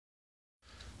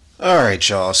All right,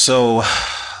 y'all. So,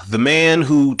 the man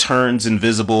who turns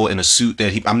invisible in a suit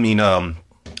that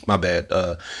my bad.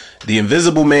 The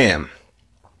Invisible Man,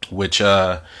 which,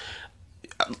 look,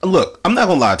 I'm not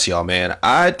gonna lie to y'all, man.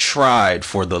 I tried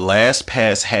for the last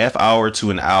past half hour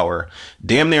to an hour,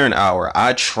 damn near an hour.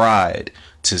 I tried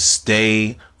to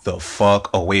stay the fuck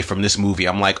away from this movie.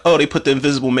 I'm like, oh, they put the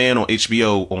Invisible Man on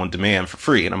HBO on demand for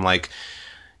free, and I'm like,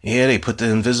 yeah, they put the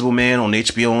Invisible Man on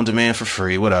HBO on demand for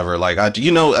free, whatever. Like,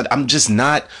 I'm just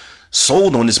not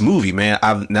sold on this movie, man.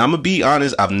 Now I'm gonna be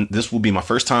honest. This will be my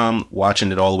first time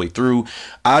watching it all the way through.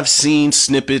 I've seen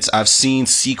snippets, I've seen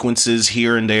sequences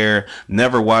here and there.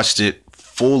 Never watched it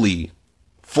fully,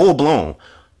 full blown.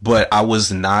 But I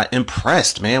was not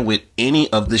impressed, man, with any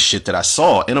of the shit that I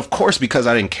saw. And of course, because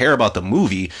I didn't care about the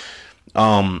movie,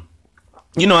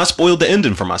 I spoiled the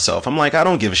ending for myself. I'm like, I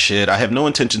don't give a shit. I have no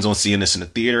intentions on seeing this in the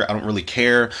theater. I don't really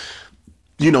care,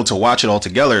 to watch it all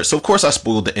together. So of course I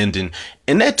spoiled the ending.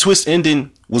 And that twist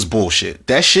ending was bullshit.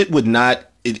 That shit would not,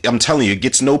 I'm telling you, it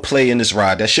gets no play in this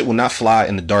ride. That shit will not fly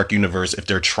in the dark universe if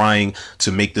they're trying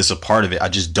to make this a part of it. I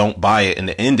just don't buy it. And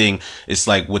the ending, it's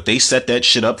like what they set that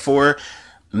shit up for.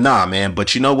 Nah, man.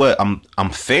 But you know what? I'm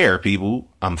fair, people.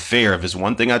 I'm fair. If it's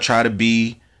one thing I try to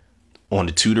be on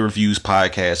the Tudor Reviews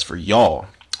podcast for y'all,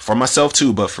 for myself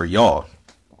too, but for y'all,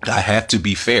 I have to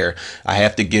be fair. I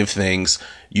have to give things,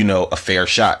 a fair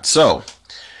shot. So,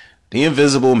 The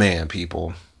Invisible Man,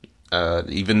 people.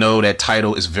 Even though that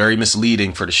title is very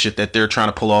misleading for the shit that they're trying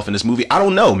to pull off in this movie, I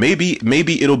don't know. Maybe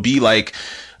it'll be like,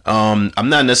 I'm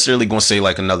not necessarily going to say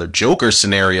like another Joker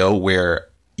scenario where,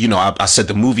 I said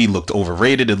the movie looked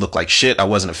overrated. It looked like shit. I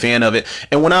wasn't a fan of it.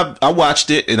 And when I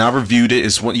watched it and I reviewed it,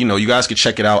 it's what, you guys could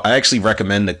check it out. I actually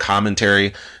recommend the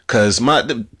commentary because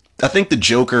I think the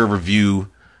Joker review,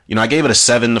 I gave it a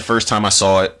 7 the first time I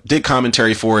saw it, did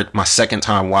commentary for it my second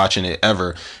time watching it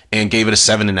ever, and gave it a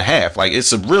 7.5. Like,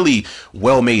 it's a really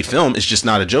well-made film. It's just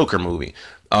not a Joker movie.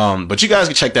 But you guys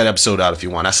can check that episode out if you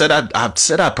want. I said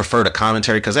I prefer the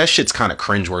commentary because that shit's kind of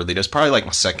cringeworthy. That's probably like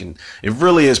my second. It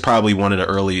really is probably one of the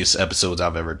earliest episodes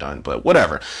I've ever done. But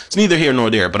whatever. It's neither here nor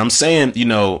there. But I'm saying,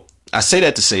 I say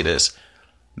that to say this.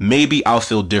 Maybe I'll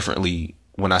feel differently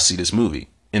when I see this movie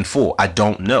in full. I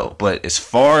don't know. But as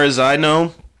far as I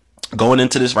know, going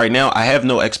into this right now, I have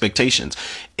no expectations.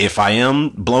 If I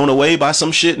am blown away by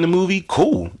some shit in the movie,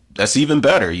 cool. That's even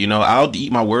better. I'll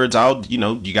eat my words.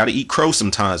 You got to eat crow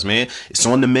sometimes, man. It's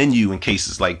on the menu in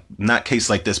cases like, not case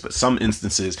like this, but some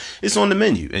instances it's on the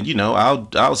menu. And,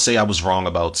 I'll say I was wrong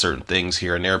about certain things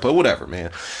here and there, but whatever,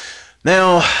 man.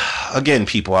 Now, again,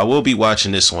 people, I will be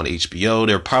watching this on HBO.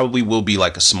 There probably will be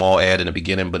like a small ad in the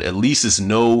beginning, but at least it's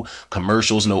no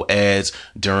commercials, no ads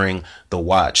during the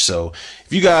watch. So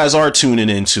if you guys are tuning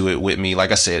into it with me,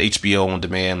 like I said, HBO on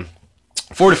demand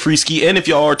for the free ski. And if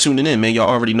y'all are tuning in, man, y'all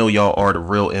already know y'all are the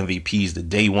real MVPs, the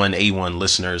day one A1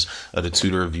 listeners of the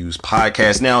Tudor Reviews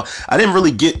podcast. Now, I didn't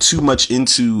really get too much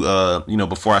into,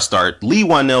 before I start. Leigh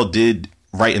Whannell did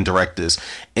write and direct this,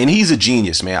 and he's a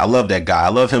genius, man. I love that guy. I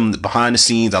love him behind the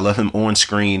scenes. I love him on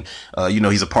screen.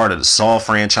 He's a part of the Saw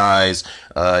franchise.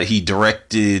 He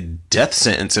directed Death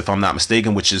Sentence, if I'm not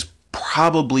mistaken, which is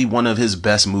probably one of his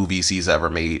best movies he's ever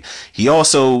made. He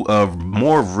also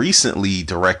more recently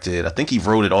directed, I think he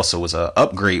wrote it also, was a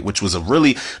Upgrade, which was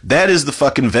that is the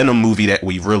fucking Venom movie that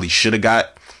we really should have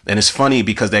got. And it's funny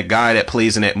because that guy that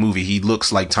plays in that movie, he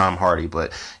looks like Tom Hardy.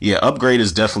 But yeah, Upgrade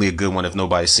is definitely a good one if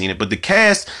nobody's seen it. But the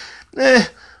cast,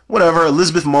 whatever.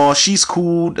 Elizabeth Moss, she's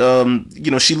cool.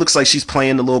 She looks like she's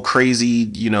playing a little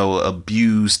crazy,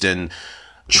 abused and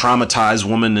traumatized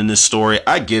woman in this story.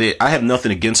 I get it. I have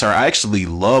nothing against her. I actually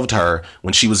loved her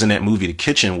when she was in that movie The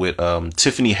Kitchen with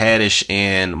Tiffany Haddish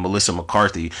and Melissa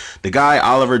McCarthy. The guy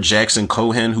Oliver Jackson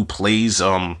Cohen who plays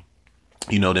the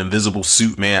invisible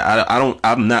suit, man.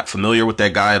 I'm not familiar with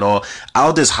that guy at all.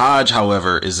 Aldous Hodge,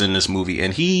 however, is in this movie,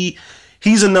 and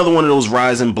he's another one of those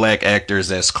rising black actors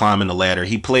that's climbing the ladder.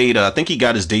 He played, I think he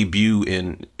got his debut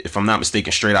in, if I'm not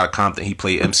mistaken, Straight Outta Compton. He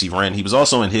played MC Ren. He was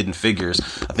also in Hidden Figures.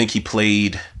 I think he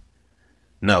did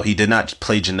not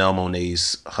play Janelle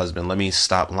Monáe's husband. Let me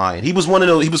stop lying. He was one of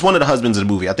the husbands in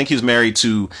the movie. I think he was married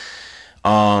to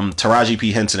Taraji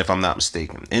P. Henson, if I'm not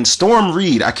mistaken. And Storm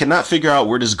Reed, I cannot figure out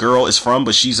where this girl is from,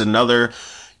 but she's another,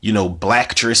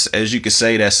 blacktress, as you could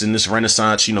say, that's in this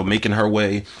renaissance, making her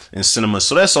way in cinema.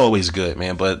 So that's always good,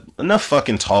 man. But enough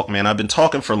fucking talk, man. I've been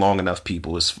talking for long enough,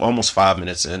 people. It's almost 5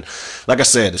 minutes in. Like I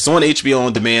said, it's on HBO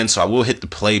on demand, so I will hit the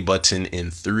play button in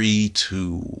 3,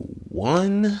 2,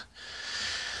 1.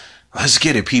 Let's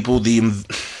get it, people.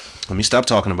 Let me stop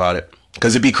talking about it,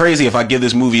 because it'd be crazy if I give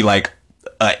this movie like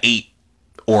a 8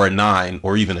 or a 9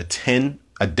 or even a 10.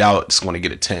 I doubt it's going to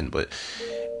get a 10, but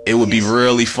it would be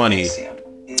really funny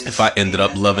if I ended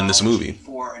up loving this movie.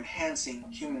 For enhancing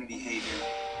human behavior.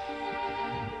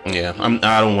 Yeah,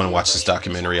 I don't want to watch this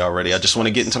documentary already. I just want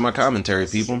to get into my commentary,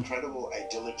 people. Incredible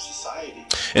idyllic society.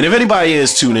 And if anybody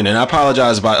is tuning in, I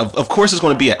apologize about. Of course, it's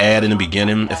going to be an ad in the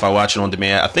beginning if I watch it on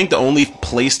demand. I think the only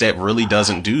place that really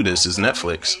doesn't do this is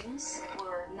Netflix.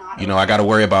 You know, I got to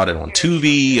worry about it on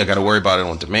Tubi. I got to worry about it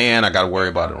on demand. I got to worry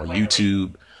about it on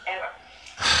YouTube.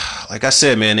 Like I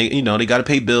said, man, they got to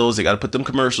pay bills. They got to put them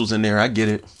commercials in there. I get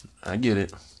it. I get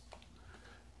it.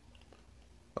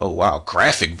 Oh wow,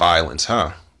 graphic violence,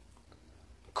 huh?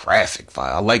 Graphic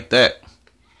violence. I like that.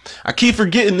 I keep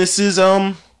forgetting this is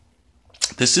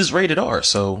rated R,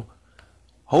 so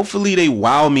hopefully they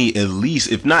wow me at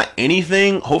least. If not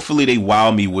anything, hopefully they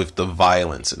wow me with the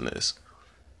violence in this.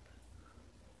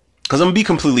 Cause I'm gonna be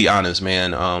completely honest,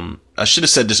 man. I should have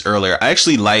said this earlier. I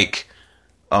actually like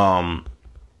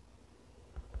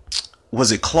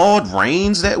was it Claude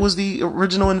Rains that was the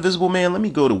original Invisible Man? Let me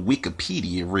go to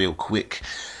Wikipedia real quick.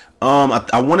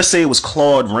 I want to say it was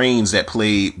Claude Rains that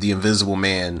played the Invisible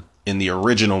Man in the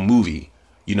original movie.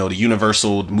 You know, the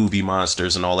Universal movie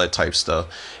monsters and all that type stuff.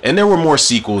 And there were more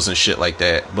sequels and shit like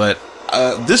that. But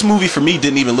this movie for me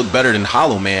didn't even look better than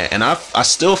Hollow Man. And I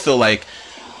still feel like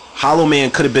Hollow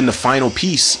Man could have been the final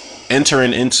piece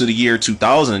entering into the year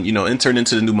 2000, entering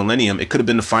into the new millennium. It could have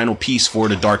been the final piece for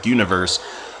the Dark Universe.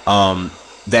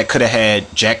 That could have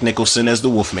had Jack Nicholson as the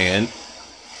Wolfman,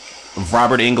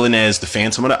 Robert Englund as the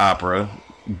Phantom of the Opera,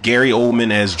 Gary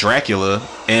Oldman as Dracula,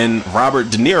 and Robert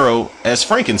De Niro as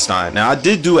Frankenstein. Now, I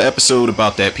did do an episode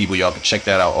about that, people. Y'all can check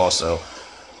that out also.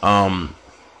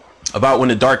 About when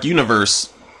the Dark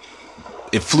Universe,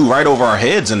 it flew right over our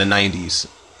heads in the 90s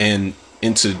and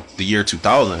into the year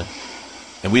 2000.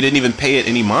 And we didn't even pay it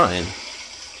any mind.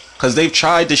 Because they've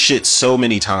tried this shit so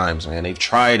many times, man. They've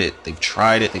tried it.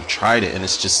 And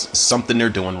it's just something they're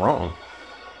doing wrong.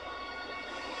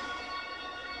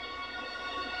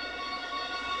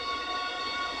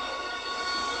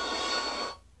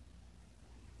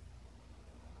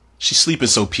 She's sleeping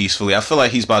so peacefully. I feel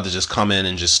like he's about to just come in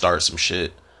and just start some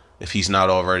shit. If he's not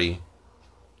already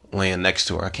laying next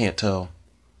to her. I can't tell.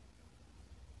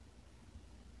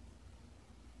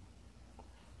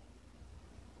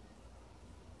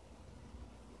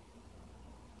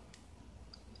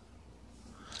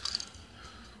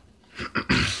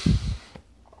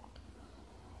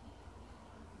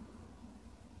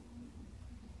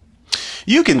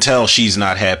 You can tell she's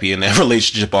not happy in that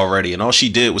relationship already, and all she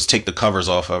did was take the covers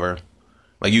off of her.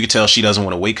 Like, you can tell she doesn't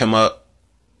want to wake him up.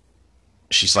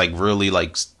 She's like really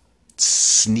like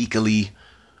sneakily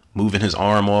moving his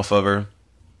arm off of her.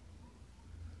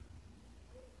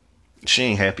 She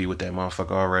ain't happy with that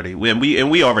motherfucker already.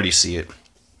 We already see it.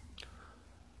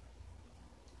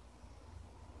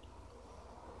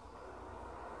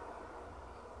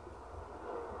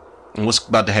 And what's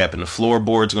about to happen? The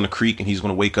floorboard's gonna creak and he's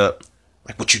gonna wake up.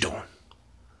 Like, what you doing?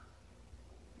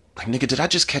 Like, nigga, did I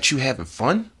just catch you having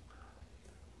fun?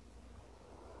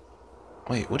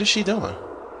 Wait, what is she doing?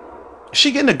 Is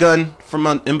she getting a gun from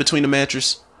in between the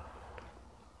mattress?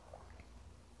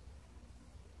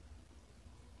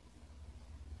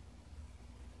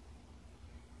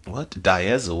 What?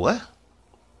 Dieza what?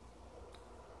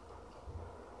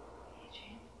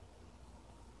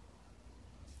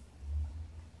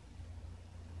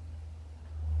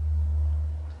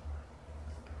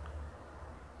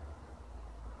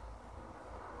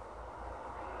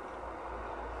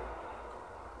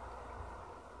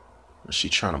 Is she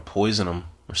trying to poison him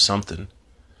or something?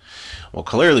 Well,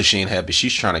 clearly she ain't happy.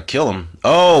 She's trying to kill him.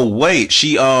 Oh, wait.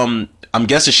 I'm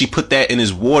guessing she put that in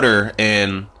his water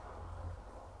and,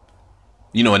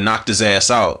 it knocked his ass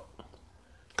out.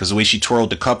 Because the way she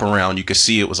twirled the cup around, you could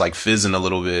see it was like fizzing a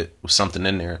little bit with something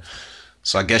in there.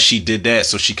 So I guess she did that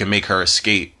so she can make her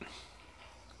escape.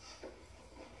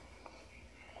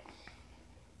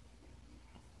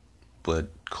 But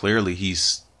clearly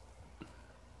he's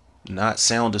not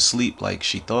sound asleep like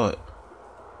she thought.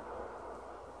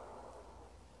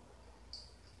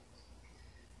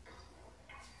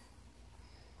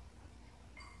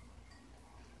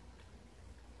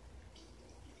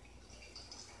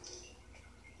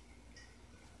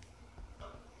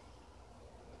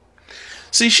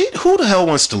 See, who the hell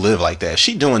wants to live like that?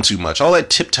 She doing too much. All that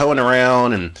tiptoeing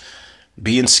around and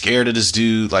being scared of this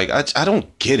dude. Like, I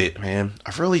don't get it, man.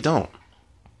 I really don't.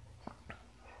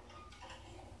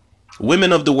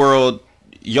 Women of the world,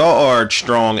 y'all are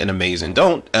strong and amazing.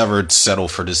 Don't ever settle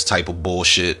for this type of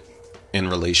bullshit in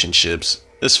relationships.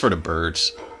 It's for the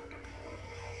birds.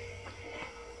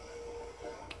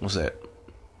 What's that?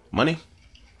 Money?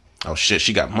 Oh shit,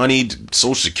 she got money,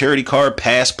 social security card,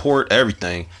 passport,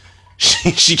 everything.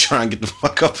 She trying to get the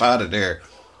fuck up out of there.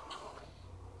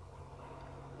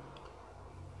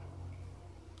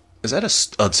 Is that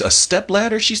a step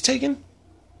ladder she's taking?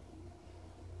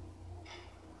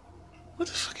 What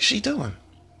the fuck is she doing?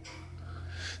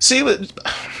 See,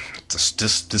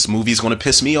 this movie's gonna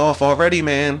piss me off already,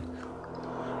 man.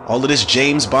 All of this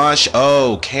James Bond.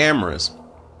 Oh, cameras.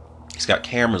 He's got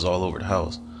cameras all over the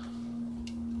house.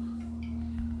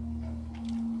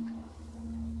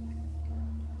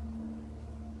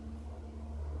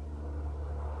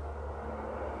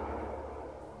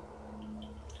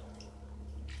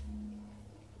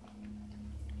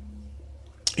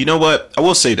 You know what? I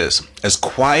will say this. As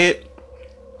quiet,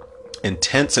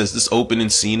 intense as this opening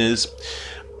scene is,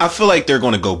 I feel like they're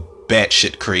going to go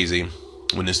batshit crazy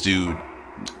when this dude,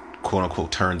 quote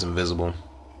unquote, turns invisible.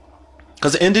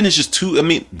 Because the ending is just too,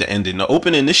 the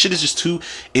opening, this shit is just too,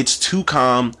 it's too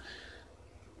calm.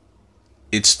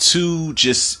 It's too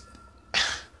just,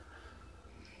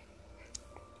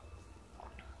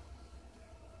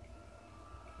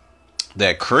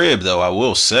 that crib though, I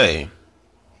will say,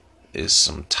 is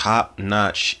some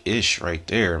top-notch-ish right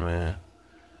there, man.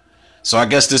 So I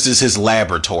guess this is his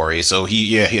laboratory. So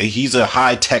he's a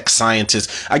high-tech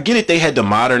scientist. I get it, they had to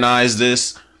modernize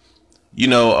this,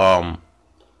 update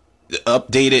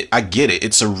it. I get it.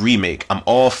 It's a remake. I'm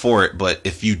all for it. But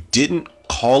if you didn't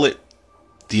call it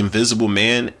The Invisible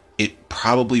Man, it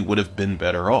probably would have been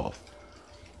better off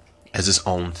as its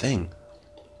own thing.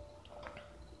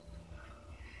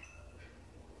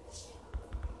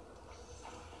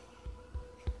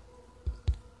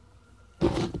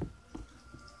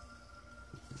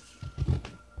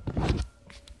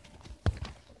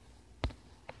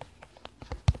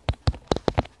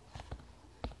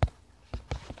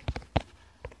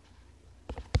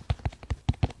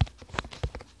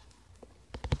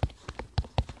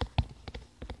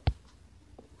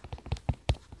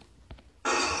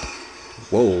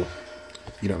 Whoa,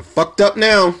 you done fucked up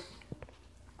now.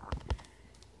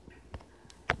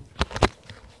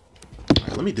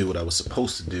 Alright, let me do what I was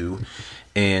supposed to do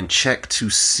and check to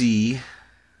see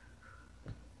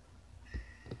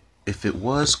if it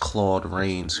was Claude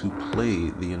Rains who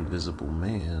played the Invisible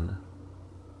Man.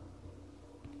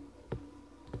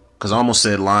 Because I almost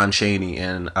said Lon Chaney,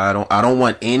 and I don't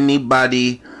want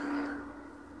anybody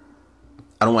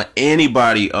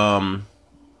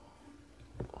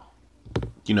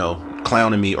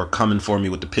clowning me or coming for me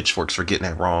with the pitchforks for getting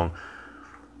that wrong.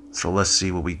 So let's see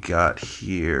what we got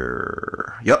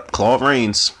here. Yep, Claude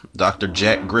Rains, Dr.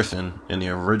 Jack Griffin in the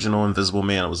original Invisible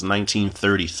Man. It was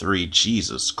 1933.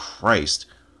 Jesus Christ.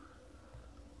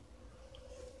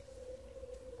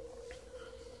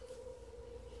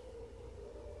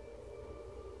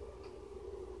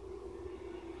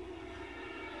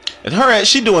 And her ass,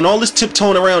 she doing all this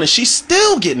tiptoeing around and she's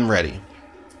still getting ready.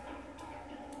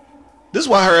 This is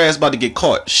why her ass about to get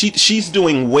caught. She's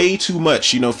doing way too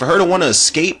much, for her to want to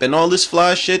escape and all this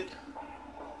fly shit.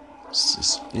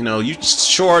 Just, you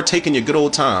sure are taking your good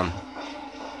old time.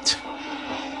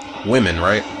 Women,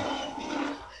 right?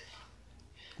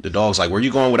 The dog's like, where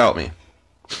you going without me?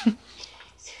 Zeus, I'm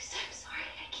sorry,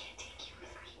 I can't take you with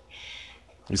me.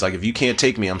 He's like, if you can't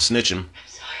take me, I'm snitching. I'm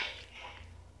sorry.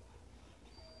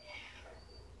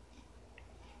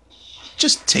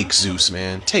 Just take Zeus,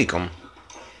 man. Take him.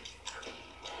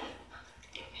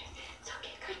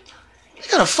 You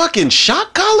got a fucking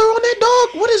shock collar on that dog?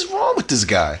 What is wrong with this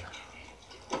guy?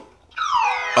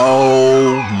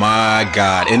 Oh my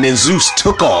God. And then Zeus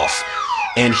took off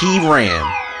and he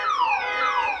ran.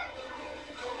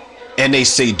 And they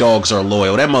say dogs are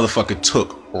loyal. That motherfucker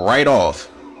took right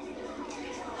off.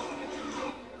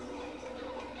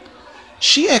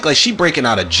 She act like she breaking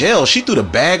out of jail. She threw the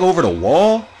bag over the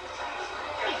wall.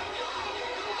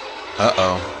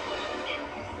 Uh-oh.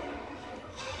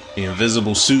 The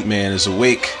invisible suit man is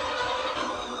awake.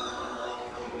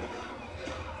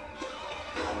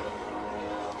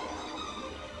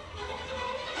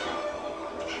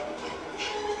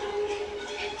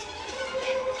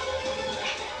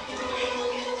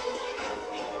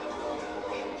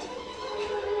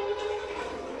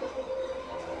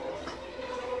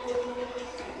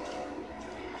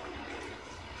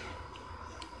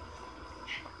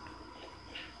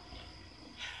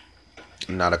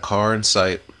 Not a car in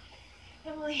sight.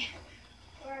 Emily,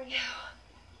 where are you?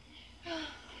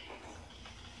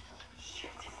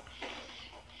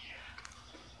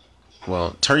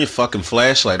 Well, turn your fucking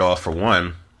flashlight off for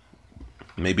one.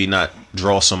 Maybe not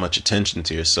draw so much attention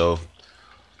to yourself.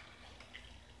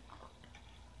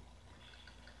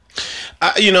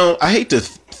 I hate to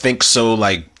think so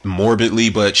like morbidly,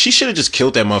 but she should have just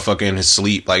killed that motherfucker in his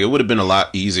sleep. Like, it would have been a lot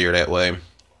easier that way.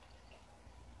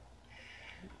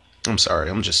 I'm sorry.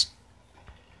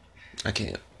 I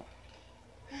can't.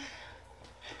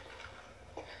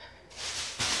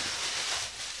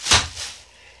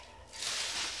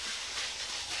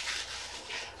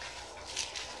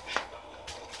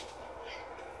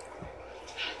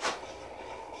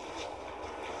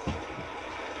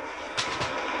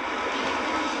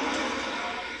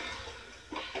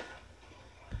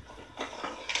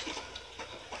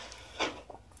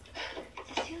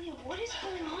 Celia, what is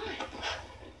going on?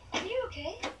 Are you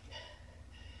okay?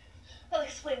 I'll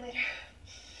explain later.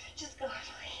 Just go,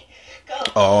 Emily. Go.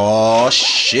 Oh,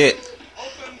 shit.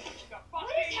 What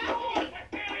is happening?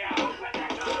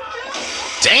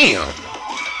 Damn.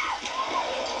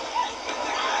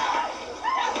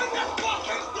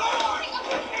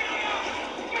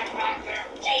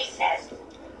 Jesus!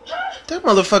 That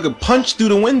motherfucker punched through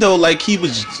the window like he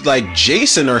was like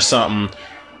Jason or something.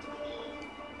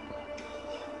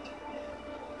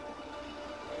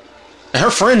 And her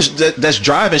friend that's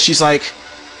driving, she's like,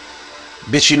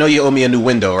 bitch, you know you owe me a new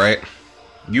window, right?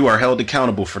 You are held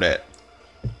accountable for that.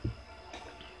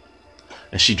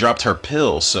 And she dropped her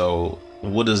pill, so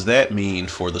what does that mean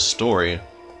for the story?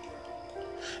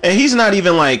 And he's not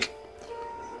even like,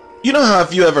 you know how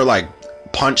if you ever like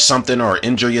punch something or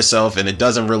injure yourself and it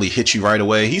doesn't really hit you right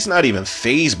away? He's not even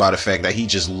fazed by the fact that he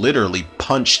just literally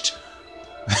punched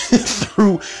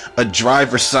through a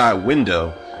driver's side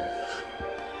window.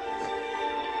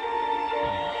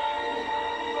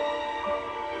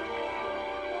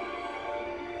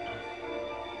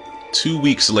 Two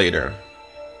weeks later.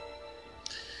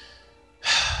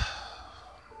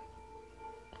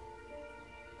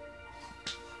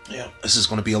 Yeah, this is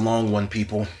going to be a long one,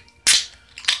 people.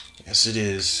 Yes, it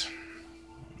is.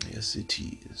 Yes, it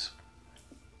is.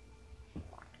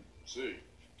 See.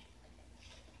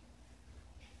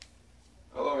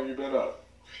 How long you been up?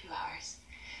 A few hours.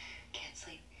 Can't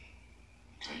sleep.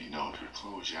 So you know to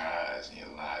close your eyes and you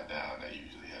lie down, that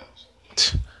usually helps.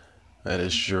 That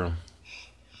is true.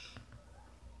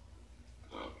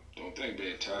 Don't think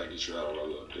being tired gets you out of our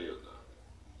little deal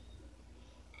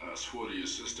now. I swore to your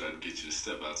sister I'd get you to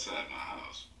step outside my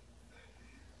house.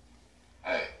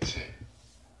 Hey, see.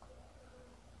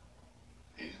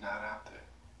 He's not out there.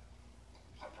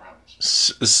 I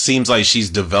promise. It seems like she's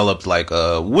developed like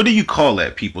what do you call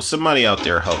that, people? Somebody out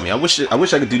there help me. I wish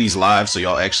I could do these live so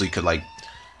y'all actually could like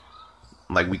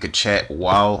we could chat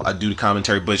while I do the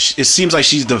commentary, but it seems like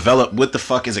she's developed, what the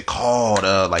fuck is it called?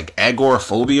 Like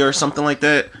agoraphobia or something like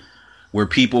that, where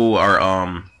people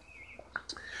are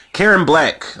Karen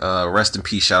Black, rest in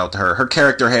peace, shout out to her. Her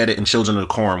character had it in Children of the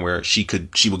Corn where she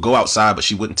would go outside but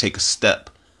she wouldn't take a step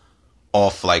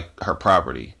off like her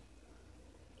property.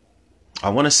 I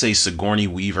want to say Sigourney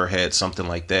Weaver had something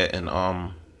like that, and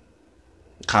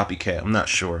Copycat, I'm not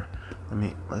sure.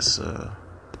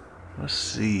 Let's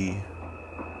see.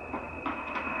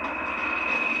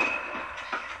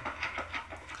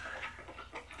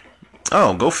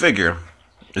 Oh, go figure.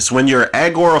 It's when you're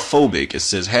agoraphobic. It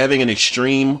says having an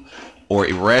extreme or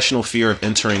irrational fear of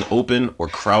entering open or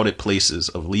crowded places,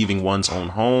 of leaving one's own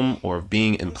home, or of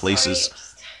being in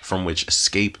places from which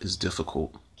escape is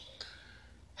difficult.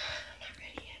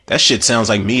 That shit sounds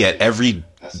like me at every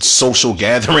social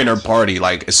gathering or party.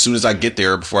 Like, as soon as I get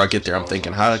there, before I get there, I'm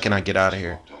thinking, how can I get out of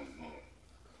here?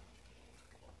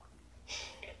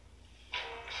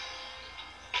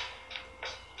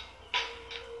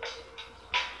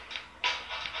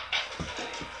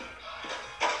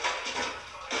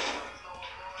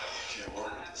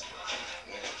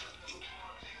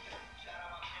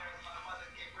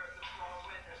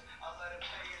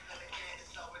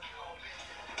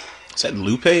 Is that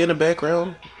Lupe in the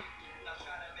background?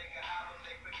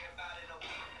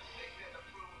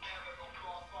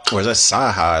 Or is that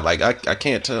Sci-Hi? Like, I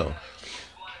can't tell.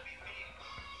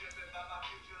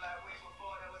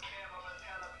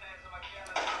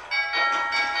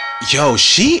 Yo,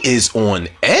 she is on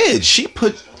edge. She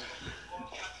put...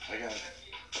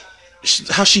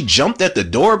 How she jumped at the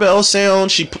doorbell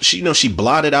sound. She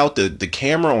blotted out the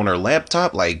camera on her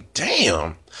laptop. Like,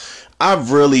 damn. I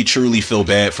really, truly feel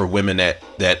bad for women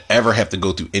that ever have to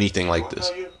go through anything like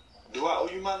this. Do I owe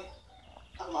you money?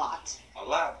 A lot. A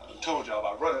lot. I told y'all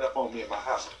about running up on me at my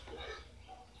house.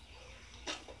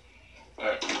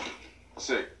 Hey,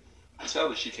 see. Tell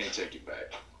her she can't take you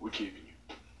back. We're keeping you.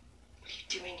 What are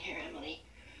you doing here, Emily?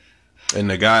 And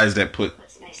the guys that put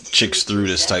It's nice to chicks see through you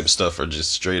this type of stuff are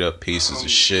just straight up pieces of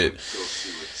shit. Go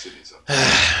see what the city's up to.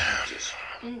 Just,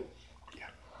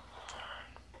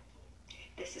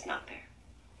 This is not fair.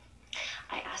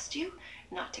 I asked you,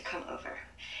 not to come over.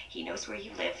 He knows where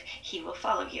you live. He will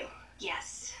follow you.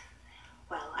 Yes.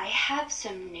 Well, I have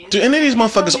some news. Do any of these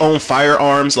motherfuckers own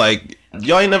firearms? Like,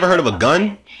 y'all ain't never heard of a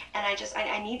gun? And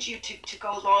I need you to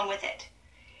go along with it.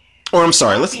 Or I'm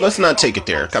sorry, let's not take it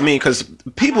there. I mean, because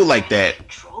people like that.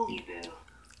 Control you, boo.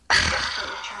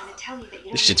 Trying to tell you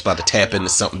that This shit's about to tap into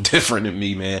something different in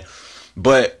me, man.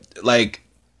 But like,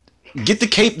 get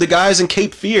the guys in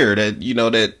Cape Fear that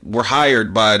that were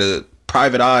hired by the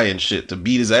Private Eye and shit to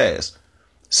beat his ass.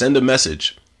 Send a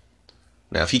message.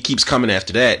 Now, if he keeps coming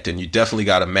after that, then you definitely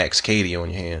got a Max Cady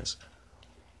on your hands.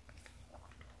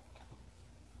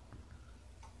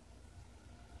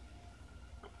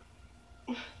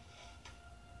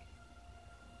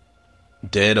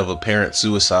 Dead of apparent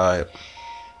suicide.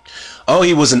 Oh,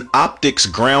 he was an optics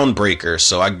groundbreaker,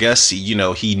 so I guess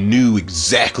he knew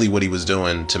exactly what he was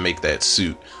doing to make that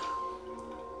suit.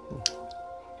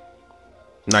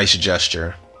 Nice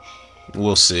gesture.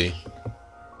 We'll see.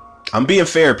 I'm being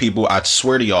fair, people. I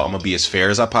swear to y'all, I'm gonna be as fair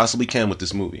as I possibly can with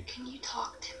this movie. Can you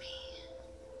talk to me?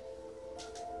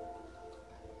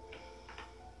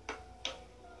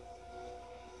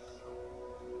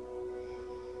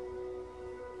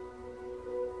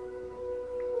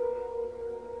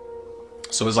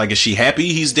 So it's like, is she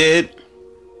happy he's dead,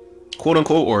 quote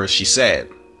unquote, or is she sad?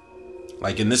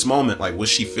 Like in this moment, like what's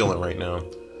she feeling right now?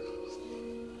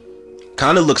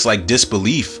 Kind of looks like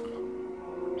disbelief.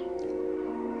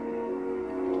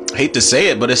 Hate to say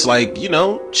it, but it's like,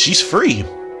 she's free.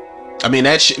 I mean,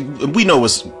 we know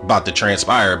what's about to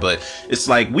transpire, but it's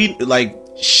like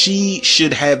she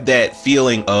should have that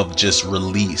feeling of just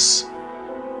release.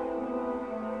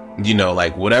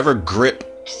 Like whatever grip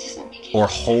or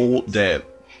hold that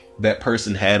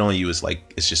person had on you is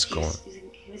like, it's just gone.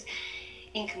 He was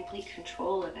in complete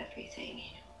control of everything,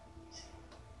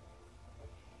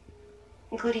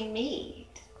 including me.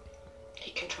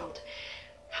 He controlled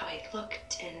how I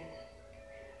looked and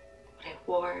what I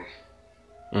wore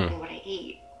and what I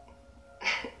ate.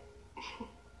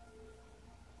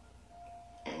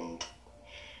 And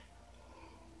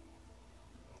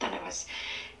then I was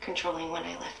controlling when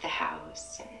I left the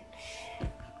house and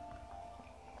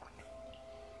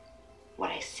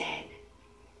what I said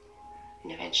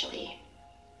and eventually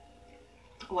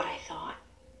what I thought.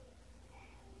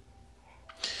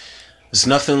 It's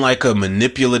nothing like a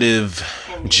manipulative,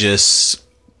 just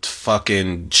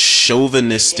fucking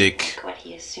chauvinistic, what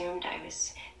he assumed I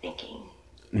was thinking,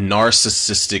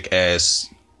 narcissistic ass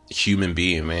human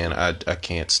being, man. I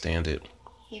can't stand it.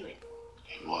 He would.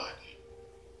 What?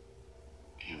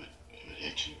 He would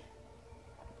hit you?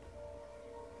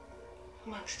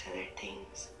 Amongst other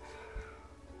things.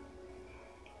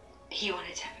 He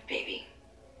wanted to have a baby.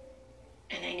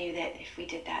 And I knew that if we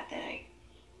did that I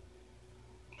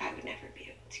would never be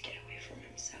able to get away from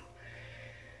him, so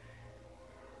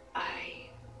I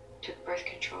took birth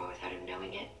control without him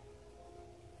knowing it.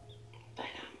 But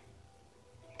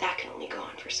that can only go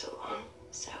on for so long,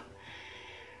 so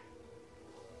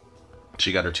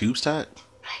She got her tubes tied?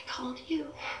 I called you.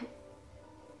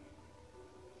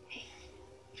 Hey.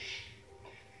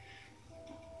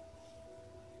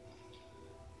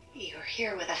 You're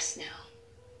here with us now.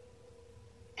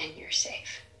 And you're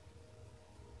safe.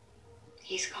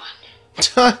 He's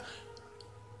gone.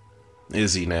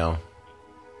 Is he now?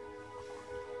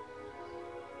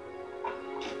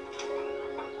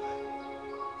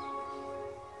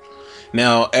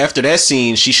 Now, after that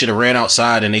scene, she should have ran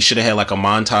outside and they should have had like a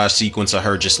montage sequence of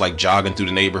her just like jogging through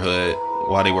the neighborhood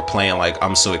while they were playing like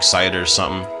I'm So Excited or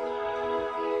something.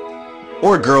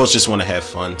 Or girls just want to have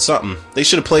fun. Something. They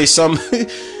should have played some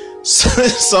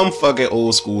fucking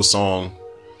old school song.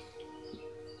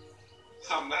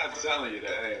 I'm not telling you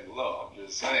that ain't love. I'm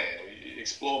just saying,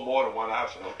 explore more than one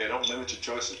option, okay? Don't limit your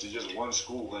choices to just one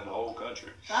school in the whole country.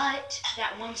 But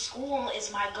that one school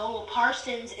is my goal.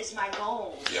 Parsons is my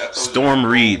goal. Yeah, Storm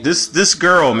Reed. This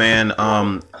girl, man,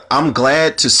 I'm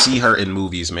glad to see her in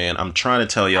movies, man. I'm trying to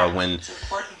tell y'all, when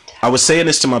I was saying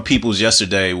this to my peoples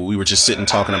yesterday, we were just sitting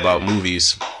talking about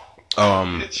movies.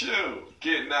 It's you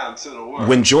getting out into the world.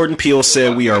 When Jordan Peele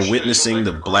said we are witnessing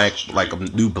the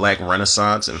a new black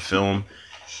renaissance in film,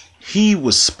 he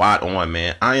was spot on,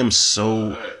 man. I am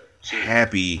so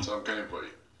happy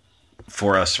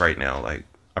for us right now. Like,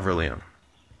 I really am.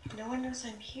 No one knows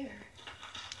I'm here.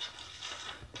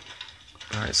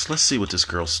 All right, so let's see what this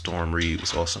girl Storm Reed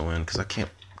was also in, because I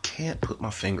can't put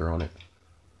my finger on it.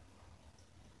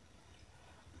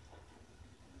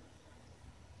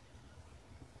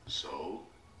 So,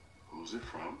 who's it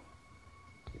from?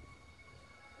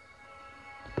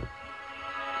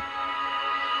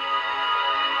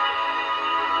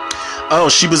 Oh,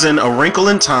 she was in A Wrinkle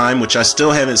in Time, which I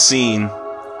still haven't seen.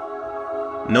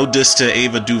 No diss to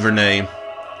Ava DuVernay,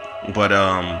 but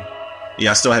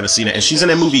yeah, I still haven't seen it. And she's in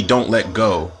that movie Don't Let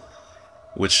Go,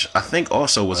 which I think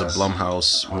also was a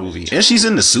Blumhouse movie. And she's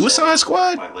in The Suicide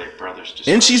Squad.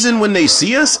 And she's in When They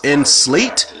See Us and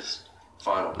Slate.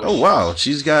 Oh wow,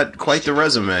 she's got quite the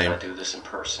resume. I do this in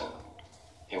person.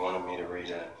 He wanted me to read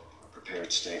a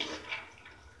prepared statement.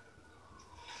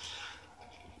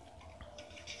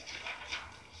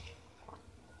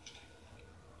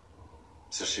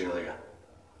 Cecilia,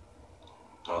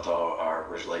 although our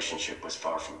relationship was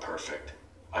far from perfect,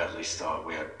 I at least thought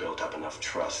we had built up enough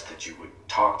trust that you would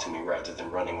talk to me rather than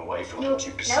running away from what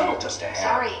you perceived us to have.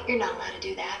 Sorry, you're not allowed to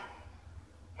do that.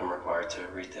 I'm required to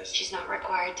read this. She's not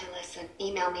required to listen.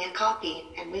 Email me a copy,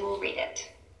 and we will read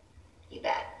it. You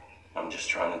bet. I'm just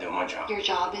trying to do my job. Your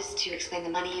job is to explain the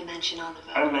money you mentioned on the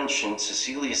I phone. mentioned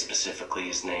Cecilia specifically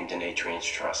is named in Adrian's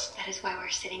trust. That is why we're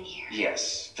sitting here.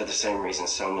 Yes, for the same reason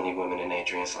so many women in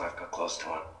Adrian's life got close to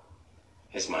him.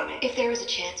 His money. If there was a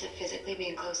chance of physically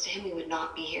being close to him, we would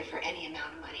not be here for any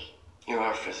amount of money. You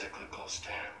are physically close to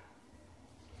him.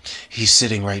 He's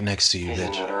sitting right next to you, He's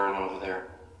in bitch. that urn over there.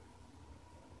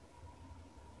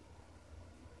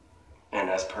 And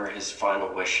as per his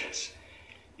final wishes,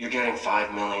 you're getting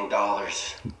 $5 million.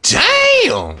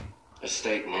 Damn!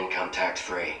 Estate and income tax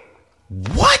free.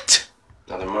 What?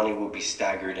 Now the money will be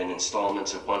staggered in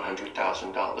installments of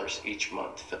 $100,000 each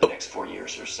month for the next 4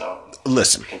 years or so.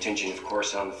 Listen. Contingent, of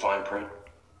course, on the fine print.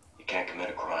 You can't commit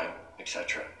a crime,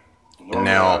 etc. Normally,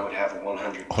 Now, I would have a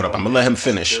 100. hold up, I'm gonna let him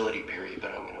finish. Period,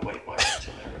 but I'm gonna wait my words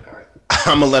in that regard.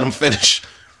 I'm gonna let him finish.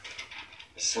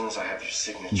 As soon as I have your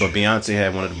signature, But Beyonce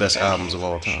had one of the best albums of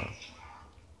all time.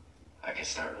 I can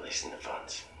start releasing the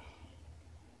funds.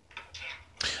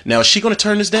 Now, is she gonna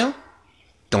turn this down?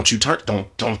 Don't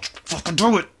fucking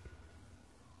do it.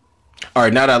 All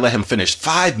right, now that I let him finish,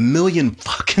 $5 million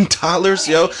fucking dollars,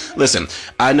 yo. Listen,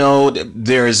 I know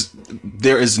there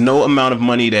is no amount of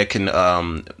money that can,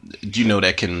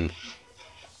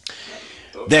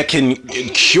 that can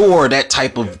cure that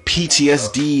type of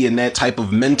PTSD and that type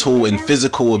of mental and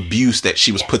physical abuse that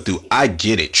she was put through. I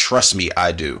get it. Trust me,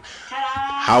 I do.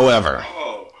 However,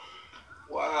 Oh,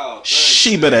 wow.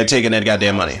 she better have taken that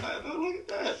goddamn money. Look at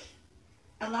that.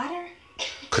 A ladder?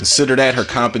 Consider that her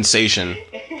compensation.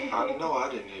 No, I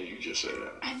didn't hear you just say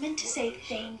that. I meant to say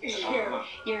thank you.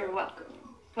 You're welcome.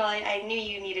 Well, I knew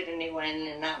you needed a new one,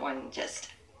 and that one just,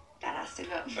 that has to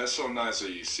go. That's so nice of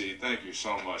you, C. Thank you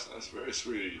so much. That's very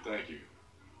sweet of you. Thank you.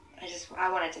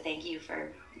 I wanted to thank you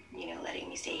for, letting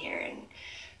me stay here and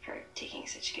for taking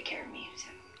such good care of me. So.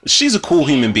 She's a cool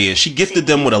human being. She gifted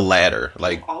them with a ladder.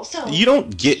 Like, Also, you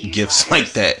don't get gifts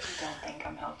like that. Don't think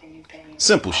I'm helping you, Penny.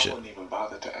 Simple I shit. wouldn't even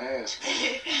bother to ask.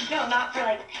 No, not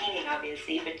for painting,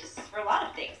 obviously, but just for a lot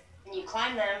of things. And you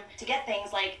climb them to get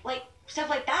things like stuff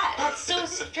like that. That's so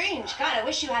strange. God, I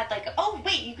wish you had oh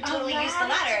wait, you could totally use the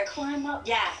ladder. Climb up.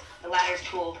 Yeah, the ladder's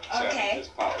cool. Okay.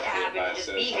 Just pop I right here happen by to just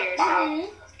itself. be here, so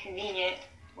it's convenient.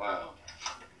 Wow.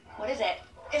 What is it?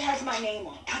 It has my name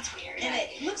on it. That's weird. And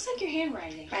it looks like your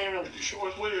handwriting. I don't know. You sure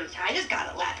it's weird? I just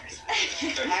got a ladder.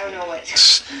 I don't know what.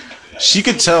 She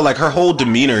could tell, her whole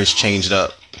demeanor has changed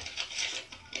up.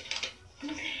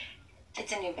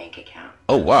 It's a new bank account.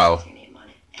 Oh, wow. With your name on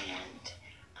it, and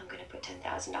I'm gonna put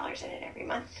 $10,000 in it every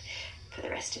month for the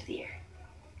rest of the year.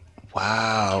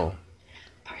 Wow.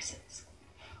 Parsons.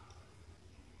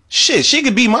 Shit, she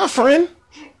could be my friend.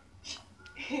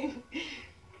 You're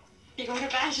going to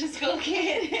fashion school,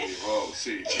 kid. Whoa,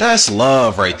 C. That's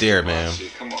love right there, man. C,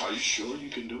 come on, are you sure you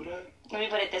can do that? Let me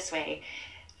put it this way.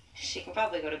 She can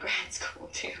probably go to grad school,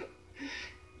 too.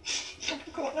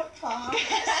 Going to prom.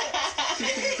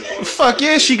 Fuck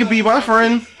yeah, she could be my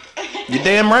friend. You're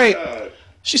damn right.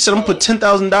 She said I'm gonna put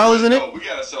 $10,000 in it Oh, we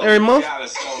gotta celebrate. every month We gotta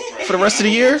celebrate. for the rest of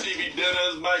the year. TV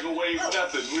dinners, microwave,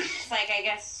 nothing. It's I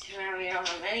guess we don't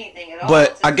have anything at all.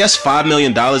 But I guess $5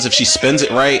 million if she spends it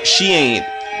right, she ain't.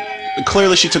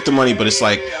 Clearly, she took the money, but it's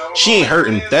she ain't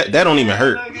hurting. That don't even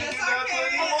hurt. Come on. It's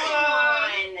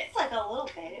a little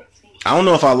bit. It's sweet. I don't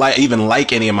know if I even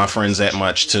like any of my friends that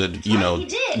much to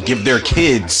give their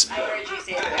kids I heard you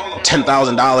say that.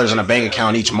 $10,000 in a bank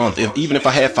account each month. Even if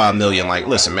I had $5 million,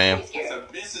 listen, man.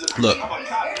 Look,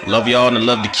 love y'all and I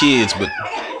love the kids, but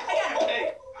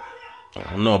I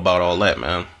don't know about all that,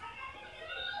 man.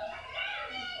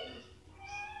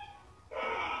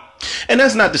 And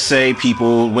that's not to say,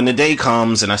 people, when the day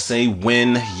comes, and I say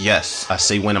when, yes, I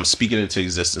say when, I'm speaking it into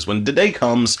existence. When the day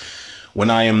comes, when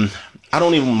I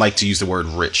don't even like to use the word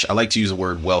rich. I like to use the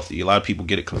word wealthy. A lot of people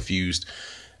get it confused.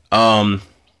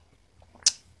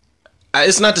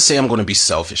 It's not to say I'm going to be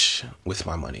selfish with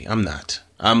my money. I'm not.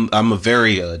 I'm a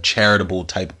very charitable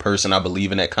type of person. I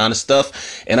believe in that kind of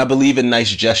stuff, and I believe in nice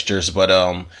gestures. But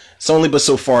it's only but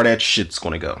so far that shit's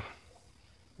going to go.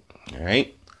 All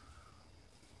right.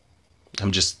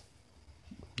 I'm just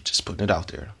putting it out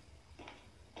there.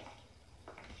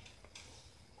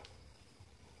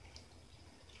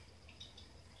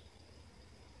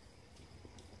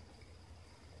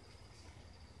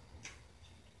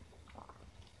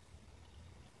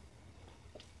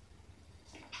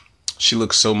 She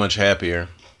looks so much happier.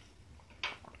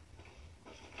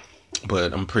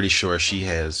 But I'm pretty sure she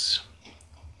has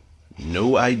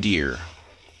no idea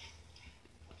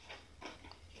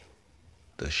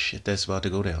the shit that's about to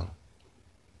go down.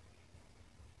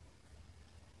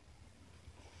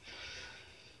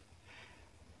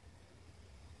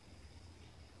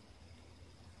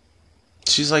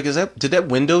 She's like, did that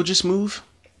window just move?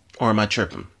 Or am I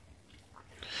tripping?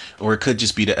 Or it could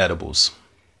just be the edibles.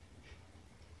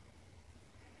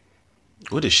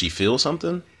 What, does she feel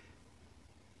something?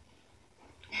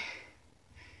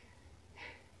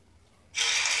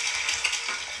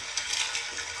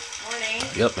 Morning.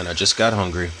 Yep, and I just got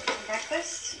hungry.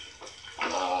 Breakfast? No,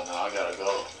 I gotta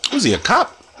go. Was he a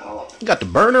cop? He got the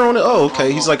burner on it? Oh,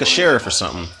 okay. He's like a sheriff or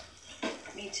something.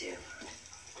 Me too.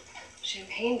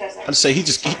 Champagne does that. I'd say he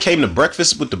came to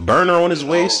breakfast with the burner on his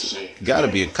waist. Gotta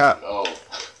be a cop. Oh,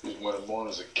 he's one of the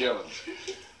mornings of killing.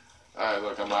 All right,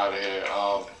 look, I'm out of here.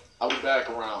 I'll be back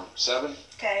around 7.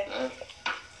 Okay.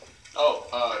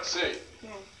 Oh, see,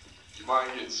 you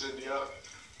mind getting Cindy up?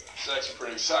 It's actually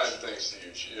pretty exciting thanks to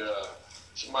you.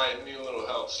 She might need a little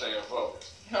help staying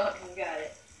focused. You got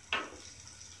it.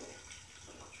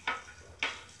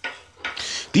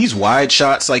 These wide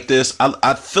shots like this,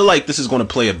 I feel like this is going to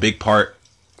play a big part,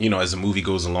 as the movie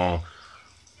goes along.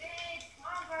 Come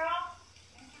on, girl.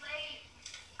 It's late.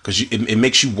 Because it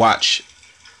makes you watch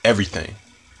everything.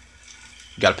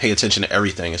 You got to pay attention to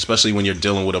everything, especially when you're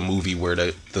dealing with a movie where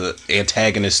the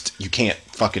antagonist, you can't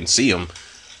fucking see him.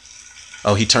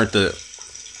 Oh, he turned the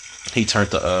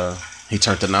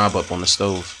knob up on the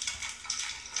stove.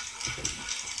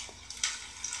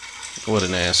 What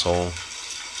an asshole.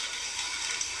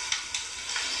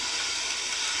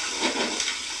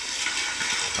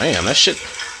 Man, that shit,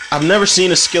 I've never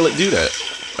seen a skillet do that.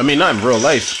 I mean, not in real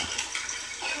life.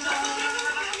 No,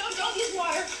 don't use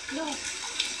water. No.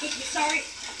 Sorry.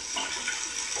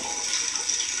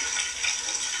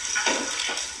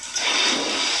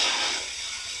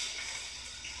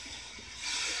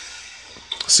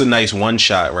 It's a nice one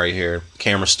shot right here.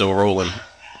 Camera still rolling.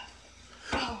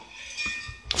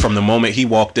 From the moment he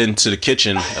walked into the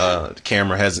kitchen, the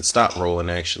camera hasn't stopped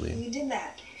rolling, actually. You did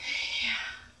that.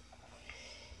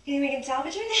 You think we can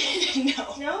salvage it?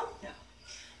 No. No? No.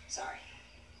 Sorry.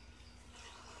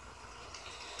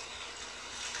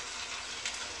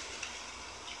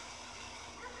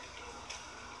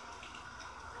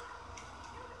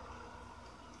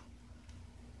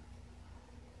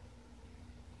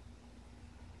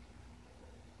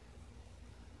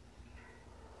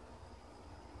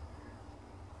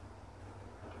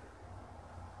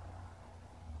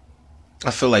 I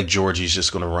feel like Georgie's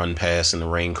just gonna run past in the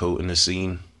raincoat in the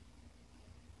scene.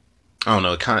 I don't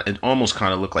know. It almost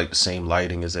kind of looked like the same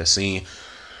lighting as that scene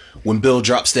when Bill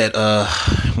drops that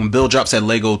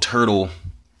Lego turtle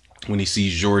when he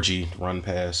sees Georgie run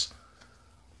past.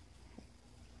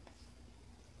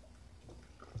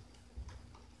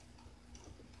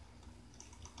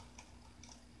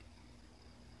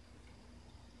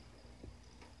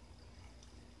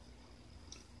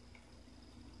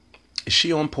 Is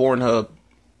she on Pornhub?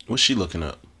 What's she looking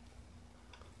up?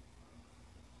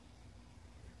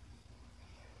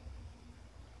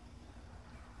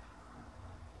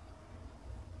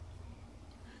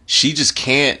 She just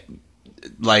can't,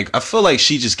 I feel like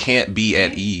she just can't be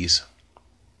at ease.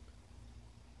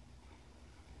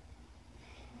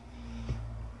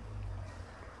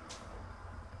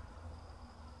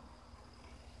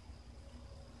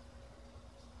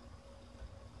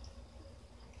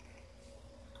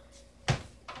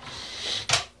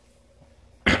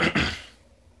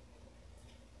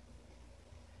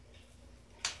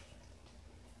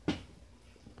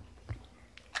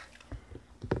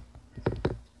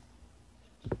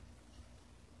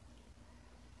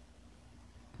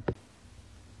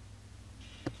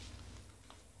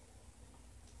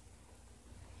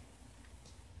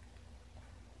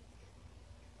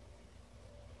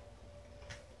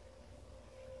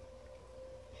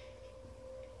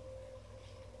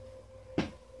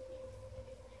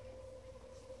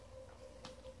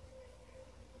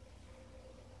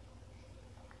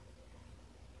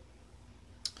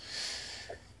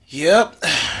 Yep.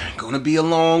 Gonna be a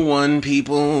long one,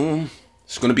 people.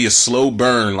 It's gonna be a slow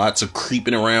burn. Lots of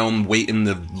creeping around, waiting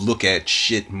to look at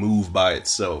shit move by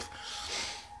itself.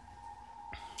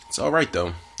 It's alright,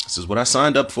 though. This is what I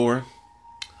signed up for.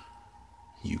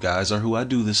 You guys are who I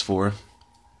do this for.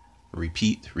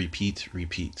 Repeat, repeat,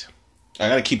 repeat. I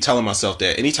gotta keep telling myself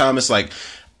that. Anytime it's like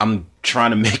I'm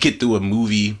trying to make it through a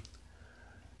movie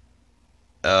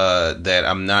that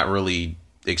I'm not really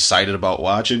excited about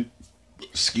watching.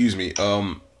 Excuse me.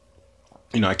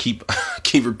 I keep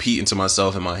repeating to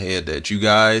myself in my head that you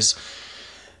guys,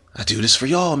 I do this for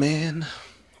y'all, man.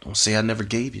 Don't say I never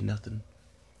gave you nothing.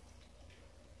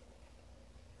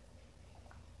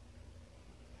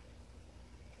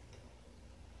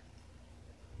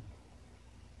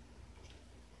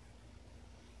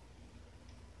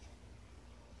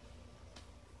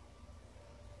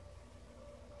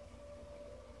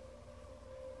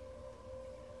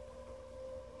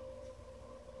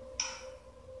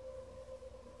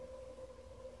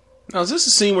 Now, is this a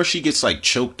scene where she gets like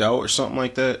choked out or something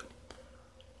like that?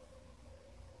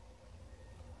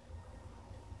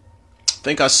 I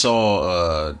think I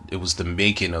saw it was the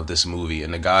making of this movie,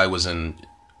 and the guy was in,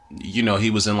 he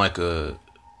was in like a,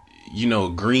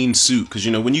 green suit, because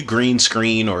when you green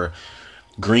screen or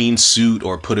green suit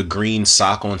or put a green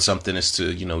sock on something, is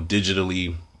to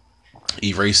digitally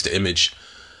erase the image.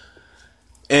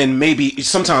 And maybe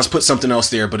sometimes put something else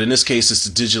there, but in this case, it's to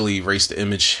digitally erase the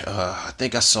image. I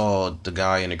think I saw the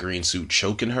guy in a green suit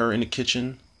choking her in the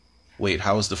kitchen. Wait,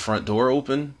 how is the front door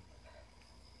open?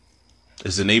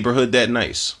 Is the neighborhood that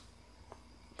nice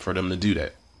for them to do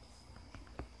that?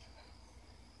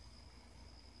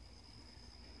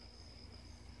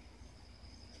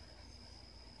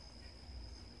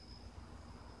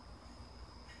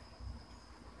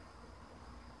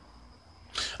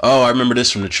 Oh, I remember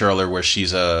this from the trailer where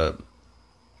she's apparently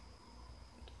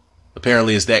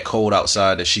it's that cold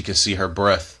outside that she can see her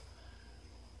breath.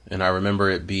 And I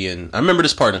remember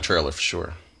this part in the trailer for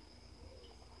sure.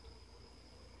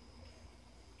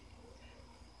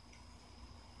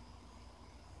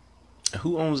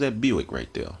 Who owns that Buick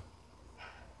right there?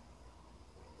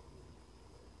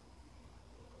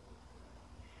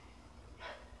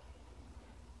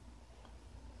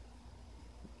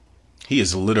 He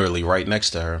is literally right next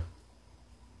to her.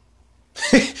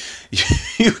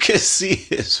 You can see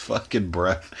his fucking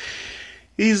breath.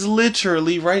 He's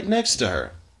literally right next to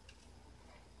her.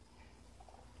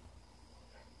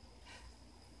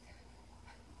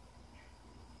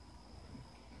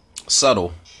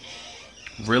 Subtle.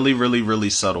 Really, really, really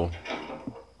subtle.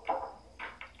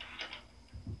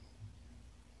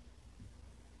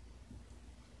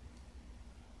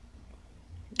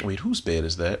 Wait, whose bed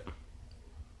is that?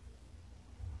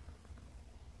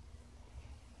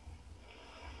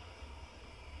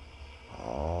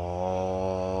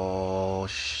 Oh,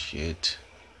 shit.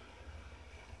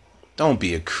 Don't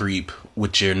be a creep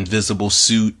with your invisible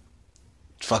suit,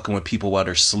 fucking with people while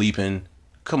they're sleeping.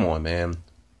 Come on, man.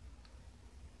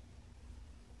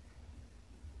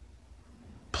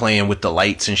 Playing with the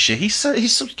lights and shit. He's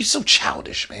so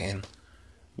childish, man.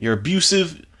 You're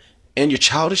abusive and you're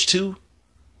childish too.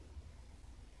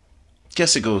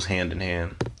 Guess it goes hand in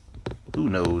hand. Who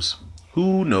knows?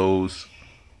 Who knows?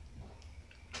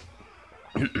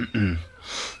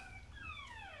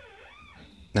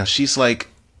 Now she's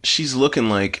looking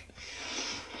like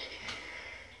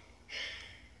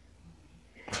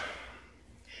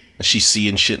she's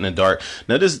seeing shit in the dark.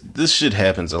 Now this shit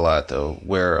happens a lot though,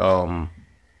 where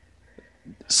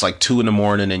it's like 2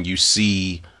 a.m. and you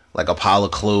see like a pile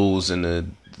of clothes in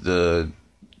the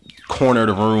corner of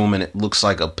the room, and it looks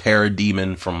like a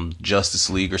parademon from Justice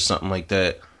League or something like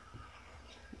that.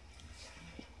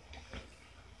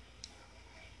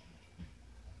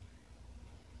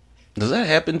 Does that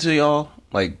happen to y'all?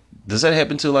 Like, does that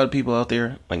happen to a lot of people out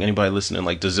there? Like, anybody listening?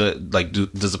 Like, does a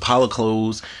pile of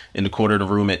clothes in the corner of the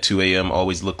room at 2 a.m.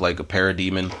 always look like a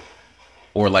parademon?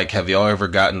 Or like, have y'all ever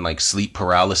gotten like sleep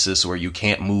paralysis where you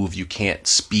can't move, you can't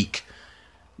speak?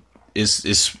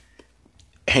 It's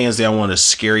hands down one of the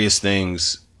scariest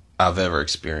things I've ever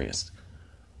experienced.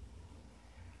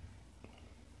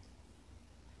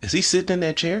 Is he sitting in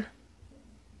that chair?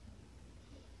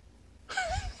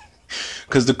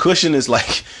 Because the cushion is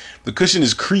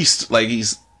creased, like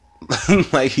he's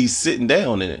like he's sitting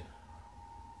down in it.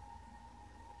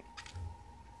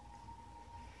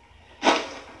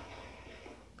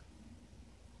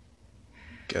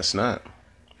 Guess not.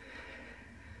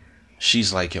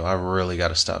 She's like, yo, I really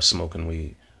gotta stop smoking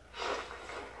weed.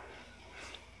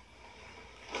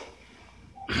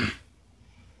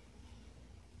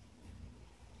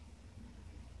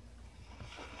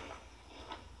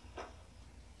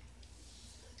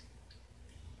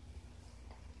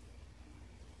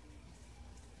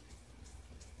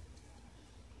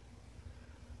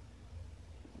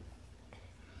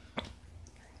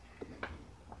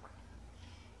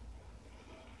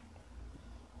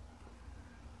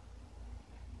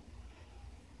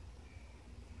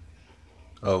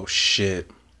 Oh shit.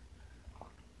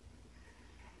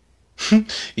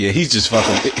 Yeah, he's just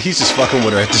fucking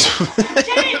with her at this point.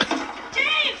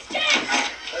 James!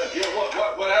 Yeah,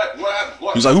 what happened?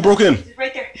 What? He's like, who broke in?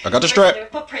 Right there. I got the Right strap. there,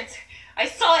 footprints. I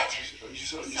saw it. You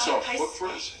saw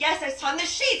footprints? Yes, I saw in the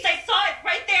sheets. I saw it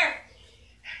right there.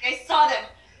 I saw them.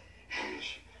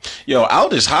 Yo,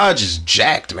 Aldous Hodge is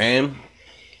jacked, man.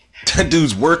 That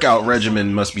dude's workout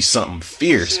regimen must be something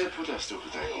fierce. Said put that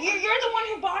stupid thing on. You're the one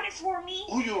who bought it for me.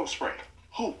 Who you gonna spray?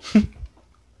 Who? James,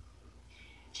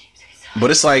 I saw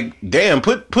But it's like, damn,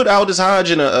 put Aldous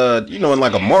Hodge in in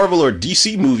like a Marvel or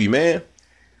DC movie, man.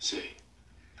 See.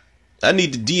 I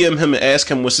need to DM him and ask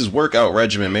him what's his workout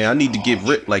regimen, man. I need to get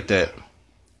ripped like that.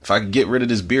 If I could get rid of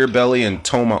this beer belly and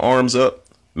tone my arms up,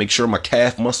 make sure my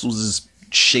calf muscles is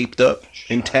shaped up,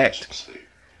 intact.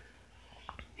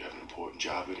 You have an important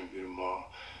job interview tomorrow,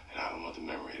 and I don't want the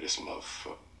memory of this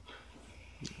motherfucker.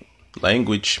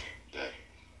 Language. That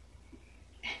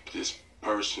this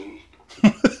person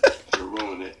to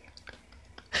ruin it.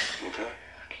 Okay?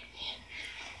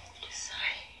 Sorry.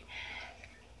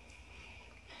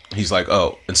 He's like,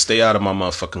 oh, and stay out of my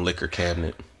motherfucking liquor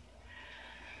cabinet.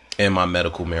 And my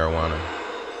medical marijuana.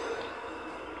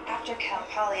 After Cal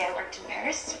Poly, I worked in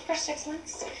Paris for 6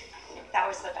 months. That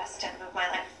was the best time of my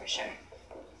life for sure.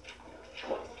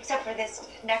 Except for this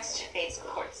next phase of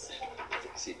course.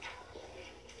 See.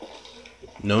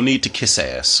 No need to kiss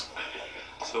ass.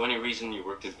 So any reason you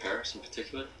worked in Paris in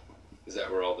particular? Is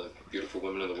that where all the beautiful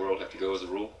women in the world have to go as a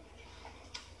rule?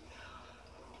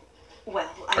 Well,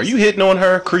 Are you hitting on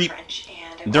her, creep? French,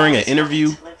 and I during an always interview?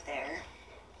 wanted to live there.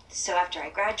 So after I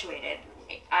graduated,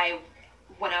 I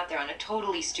went out there on a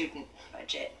totally student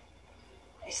budget.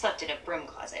 I slept in a broom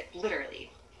closet,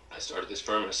 literally. I started this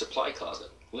firm in a supply closet,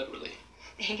 literally.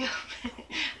 There you go.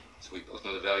 So we both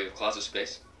know the value of closet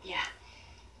space. Yeah.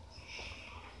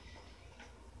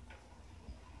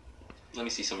 Let me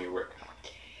see some of your work.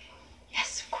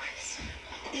 Yes, of course.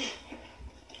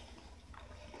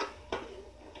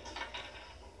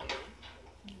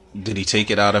 Did he take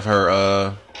it out of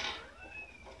her,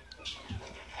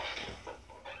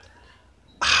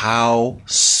 How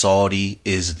salty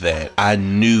is that? I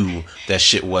knew that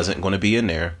shit wasn't going to be in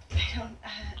there.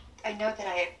 I know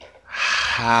that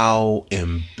How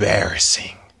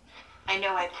embarrassing. I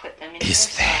know I put them in Is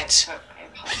your that- side, but I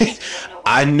apologize. I don't know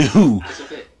I why. knew It's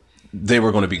okay. they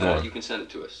were going to be You gone. can send it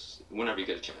to us whenever you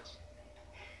get a chance.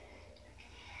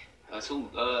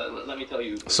 Let me tell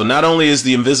you. So not only is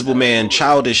the Invisible Man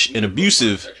childish and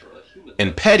abusive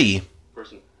and petty,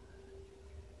 Person,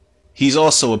 he's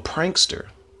also a prankster.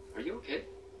 are you okay?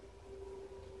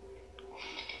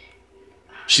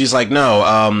 She's like, no,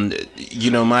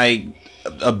 my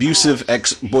abusive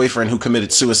ex-boyfriend who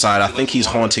committed suicide, I think he's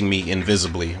haunting me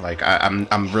invisibly. Like,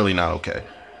 I'm really not okay.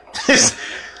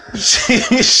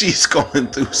 She's going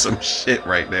through some shit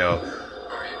right now.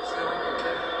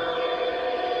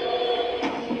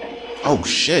 Oh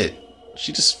shit.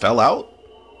 She just fell out?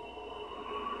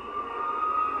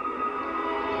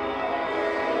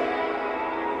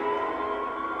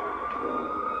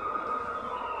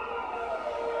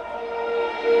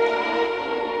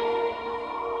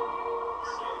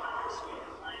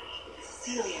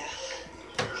 Cecilia.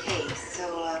 Okay,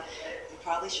 so you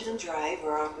probably shouldn't drive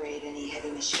or operate any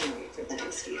heavy machinery for the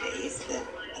next few days, but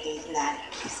other than that,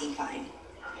 you seem fine.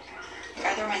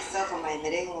 Either myself or my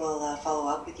admitting will follow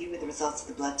up with you with the results of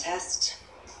the blood test.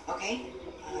 Okay?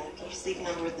 Can you just leave a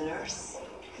number with the nurse?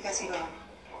 You guys can go home.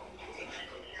 Okay.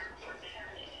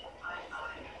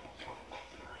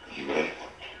 You ready?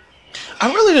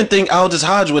 I really didn't think Aldous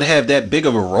Hodge would have that big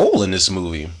of a role in this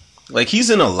movie. Like he's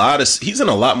in a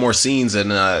lot more scenes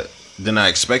than I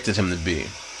expected him to be.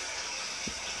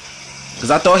 Because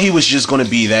I thought he was just going to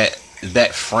be that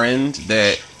friend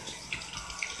that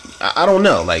I don't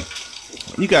know. Like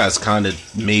you guys kind of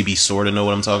maybe sort of know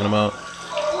what I'm talking about.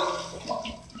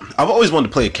 I've always wanted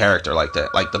to play a character like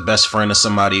that, like the best friend of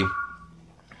somebody.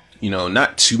 You know,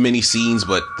 not too many scenes,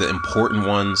 but the important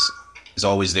ones is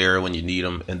always there when you need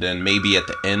them, and then maybe at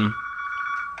the end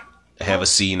have a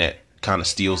scene that kind of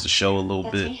steals the show a little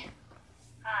That's bit. me.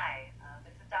 Hi,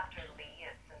 this is Dr. Lee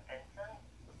at St. Vincent.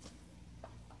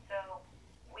 So,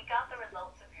 we got the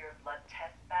results of your blood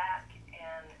test back,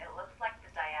 and it looks like the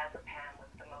diazepam was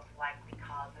the most likely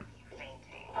cause of you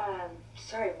fainting.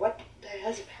 Sorry, what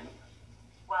diazepam?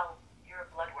 Well, your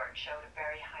blood work showed a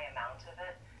very high amount of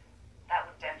it. That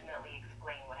would definitely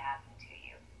explain what happened to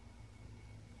you.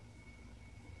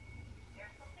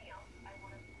 There's something else I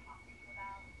wanted to talk to you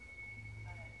about,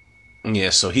 but... Yeah,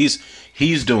 so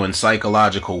he's doing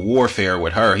psychological warfare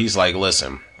with her. He's like,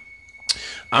 listen,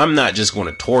 I'm not just going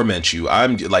to torment you.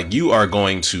 I'm like, you are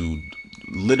going to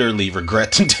literally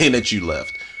regret the day that you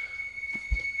left.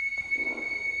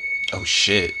 Oh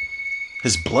shit.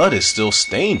 His blood is still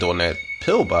stained on that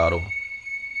pill bottle.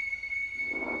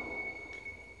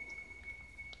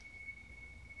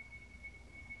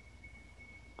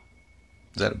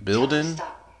 Is that a building?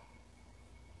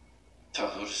 Tell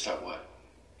who to stop what?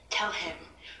 Tell him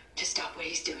to stop what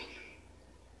he's doing.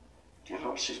 Do you know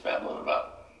what she's babbling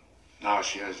about? No,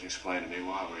 she hasn't explained to me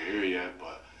why we're here yet,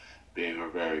 but being her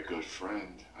very good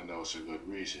friend, I know it's a good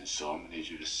reason, so I'm gonna need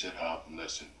you to sit up and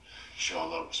listen. Show a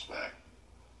little respect.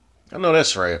 I know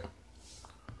that's right.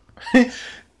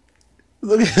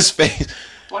 Look at his face.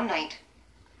 One night,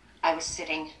 I was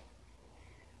sitting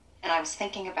and I was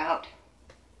thinking about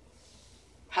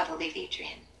how to leave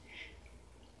Adrian.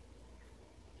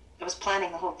 I was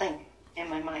planning the whole thing in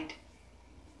my mind.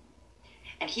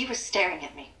 And he was staring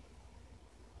at me,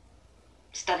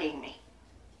 studying me.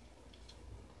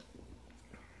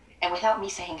 And without me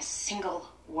saying a single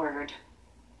word,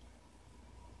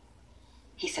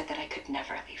 he said that I could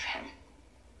never leave him.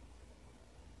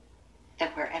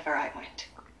 That wherever I went,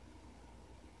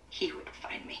 he would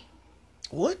find me.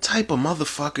 What type of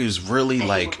motherfuckers really That he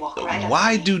like? would walk right up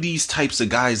Why to me. do these types of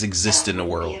guys exist in the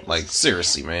And I wouldn't be world? able Like, to see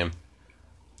seriously, him. man.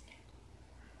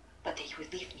 But that he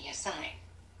would leave me a sign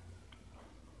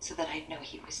so that I'd know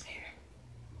he was there.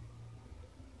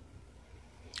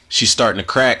 She's starting to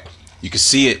crack. You can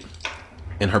see it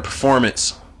in her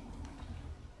performance.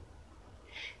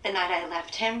 The night I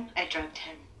left him, I drugged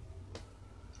him.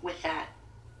 With that,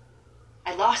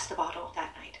 I lost the bottle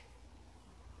that night.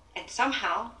 And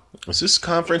somehow, Is this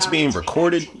conference being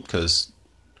recorded? Because,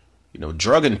 you know,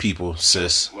 drugging people,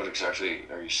 sis. What exactly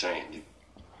are you saying? You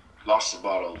lost the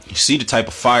bottle. You see the type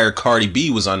of fire Cardi B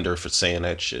was under for saying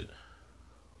that shit.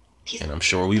 And I'm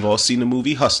sure we've all seen the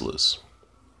movie Hustlers.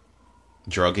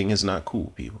 Drugging is not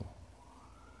cool, people.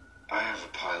 I have a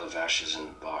pile of ashes in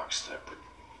the box that would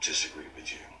disagree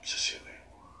with you, Cecilia.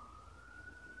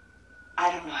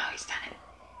 I don't know how he's done it.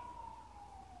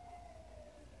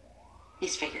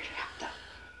 He's figured it out,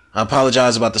 though. I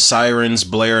apologize about the sirens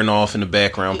blaring off in the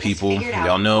background, He has people. figured out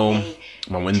Y'all know a way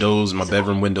my to windows, be my visible.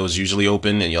 bedroom windows usually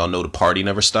open, and y'all know the party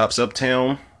never stops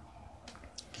uptown.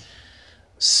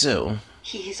 So,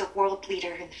 He is a world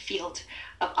leader in the field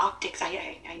of optics.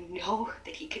 I know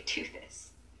that he could do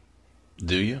this.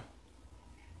 do you?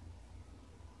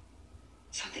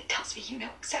 Something tells me you know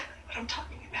exactly what I'm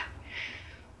talking about.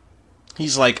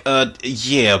 He's like,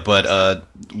 yeah, but,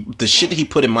 the shit he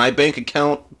put in my bank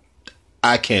account,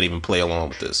 I can't even play along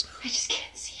with this. I just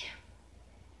can't see him.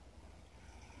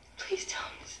 Please tell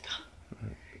him to stop.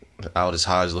 Aldous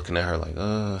Hodge looking at her like,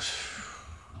 Okay.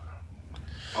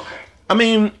 I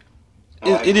mean,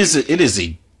 it is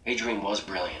a Adrian was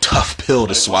brilliant. tough pill to But it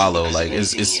wasn't swallow. because Like, of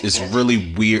it's anything he it's invented.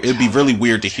 really weird. It'd be really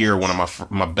weird to hear one of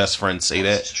my best friends say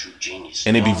That's that. his true genius.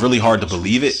 And it'd be really hard to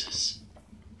believe it.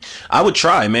 I would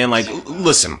try, man. Like,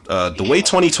 listen, the way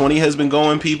 2020 has been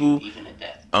going, people, Even at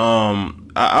death.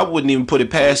 I wouldn't even put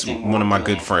it past one of my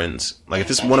good friends. Like,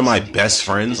 if it's one of my best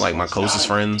friends, like my closest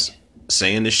friends,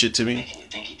 saying this shit to me, Making you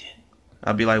think he did.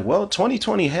 I'd be like, well,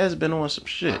 2020 has been on some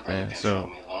shit, My brother man. controlled So,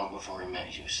 me long before he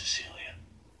met you, Cecilia.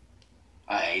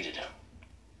 I hated him.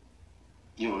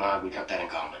 You and I, we got that in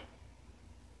common.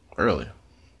 early.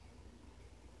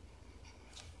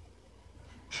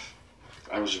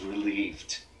 I was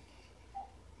relieved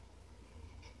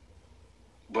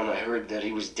when I heard that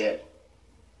he was dead.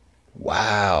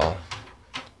 Wow.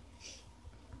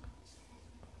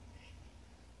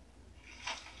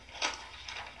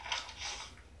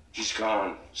 He's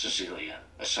gone, Cecilia.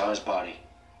 I saw his body.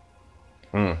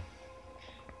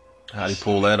 How'd he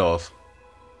pull that off?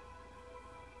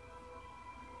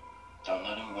 Don't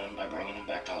let him win by bringing him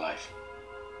back to life.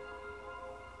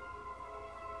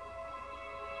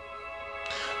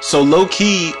 So low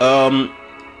key,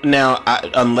 now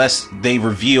unless they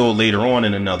reveal later on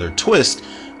in another twist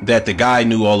that the guy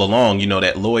knew all along, you know,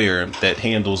 that lawyer that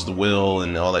handles the will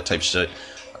and all that type of shit.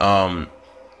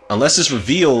 Unless it's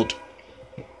revealed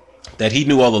that he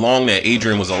knew all along that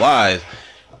Adrian was alive,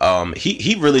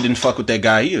 he really didn't fuck with that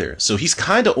guy either. So he's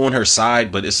kind of on her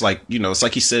side, but it's like, you know, it's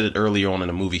like he said it earlier on in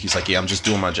the movie. He's like, yeah, I'm just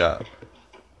doing my job.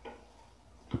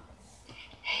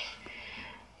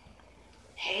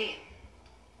 Hey.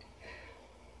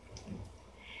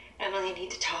 Emily, I need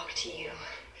to talk to you.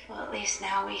 Well, at least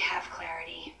now we have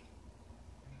clarity.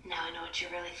 Now I know what you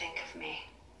really think of me.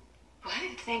 What?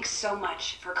 Thanks so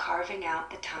much for carving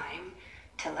out the time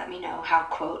to let me know how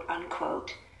quote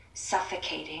unquote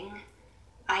suffocating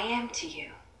I am to you.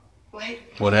 What?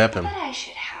 What happened? But I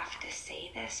should have to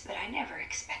say this, but I never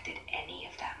expected any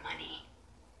of that money.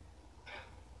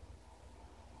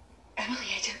 Emily,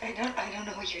 I don't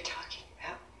know what you're talking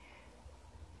about.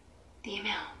 The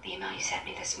email you sent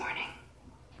me this morning.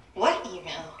 What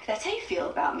email? If that's how you feel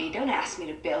about me, don't ask me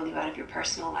to bail you out of your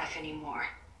personal life anymore.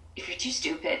 If you're too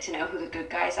stupid to know who the good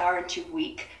guys are and too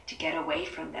weak to get away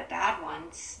from the bad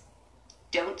ones,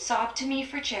 don't sob to me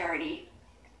for charity.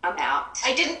 I'm out.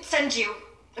 I didn't send you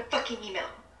a fucking email.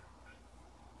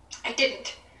 I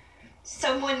didn't.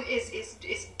 Someone is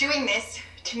doing this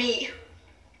to me.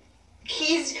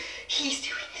 He's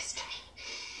doing this to me.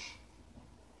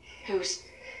 Who's?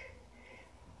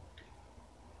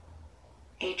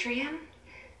 Adrian?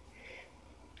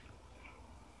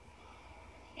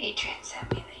 Adrian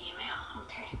sent me the email.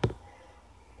 Okay.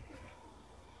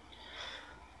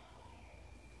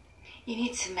 You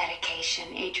need some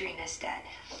medication. Adrian is dead.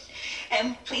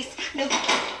 Please, no.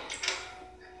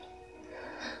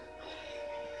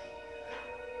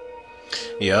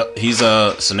 Yep, he's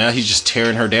so now he's just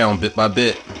tearing her down bit by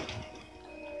bit.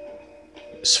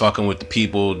 He's fucking with the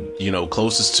people,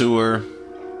 closest to her.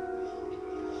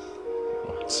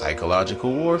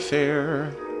 Psychological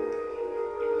warfare.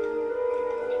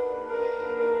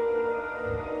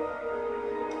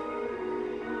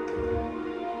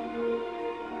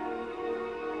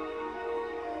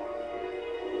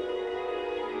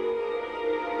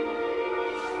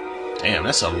 Damn,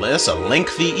 that's a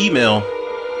lengthy email.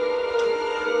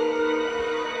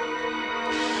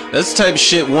 That's the type of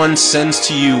shit one sends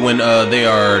to you when they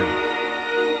are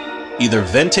either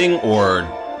venting or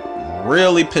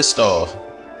really pissed off.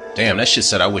 Damn, that shit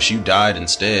said I wish you died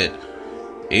instead.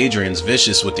 Adrian's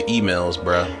vicious with the emails,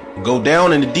 bruh. Go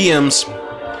down in the DMs.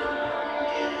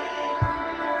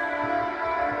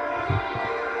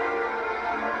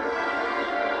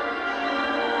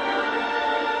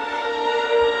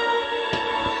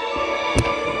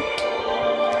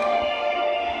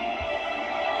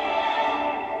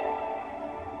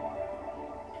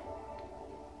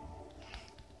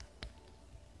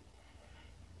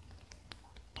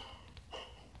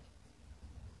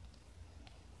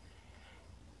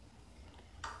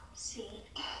 See?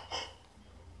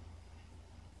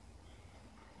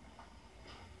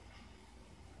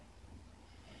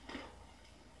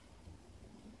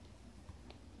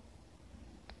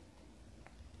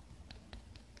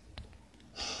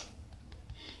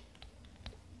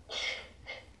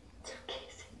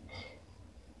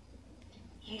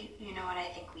 You know what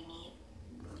I think we need?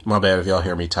 My bad if y'all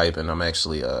hear me typing. I'm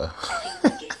actually I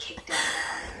think we get kicked out.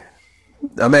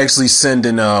 I'm actually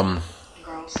sending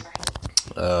Girls,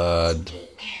 right?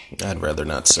 I'd rather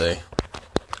not say.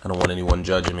 I don't want anyone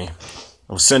judging me.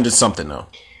 I was sending something though.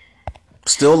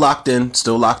 Still locked in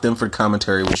for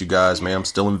commentary with you guys, man. I'm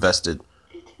still invested.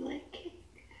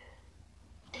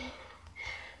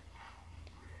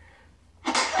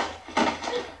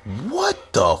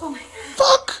 What the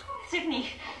fuck? Sydney,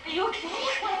 are you okay?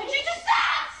 Why would you just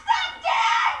stop,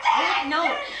 Dad?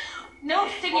 No,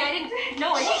 Sydney, I didn't.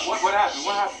 No, I didn't. What happened?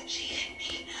 What happened?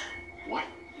 What?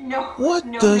 No. What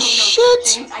no, the no, shit?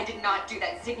 James, I did not do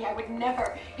that, Sydney. I would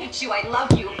never hit you. I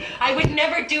love you. I would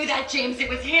never do that, James. It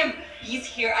was him. He's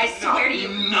here. I swear to you.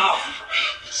 Enough.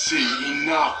 See,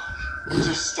 enough.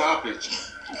 Just stop it.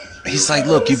 He's like,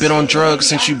 look, you've been on drugs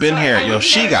since you've been here. Yo,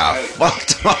 she got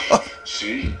fucked up.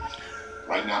 See?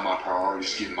 Right now my priority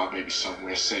is getting my baby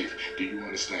somewhere safe. Do you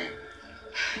understand?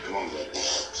 Come on, baby.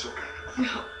 It's okay.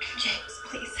 No, James,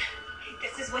 please.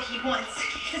 This is what he wants.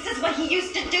 This is what he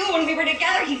used to do when we were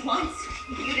together. He wants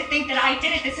you to think that I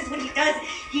did it. This is what he does.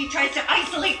 He tries to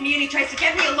isolate me and he tries to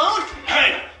get me alone.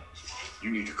 Hey!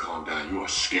 You need to calm down. You are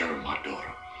scaring my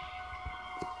daughter.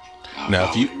 Now,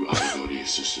 if you I will go to your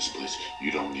sister's place.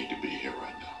 You don't need to be here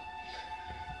right now.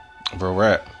 bro,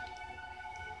 rap.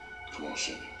 Come on,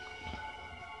 Sydney.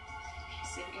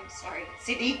 Sydney, I'm sorry.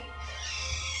 Sydney.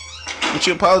 What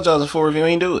you apologizing for if you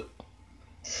ain't do it?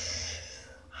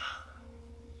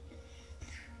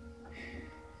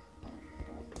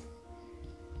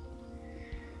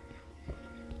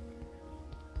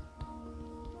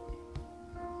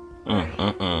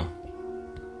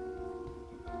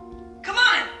 Come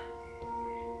on!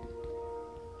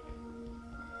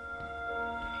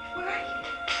 Where are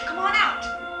you? Come on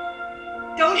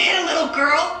out! Don't hit a little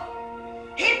girl!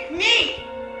 Hit me!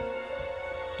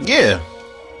 Yeah.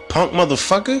 Punk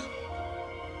motherfucker.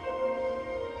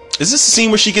 Is this the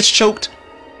scene where she gets choked?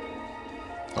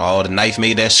 Oh, the knife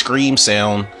made that scream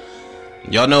sound.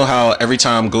 Y'all know how every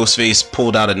time Ghostface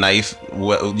pulled out a knife,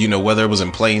 whether it was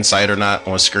in plain sight or not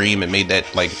on screen, it made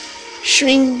that like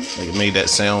shring, like it made that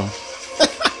sound.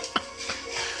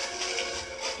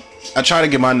 I try to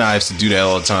get my knives to do that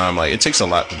all the time. Like, it takes a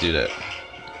lot to do that.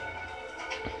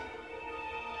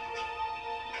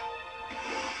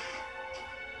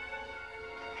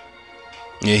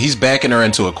 Yeah, he's backing her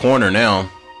into a corner now.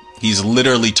 He's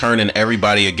literally turning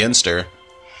everybody against her.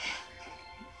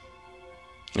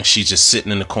 And she's just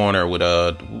sitting in the corner with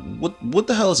what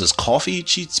the hell is this? Coffee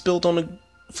she spilled on the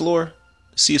floor?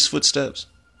 See his footsteps.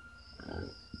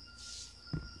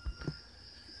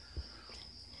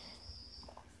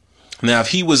 Now if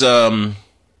he was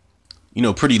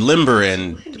pretty limber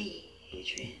and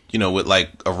with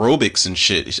like aerobics and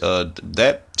shit,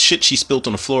 that shit she spilled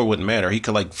on the floor wouldn't matter. He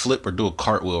could like flip or do a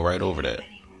cartwheel right over that.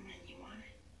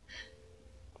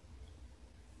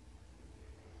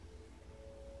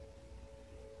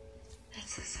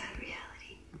 That's the sad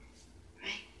reality,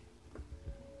 right?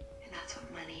 And that's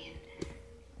what money and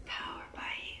power buy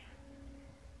you.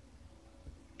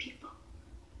 People.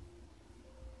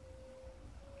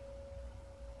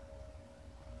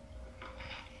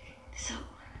 So,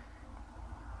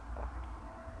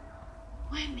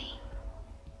 why me?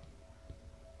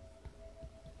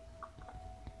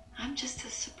 I'm just a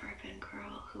suburban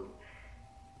girl who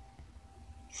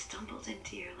stumbled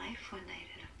into your life one night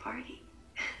at a party.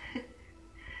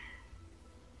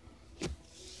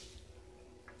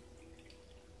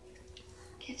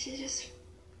 Can't you just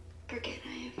forget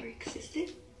I ever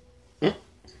existed?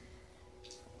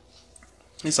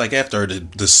 It's like after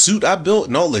the suit I built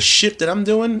and all the shit that I'm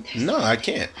doing, no, I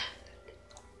can't.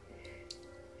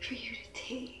 For you to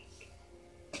take.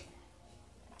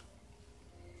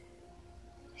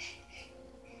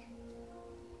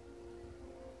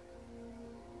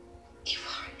 You've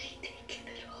already taken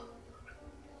it all.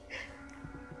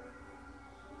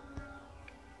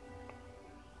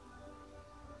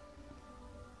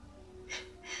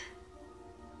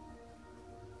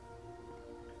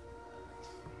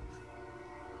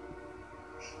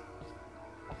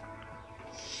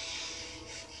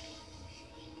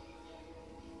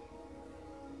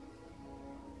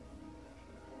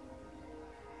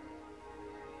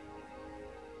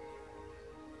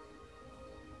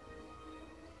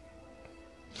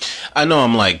 I know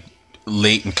I'm like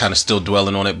late and kind of still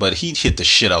dwelling on it, but he hit the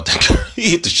shit out that girl.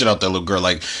 He hit the shit out that little girl.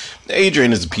 Like,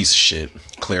 Adrian is a piece of shit.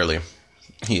 Clearly,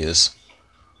 he is.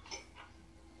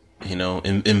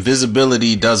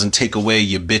 Invisibility doesn't take away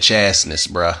your bitch assness,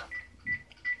 bruh.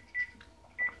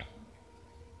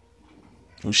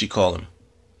 Who's she call him?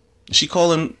 Did she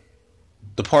call him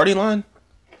the party line?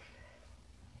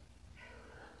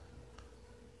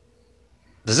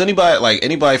 Does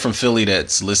anybody from Philly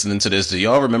that's listening to this, do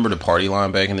y'all remember the party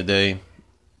line back in the day?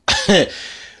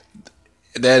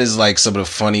 That is like some of the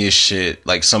funniest shit,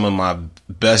 like some of my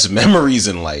best memories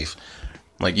in life.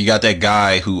 Like, you got that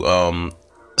guy who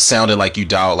sounded like you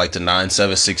dialed like the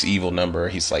 976 evil number.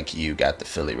 He's like, you got the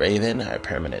Philly Raven, our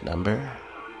permanent number.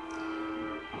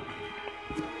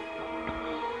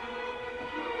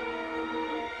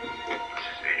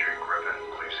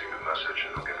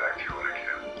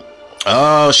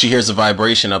 Oh, she hears a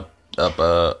vibration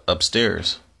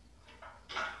upstairs.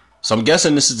 So I'm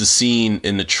guessing this is the scene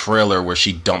in the trailer where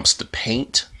she dumps the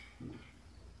paint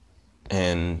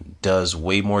and does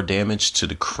way more damage to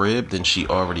the crib than she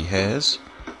already has.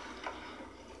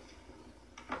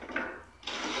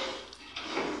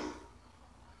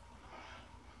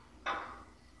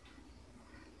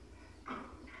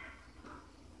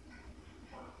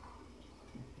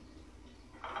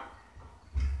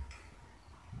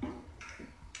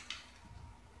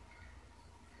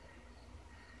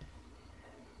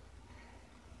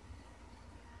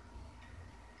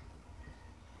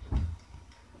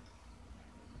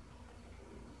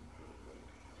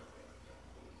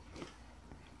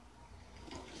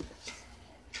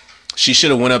 She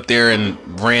should have went up there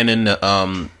and ran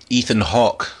into Ethan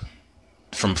Hawke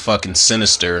from fucking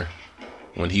Sinister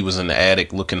when he was in the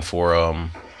attic looking for I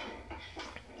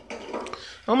don't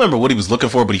remember what he was looking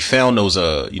for, but he found those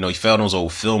those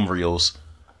old film reels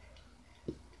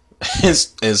and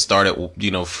started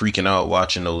freaking out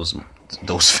watching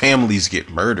those families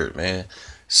get murdered, man.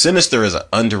 Sinister is an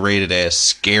underrated ass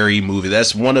scary movie.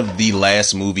 That's one of the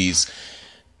last movies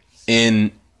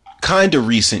in kind of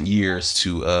recent years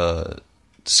to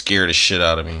scare the shit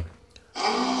out of me.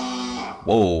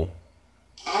 Whoa.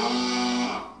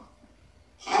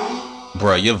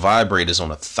 Bruh, your vibrator's on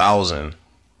 1,000.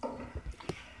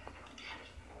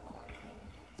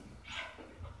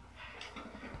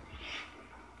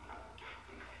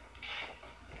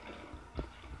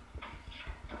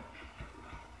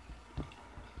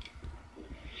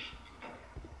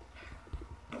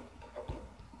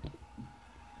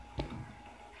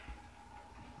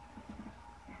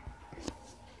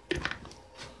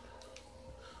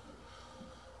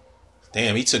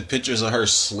 Damn, he took pictures of her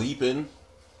sleeping.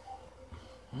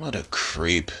 What a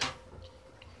creep.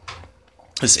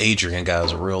 This Adrian guy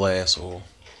is a real asshole.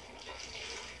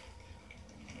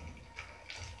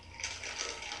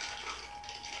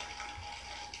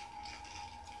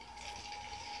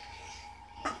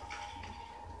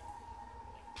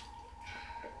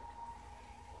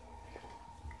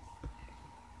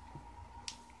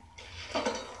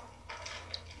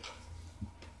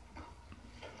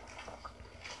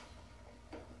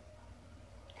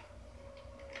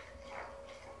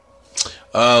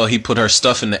 Oh, he put her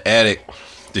stuff in the attic.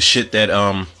 The shit that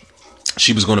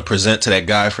she was going to present to that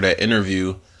guy for that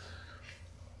interview.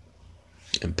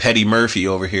 And Petty Murphy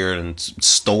over here and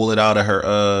stole it out of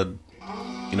her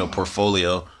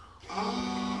portfolio.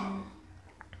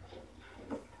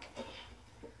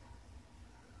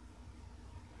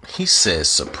 He says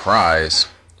surprise.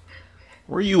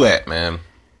 Where you at, man?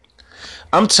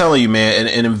 I'm telling you, man,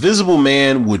 an Invisible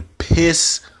Man would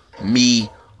piss me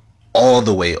all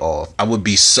the way off. I would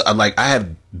be I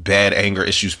have bad anger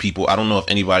issues, people. I don't know if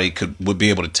anybody would be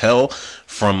able to tell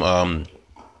from how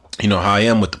I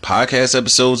am with the podcast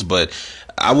episodes, but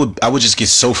I would just get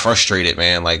so frustrated,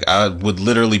 man. Like, I would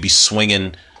literally be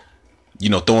swinging,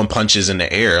 throwing punches in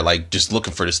the air, like, just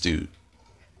looking for this dude.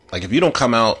 Like, if you don't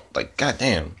come out, like,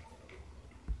 goddamn,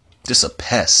 just a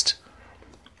pest.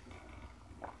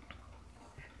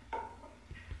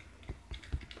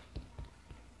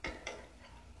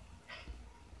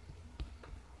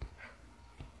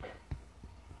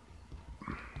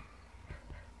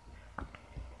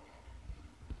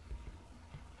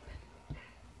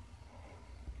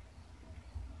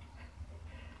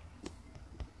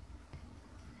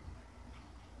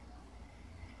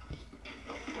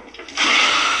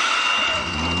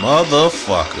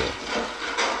 Motherfucker.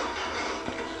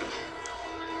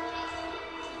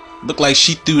 Look like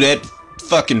she threw that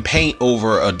fucking paint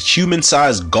over a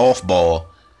human-sized golf ball.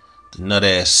 The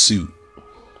nut-ass suit.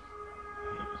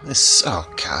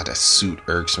 Oh god, that suit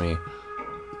irks me.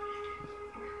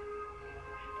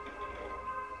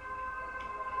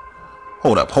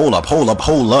 Hold up,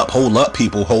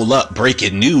 people, hold up.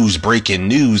 Breaking news.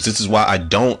 This is why I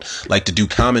don't like to do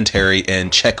commentary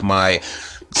and check my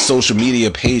social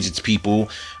media pages, people.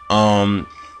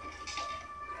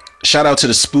 Shout out to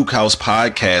the Spook House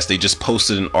podcast. They just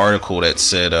posted an article that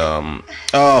said,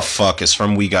 it's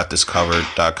from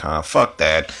WeGotThisCovered.com. Fuck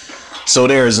that. So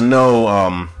there is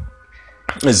no,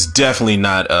 it's definitely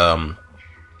not, a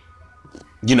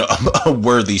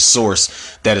worthy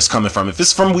source that is coming from. If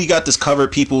it's from We Got This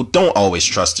Covered, people, don't always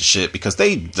trust the shit because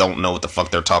they don't know what the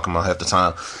fuck they're talking about half the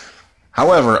time.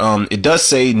 However, it does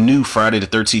say new Friday the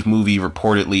 13th movie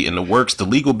reportedly in the works. The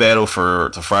legal battle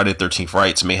for the Friday the 13th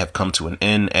rights may have come to an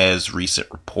end as recent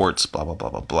reports, blah, blah, blah,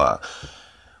 blah, blah.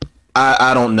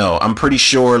 I don't know. I'm pretty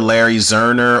sure Larry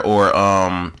Zerner or,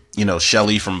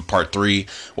 Shelley from Part 3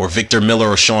 or Victor Miller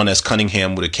or Sean S.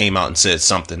 Cunningham would have came out and said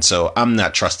something. So I'm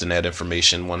not trusting that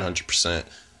information 100%.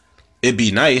 It'd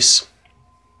be nice.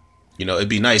 It'd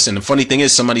be nice. And the funny thing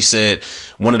is, somebody said,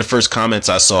 one of the first comments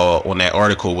I saw on that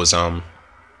article was,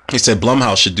 he said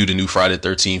Blumhouse should do the new Friday the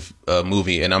 13th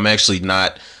movie. And I'm actually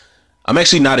not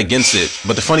against it.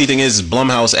 But the funny thing is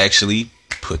Blumhouse actually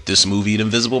put this movie, The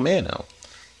Invisible Man, out.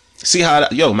 See how,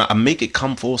 I make it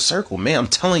come full circle, man. I'm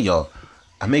telling y'all,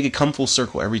 I make it come full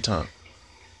circle every time.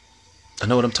 I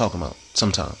know what I'm talking about.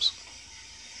 Sometimes.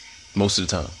 Most of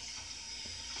the time.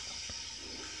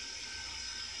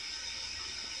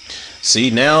 See,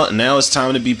 now it's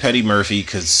time to be Petty Murphy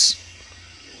because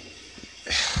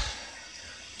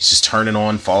he's just turning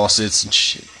on faucets and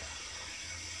shit.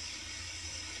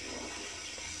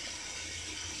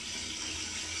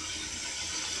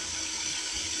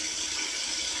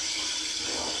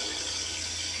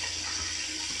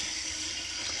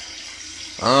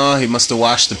 Oh, he must have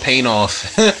washed the paint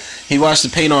off. He washed the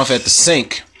paint off at the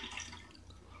sink.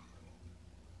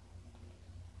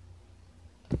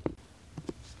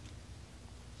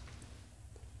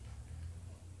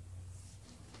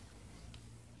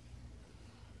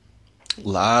 A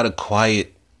lot of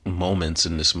quiet moments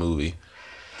in this movie.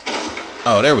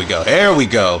 Oh, there we go. There we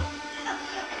go.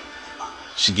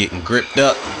 She getting gripped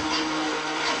up.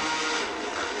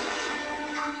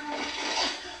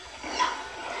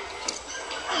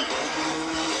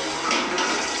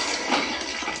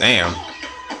 Damn.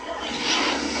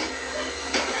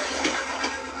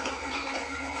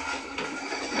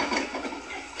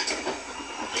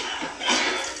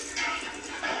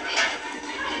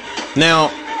 Now,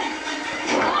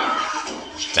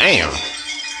 damn.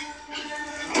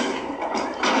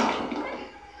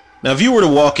 Now, if you were to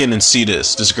walk in and see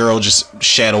this girl just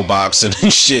shadow boxing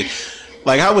and shit,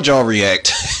 Like, how would y'all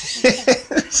react?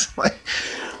 It's like,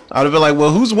 I'd have been like,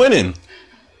 well, who's winning?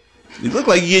 You look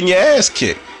like you're getting your ass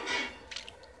kicked.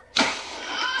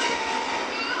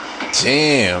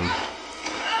 Damn.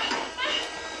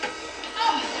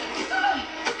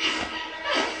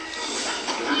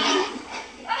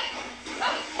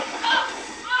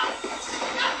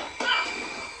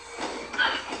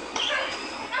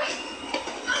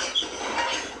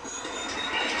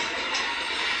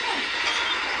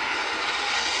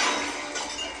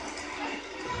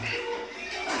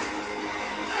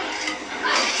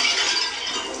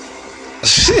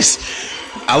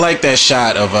 I like that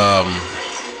shot of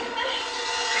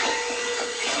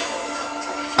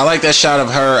I like that shot of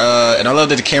her and I love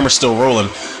that the camera's still rolling,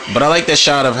 but I like that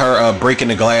shot of her breaking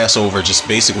the glass over just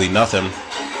basically nothing.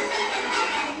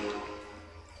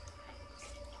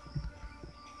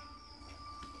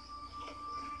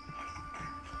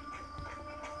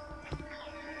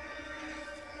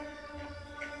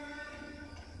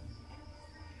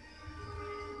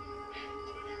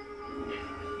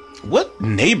 What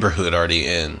neighborhood are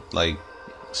they in? Like,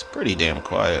 it's pretty damn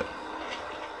quiet.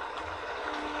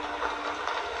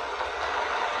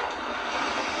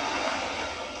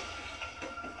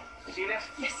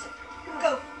 Yes.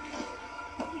 Go.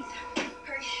 Please,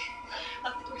 hurry.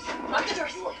 Lock the doors. Lock the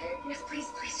doors. Yes, please,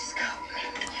 just go.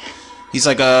 He's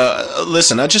like,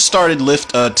 listen, I just started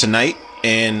Lyft tonight,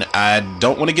 and I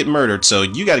don't want to get murdered, so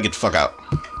you gotta get the fuck out.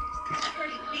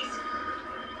 Hurry, please.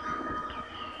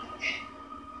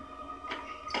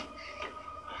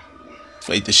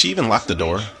 Wait, did she even lock the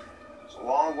door? It's a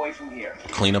long way from here.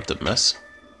 Clean up the mess?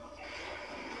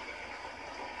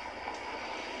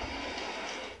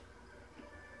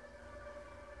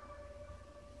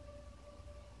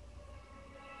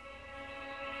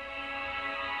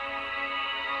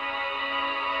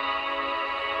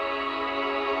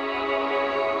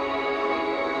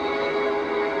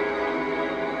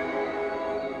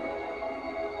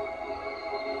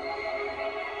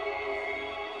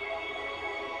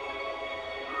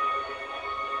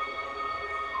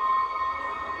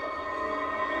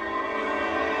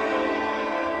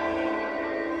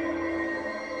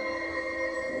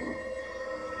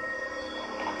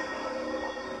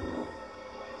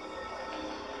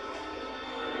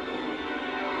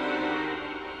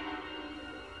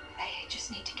 I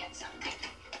just need to get something.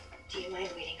 Do you mind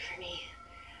waiting for me?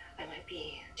 I might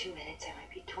be 2 minutes, I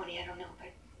might be 20, I don't know, but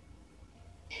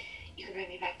you can bring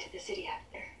me back to the city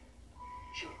after.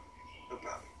 Sure, no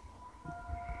problem.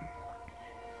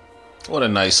 What a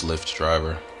nice Lyft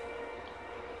driver.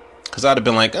 Because I'd have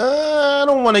been like, I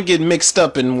don't want to get mixed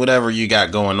up in whatever you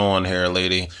got going on here,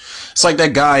 lady. It's like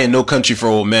that guy in No Country for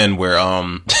Old Men where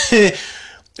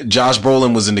Josh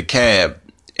Brolin was in the cab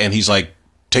and he's like,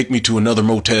 take me to another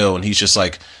motel. And he's just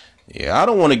like, yeah, I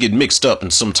don't want to get mixed up in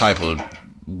some type of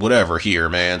whatever here,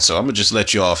 man. So I'm going to just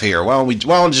let you off here. Why don't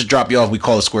I just drop you off? We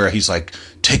call it square. He's like,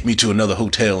 take me to another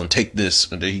hotel and take this.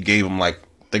 And then he gave him like,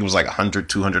 I think it was like $100,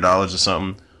 $200 or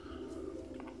something.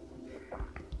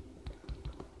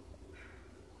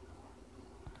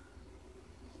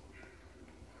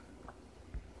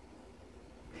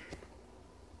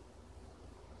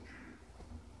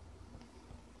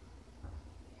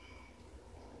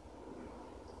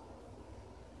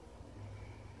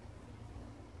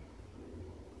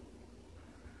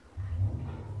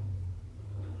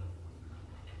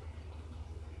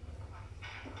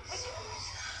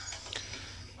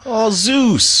 Oh,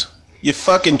 Zeus, you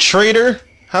fucking traitor.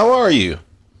 How are you?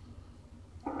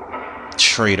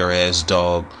 Traitor ass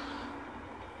dog.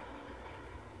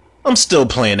 I'm still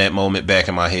playing that moment back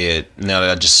in my head now that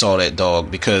I just saw that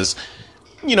dog because,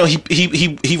 you know,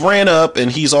 he ran up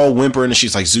and he's all whimpering and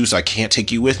she's like, Zeus, I can't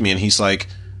take you with me. And he's like,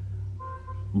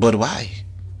 but why?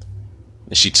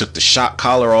 And she took the shock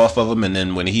collar off of him, and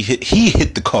then when he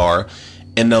hit the car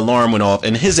and the alarm went off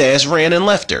and his ass ran and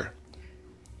left her.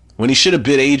 When he should have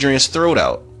bit Adrian's throat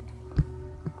out.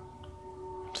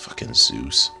 Fucking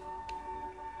Zeus.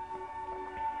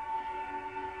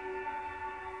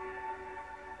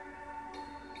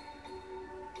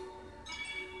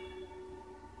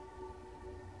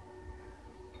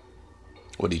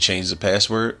 Would he change the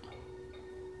password?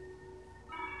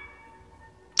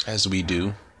 As we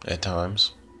do at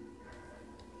times.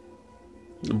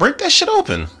 Break that shit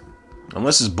open.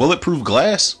 Unless it's bulletproof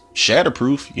glass.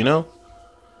 Shatterproof, you know?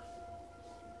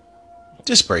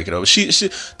 Just break it over. She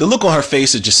the look on her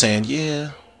face is just saying,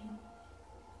 yeah,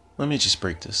 let me just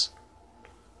break this.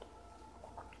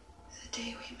 The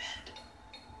day we met.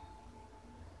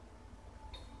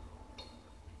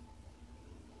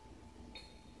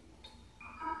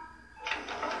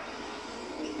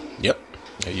 Yep,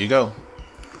 there you go.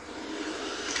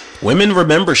 women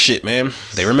remember shit, man.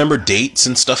 They remember dates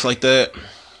and stuff like that.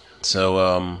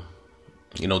 So,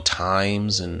 you know,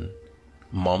 times and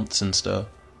months and stuff.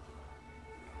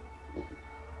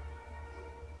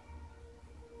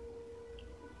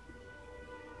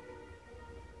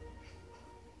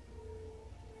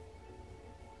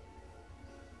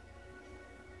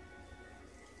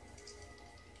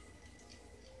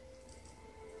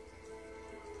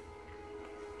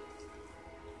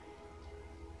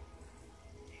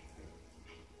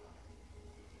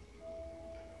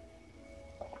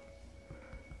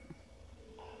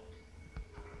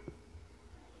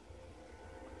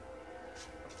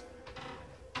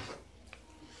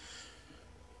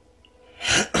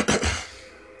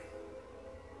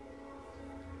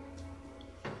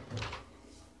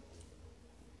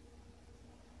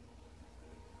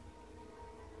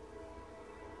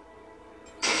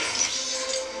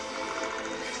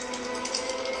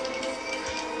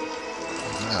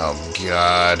 Oh,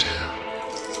 God.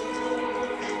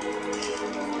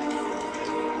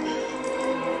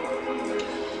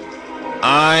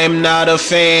 I'm not a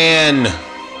fan.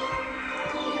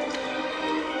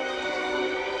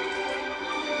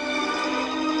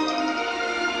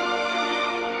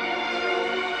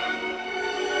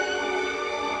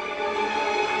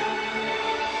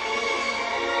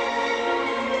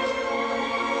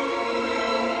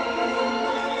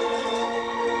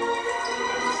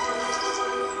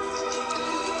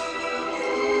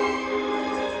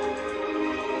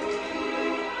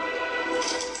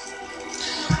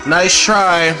 Nice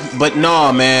try, but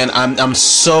nah, man. I'm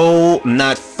so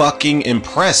not fucking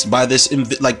impressed by this.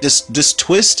 This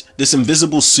twist, this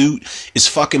invisible suit is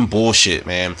fucking bullshit,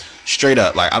 man. Straight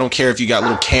up. Like, I don't care if you got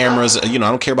little cameras. You know,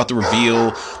 I don't care about the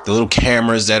reveal, the little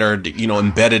cameras that are, you know,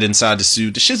 embedded inside the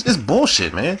suit. This shit is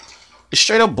bullshit, man. It's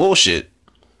straight up bullshit.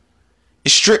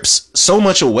 It strips so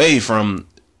much away from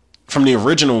the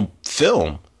original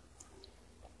film.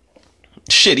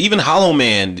 Shit, even Hollow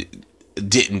Man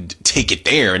didn't take it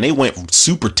there, and they went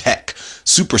super tech,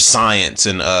 super science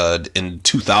in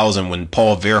 2000 when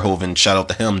Paul Verhoeven, shout out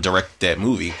to him, directed that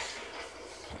movie.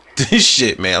 This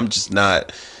shit, man,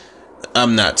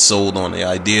 I'm not sold on the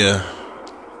idea.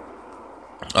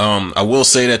 I will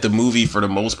say that the movie, for the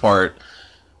most part,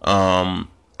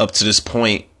 up to this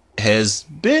point, has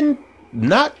been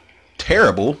not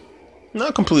terrible,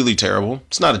 not completely terrible.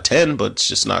 It's not a 10, but it's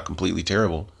just not completely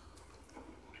terrible.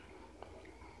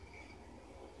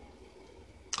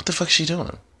 What the fuck is she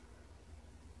doing?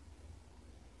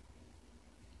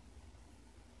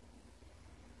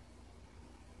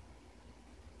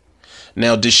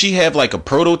 Now, does she have like a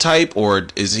prototype, or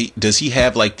does he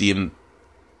have like the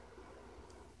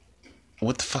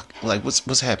what the fuck? Like,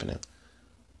 what's happening?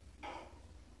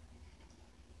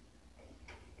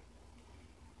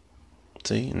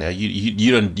 See, now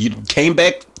you came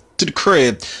back to the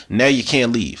crib. Now you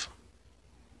can't leave.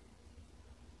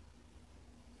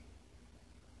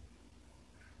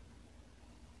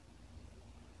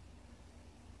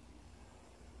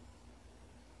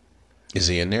 Is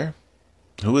he in there?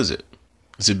 Who is it?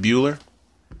 Is it Bueller?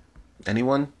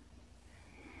 Anyone?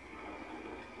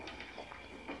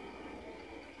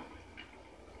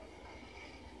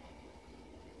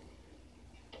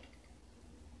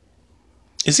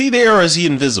 Is he there, or is he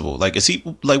invisible? Like, is he,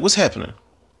 like, what's happening?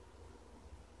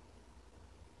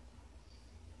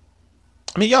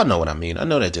 I mean, y'all know what I mean. I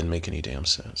know that didn't make any damn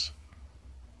sense.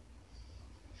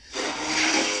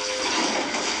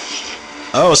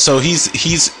 Oh, so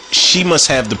she must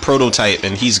have the prototype,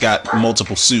 and he's got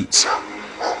multiple suits.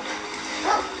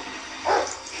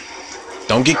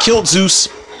 Don't get killed, Zeus.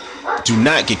 Do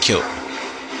not get killed.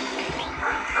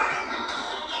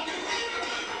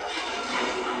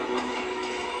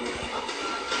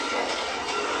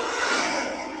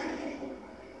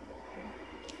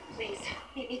 Please,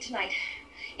 meet me tonight,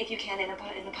 if you can, in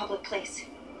a public place.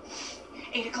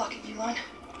 8 o'clock in Yulon.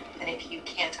 And if you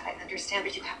can't, I understand,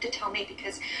 but you have to tell me,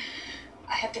 because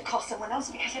I have to call someone else,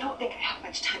 because I don't think I have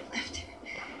much time left.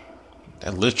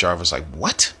 That Lyft driver's like,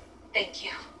 what? Thank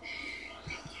you.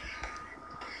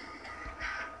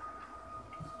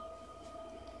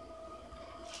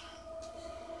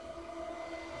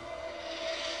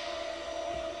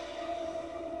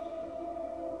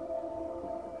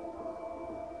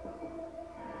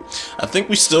 I think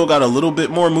we still got a little bit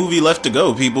more movie left to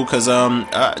go, people, because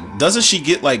doesn't she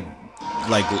get like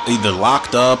either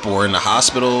locked up or in the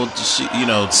hospital? She, you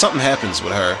know, something happens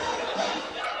with her.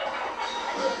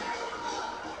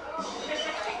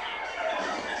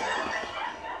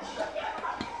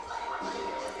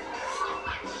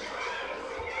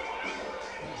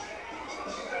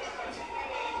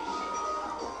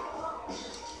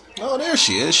 Oh, there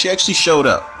she is. She actually showed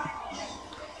up.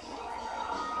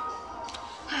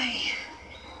 Hi.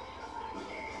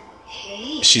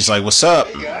 Hey. She's like, what's up?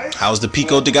 Hey guys. How's the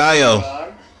Pico de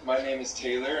Gallo? My name is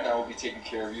Taylor, and I will be taking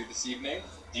care of you this evening.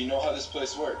 Do you know how this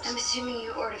place works? I'm assuming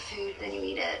you order food, then you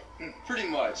eat it. Pretty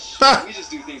much. We just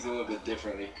do things a little bit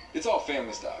differently. It's all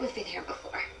family style. We've been here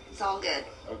before. It's all good.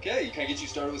 Okay, can I get you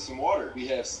started with some water? We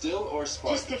have still or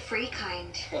sparkling. Just the free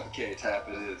kind. Okay, tap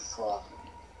it is. Cool.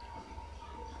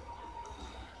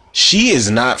 She is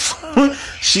not.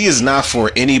 She is not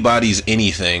for anybody's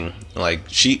anything. Like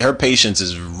her patience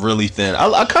is really thin.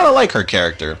 I kind of like her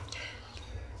character.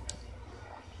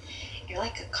 You're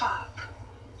like a cop,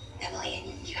 Emily,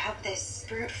 and you have this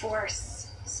brute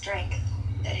force strength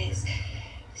that is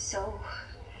so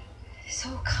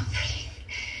comforting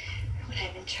when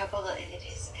I'm in trouble, and it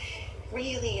is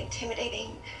really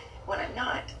intimidating when I'm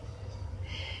not.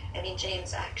 I mean,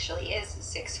 James actually is a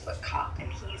 6-foot cop, and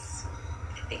he's,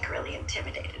 I think, really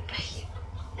intimidated by you.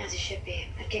 As he should be.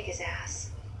 I'd kick his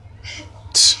ass.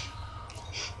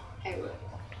 I would.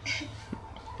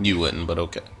 You wouldn't, but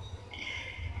okay.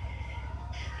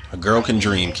 A girl can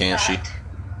dream, can't she?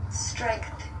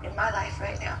 Strength in my life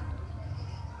right now.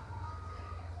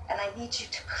 And I need you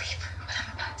to believe what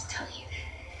I'm about to tell you.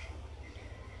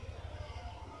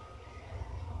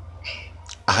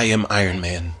 I am Iron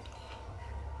Man.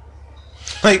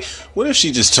 Like, what if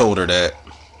she just told her that?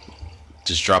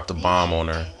 Just dropped a bomb on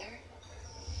her.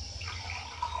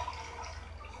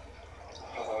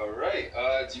 Alright,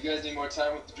 do you guys need more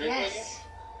time with the drink menu? Yes.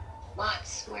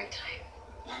 Lots more time.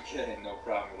 Okay, no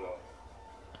problem at all.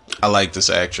 I like this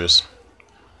actress.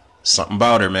 Something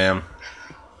about her, man.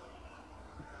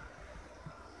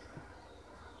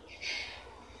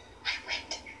 I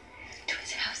went to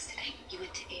his house today. You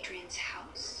went to Adrian's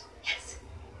house? Yes.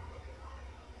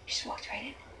 You just walked right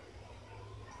in.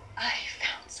 I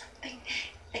found something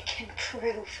that can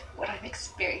prove what I'm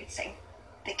experiencing.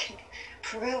 That can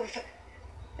prove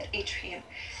that Adrian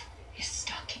is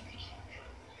stalking me.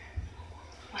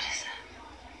 What is that?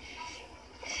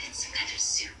 It's some kind of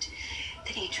suit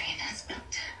that Adrian has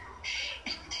built.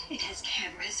 And it has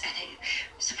cameras and it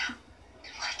somehow...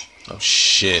 What? Oh,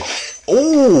 shit.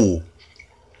 Oh!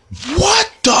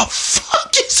 What the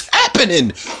fuck is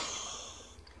happening?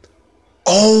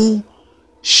 Oh,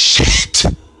 shit.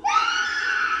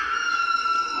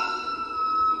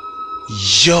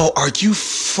 Yo, are you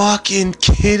fucking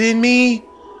kidding me?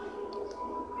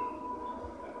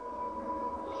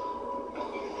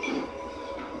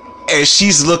 And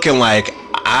she's looking like,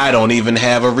 I don't even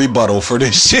have a rebuttal for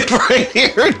this shit right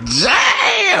here.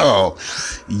 Damn!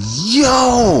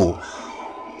 Yo!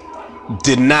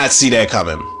 Did not see that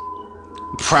coming.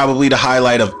 Probably the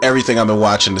highlight of everything I've been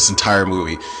watching this entire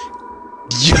movie.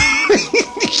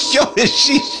 Yo, and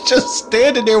she's just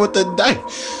standing there with the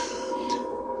knife.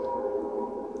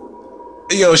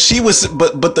 Yo, she was,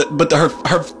 but her,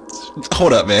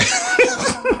 hold up, man.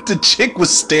 The chick was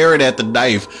staring at the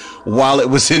knife while it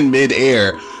was in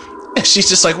midair. And she's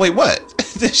just like, wait, what?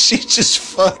 Then she just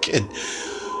fucking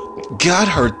got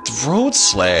her throat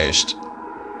slashed.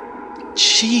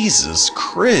 Jesus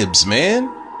cribs, man.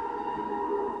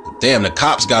 Damn, the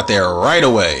cops got there right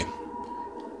away.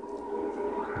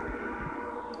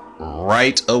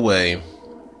 Right away.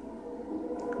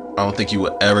 I don't think you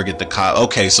would ever get the cop.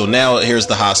 Okay, so now here's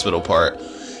the hospital part.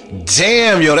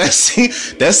 Damn, yo, that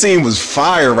scene was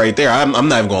fire right there. I'm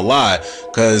not even gonna lie,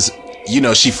 because you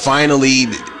know she finally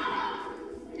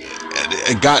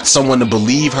got someone to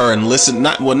believe her and listen.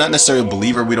 Not necessarily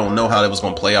believe her. We don't know how that was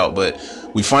gonna play out, but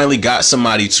we finally got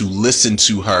somebody to listen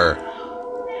to her.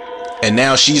 And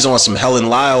now she's on some Helen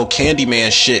Lyle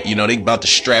Candyman shit. You know, they about to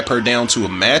strap her down to a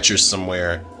mattress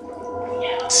somewhere.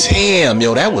 Damn,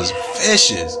 yo, that was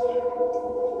vicious.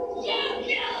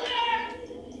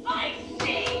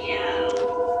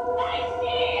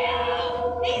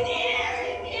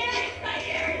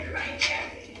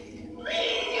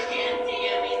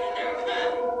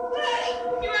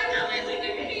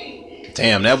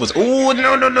 Damn, that was... Oh,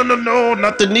 no,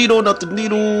 not the needle,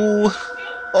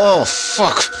 Oh,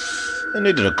 fuck. I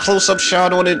needed a close-up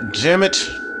shot on it, damn it.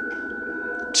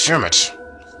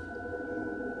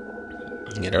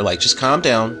 Yeah, they're like, just calm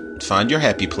down. Find your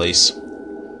happy place.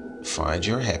 Find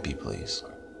your happy place.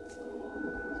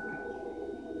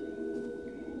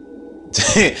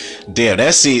 Damn,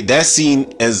 that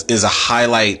scene is a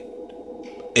highlight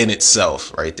in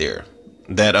itself right there.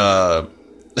 That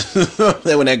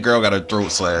that when that girl got her throat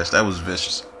slashed, that was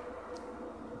vicious.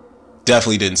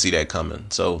 Definitely didn't see that coming.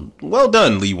 So well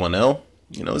done, Leigh Whannell.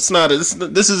 You know, this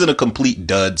isn't a complete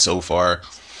dud so far.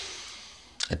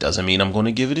 It doesn't mean I'm going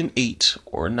to give it an 8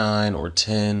 or a 9 or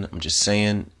 10. I'm just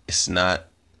saying it's not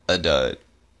a dud.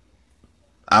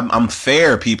 I'm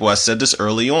fair, people. I said this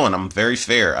early on. I'm very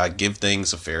fair. I give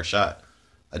things a fair shot.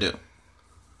 I do.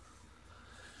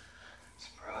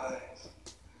 Surprise.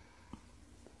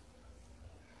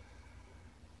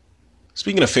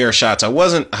 Speaking of fair shots, I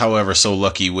wasn't, however, so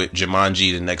lucky with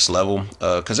Jumanji: The Next Level,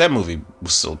 because that movie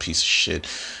was still a piece of shit.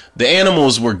 The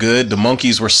animals were good. The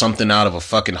monkeys were something out of a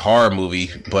fucking horror movie.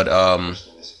 But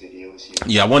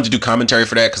yeah, I wanted to do commentary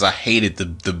for that because I hated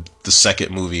the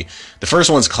second movie. The first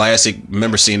one's classic.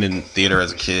 Remember seeing it in theater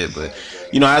as a kid. But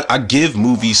you know, I give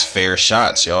movies fair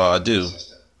shots, y'all. I do.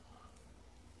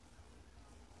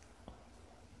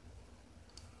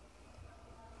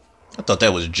 I thought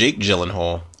that was Jake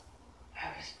Gyllenhaal. I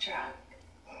was drunk.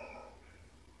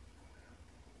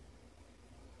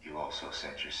 You also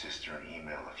sent your sister an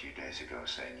email a few days ago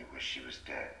saying you wish she was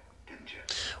dead, didn't you?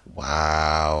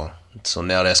 Wow. So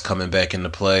now that's coming back into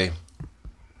play.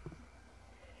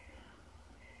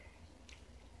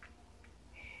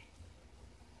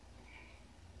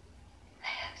 I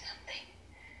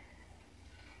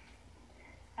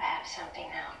have something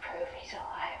now to prove he's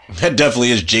alive. That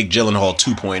definitely is Jake Gyllenhaal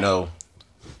 2.0.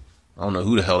 I don't know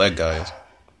who the hell that guy is.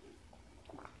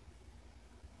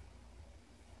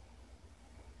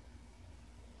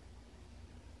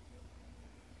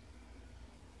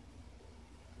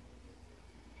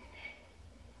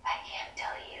 I can't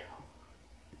tell you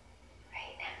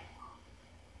right now.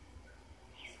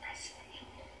 He's listening.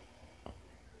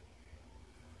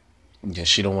 Yeah,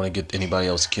 she don't want to get anybody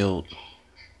else killed.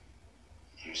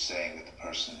 You're saying that the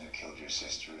person who killed your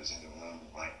sister is in the room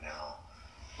right now,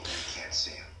 but we can't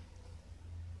see him.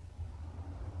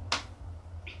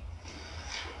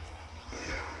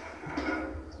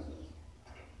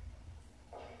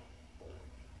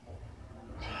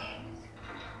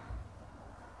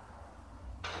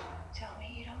 Tell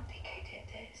me you don't think I did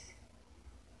this.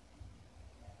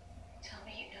 Tell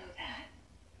me you know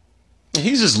that.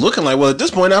 He's just looking like, well, at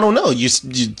this point, I don't know.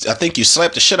 I think you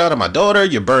slapped the shit out of my daughter.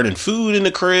 You're burning food in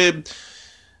the crib.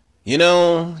 You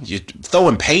know, you're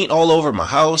throwing paint all over my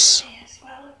house. May as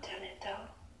well have done it though.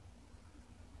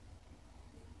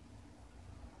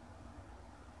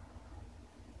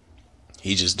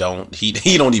 He just don't. He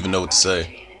don't even know what to say.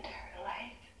 Into her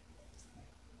life.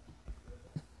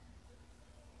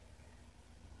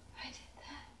 I did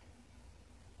that.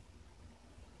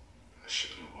 I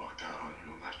shouldn't have walked out on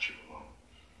you and left you alone.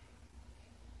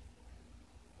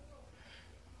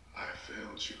 I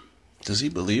failed you. Does he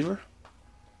believe her?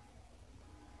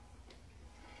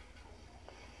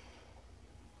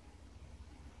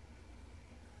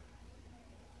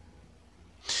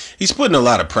 He's putting a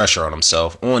lot of pressure on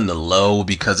himself on the low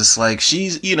because it's like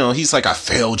she's, you know, he's like, I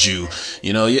failed you.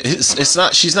 You know, it's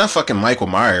not, she's not fucking Michael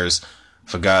Myers,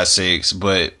 for God's sakes,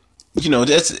 but you know,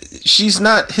 she's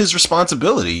not his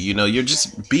responsibility. You know, you're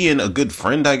just being a good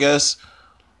friend, I guess.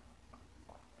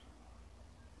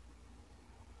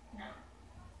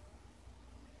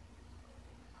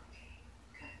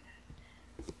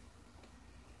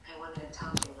 I wanted to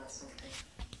talk to you about something.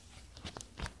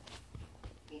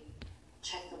 We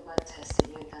checked the blood tests that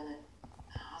you had done at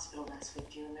the hospital last week.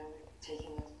 Do you remember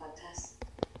taking those blood tests?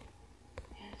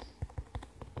 Yes.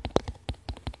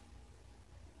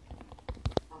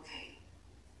 Okay.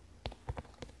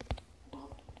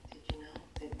 Well, did you know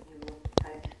that you were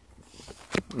pregnant?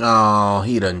 Oh,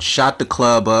 he done shot the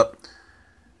club up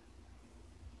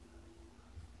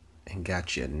and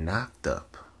got you knocked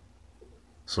up.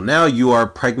 So now you are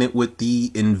pregnant with the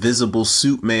invisible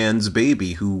suit man's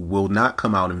baby, who will not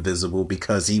come out invisible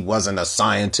because he wasn't a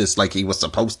scientist like he was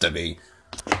supposed to be.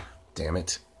 Damn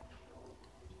it.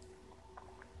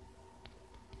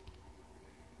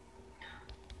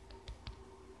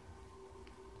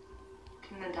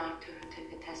 Didn't the doctor who took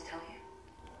the test tell you?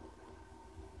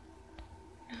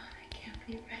 No, that can't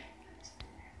be right.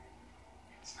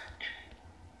 It's not true.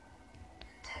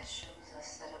 The test shows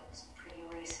us that it was pretty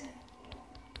recent.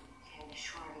 Can't be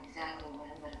sure of exactly when,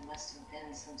 but it must have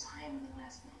been sometime in the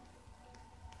last month.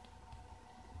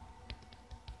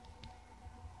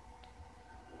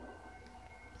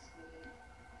 Sweetie,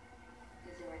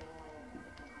 is there anyone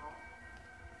that can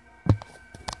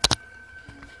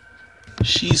help?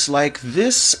 She's like,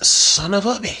 this son of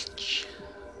a bitch.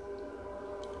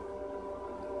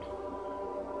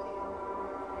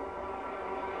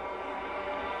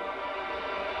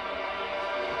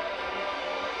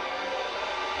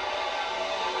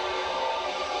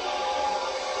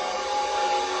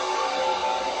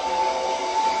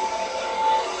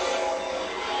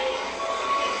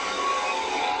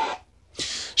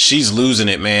 She's losing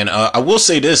it, man. I will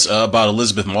say this about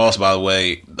Elizabeth Moss, by the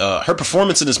way. Her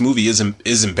performance in this movie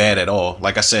isn't bad at all.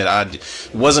 Like I said, I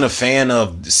wasn't a fan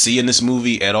of seeing this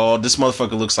movie at all. This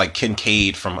motherfucker looks like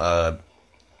Kincaid from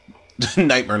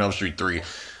Nightmare on Elm Street 3.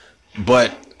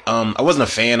 But I wasn't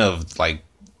a fan of like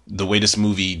the way this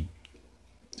movie,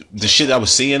 the shit I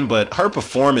was seeing. But her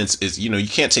performance is, you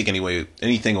can't take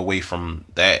anything away from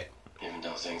that. Even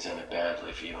though things ended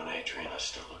badly for you and Adrian, I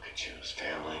still look at you as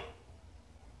family.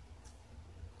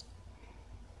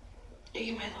 Are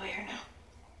you my lawyer now?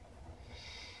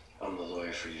 I'm the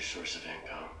lawyer for your source of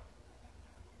income.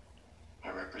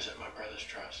 I represent my brother's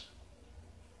trust.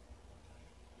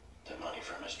 The money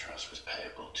from his trust was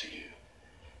payable to you,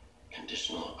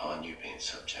 conditional upon you being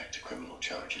subject to criminal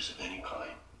charges of any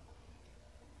kind,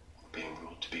 being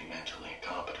ruled to be mentally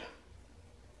incompetent.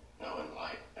 Now, in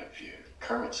light of your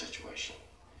current situation,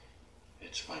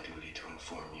 it's my duty to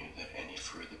inform you that any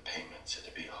further payments are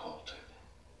to be halted.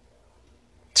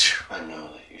 I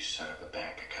know that you set up a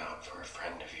bank account for a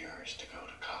friend of yours to go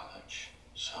to college,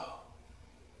 so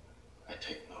I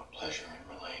take no pleasure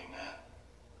in relaying that.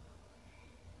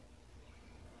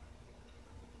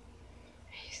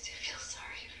 I used to feel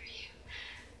sorry for you.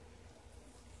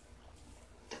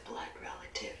 The blood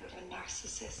relative of a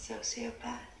narcissist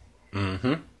sociopath.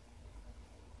 Mm-hmm.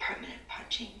 Permanent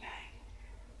punching bag.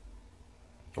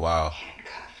 Wow.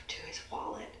 Handcuffed to his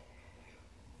wallet.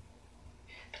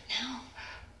 But now,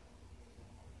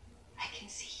 I can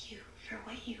see you for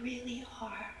what you really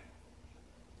are.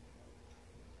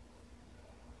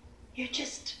 You're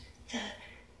just the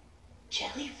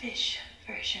jellyfish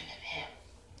version of him.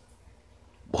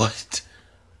 What?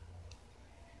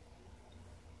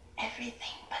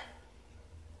 Everything but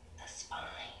the spine.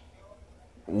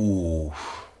 Ooh.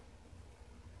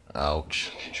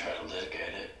 Ouch. You can try to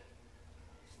litigate it,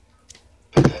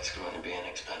 but that's going to be an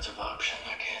expensive option.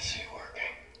 I can't see it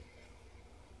working.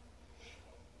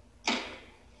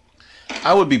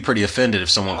 I would be pretty offended if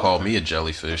someone called me a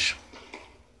jellyfish.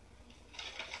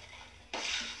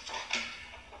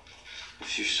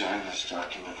 If you sign this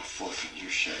document and forfeit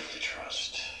your share of the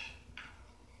trust,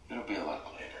 it'll be a lot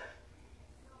later.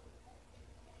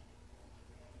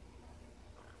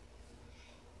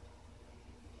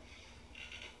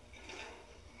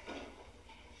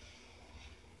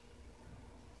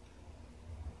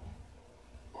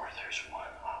 Or there's one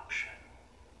option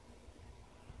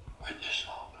where this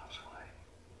all goes away.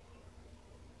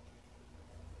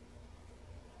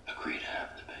 Agree to have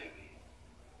the baby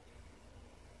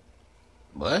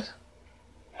What?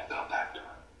 and go back to her.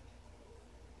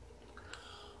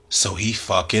 So he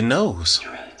fucking knows.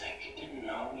 You really think he didn't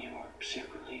know you were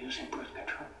secretly using birth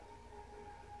control?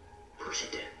 Of course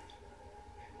he did.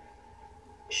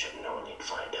 You should have known he'd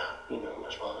find out. You know him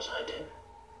as well as I did.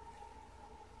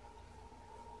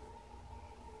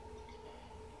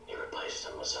 He replaced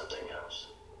him with something else.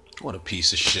 What a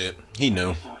piece of shit. He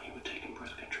knew. I thought he would take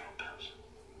birth control pills.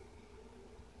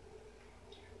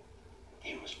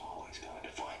 He was always going to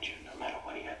find you no matter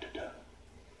what he had to do.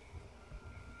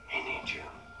 He needs you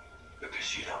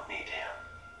because you don't need him.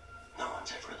 No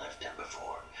one's ever left him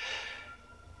before.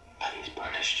 But he's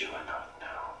punished you enough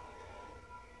now.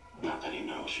 Now that he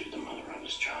knows you're the mother of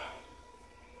his child.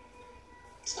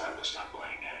 It's time to stop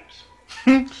playing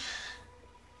games.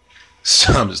 It's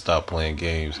time to stop playing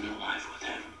games. A new life with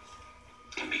him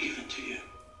can be given to you.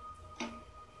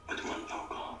 With one phone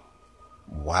call.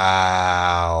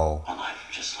 Wow. A life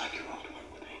just like your old one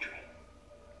with Adrian.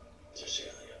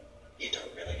 Cecilia, you don't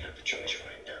really have a choice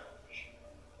right now.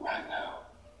 Right now,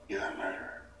 you're a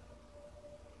murderer.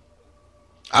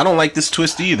 I don't like this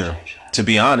twist either, to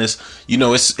be honest.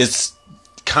 It's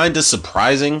kind of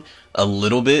surprising a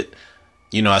little bit.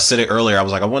 I said it earlier. I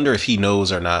was like, I wonder if he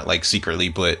knows or not, like secretly.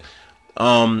 But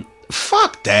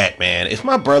fuck that, man. If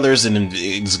my brother's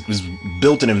is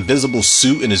built an invisible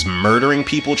suit and is murdering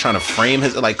people, trying to frame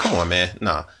his, like, come on, man.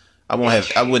 Nah, I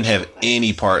wouldn't have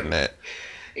any part in that.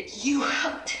 You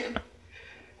helped him.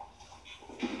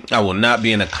 I will not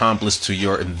be an accomplice to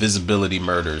your invisibility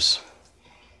murders.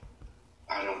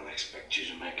 I don't expect you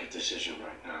to make a decision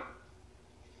right now.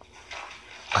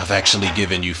 I've actually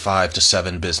given you 5 to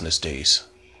 7 business days.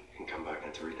 You can come back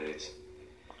in 3 days.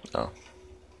 Oh.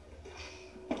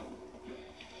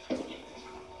 Be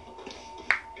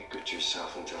good to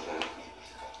yourself until then.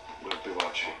 We'll be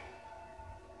watching.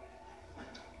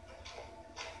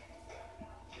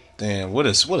 Damn, what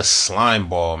a slime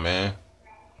ball, man.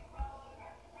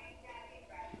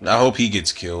 I hope he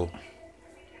gets killed.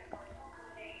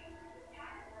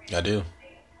 I do.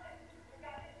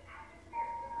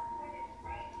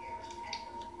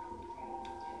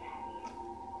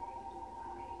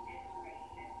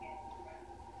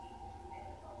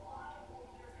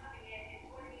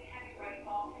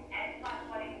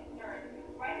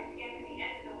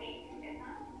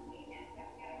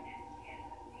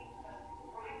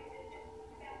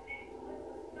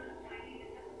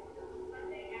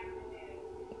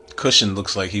 cushion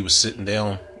looks like he was sitting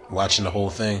down watching the whole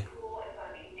thing.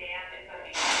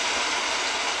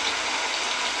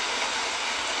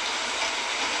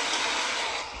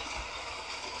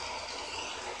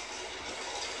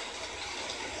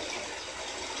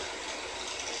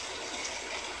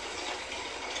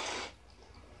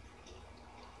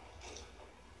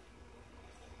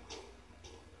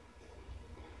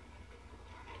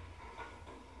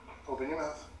 Open your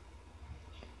mouth.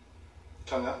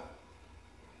 Tongue up.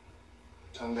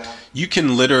 Tongue down. You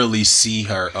can literally see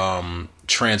her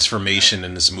transformation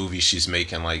in this movie she's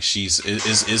making. Like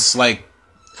it's like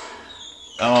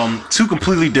two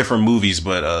completely different movies,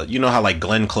 but you know how like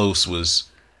Glenn Close was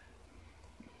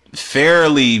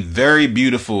very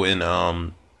beautiful in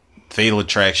Fatal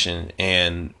Attraction,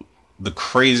 and the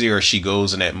crazier she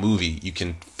goes in that movie, you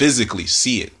can physically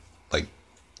see it. Like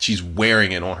she's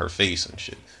wearing it on her face and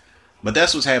shit. But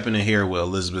that's what's happening here with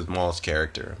Elizabeth Moss'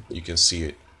 character. You can see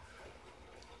it.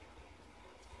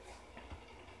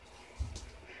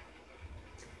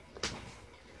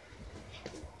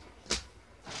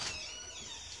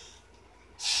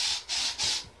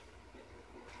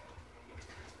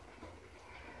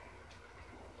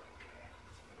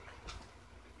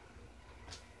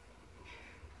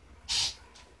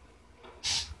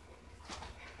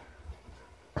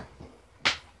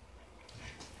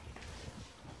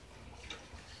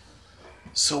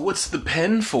 So what's the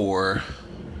pen for?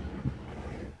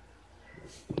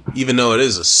 Even though it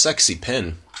is a sexy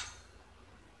pen.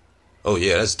 Oh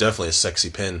yeah, that's definitely a sexy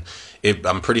pen.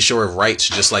 I'm pretty sure it writes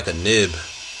just like a nib.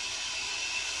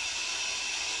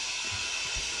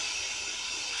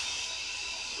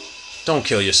 Don't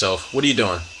kill yourself. What are you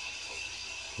doing?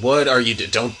 What are you doing?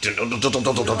 Don't do it. No, don't do it.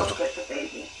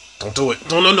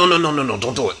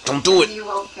 Don't do it.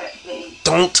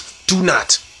 Don't do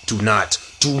it.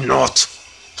 Do not.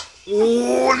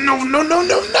 Oh,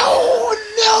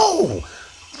 no.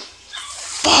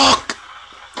 Fuck.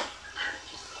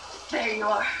 There you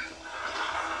are.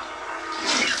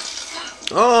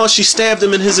 Oh, she stabbed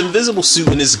him in his invisible suit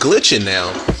and it's glitching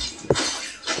now.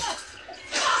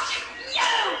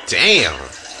 Damn.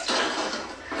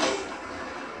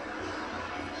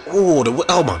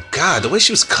 Oh my God, the way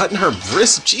she was cutting her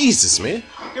wrist. Jesus, man.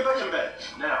 Get back in bed,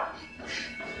 now.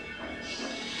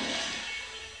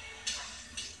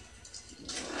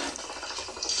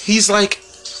 He's like,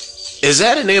 is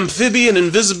that an amphibian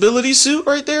invisibility suit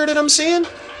right there that I'm seeing?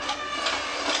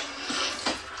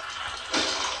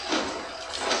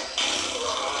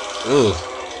 Ooh.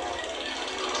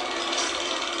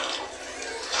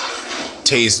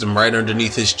 Tased him right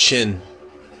underneath his chin.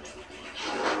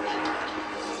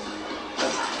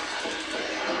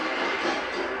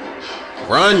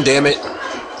 Run, damn it.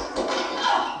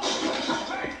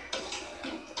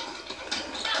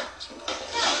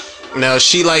 Now, is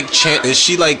she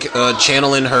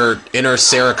channeling her inner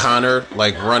Sarah Connor,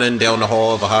 like running down the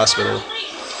hall of a hospital?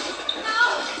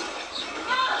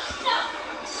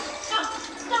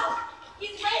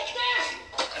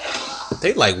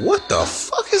 They like, what the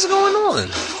fuck is going on?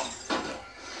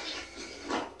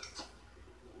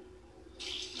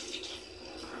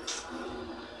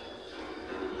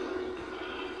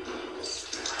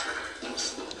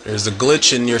 There's a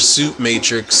glitch in your suit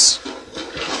matrix.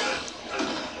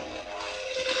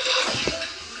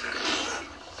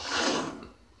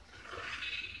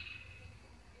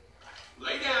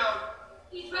 Lay down.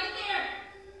 He's right there.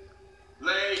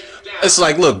 Lay down. It's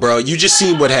like, look, bro, you just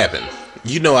seen what happened.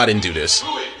 You know I didn't do this. Do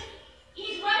it.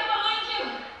 He's right behind you.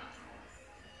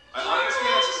 I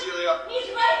understand, Cecilia. He's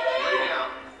right there. Lay down.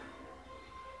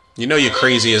 You know you're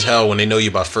crazy as hell when they know you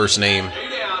by first name. Lay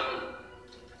down.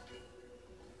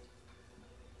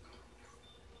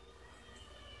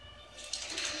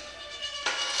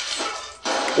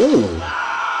 Ooh.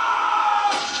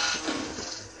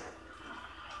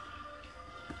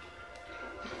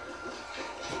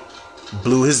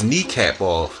 Blew his kneecap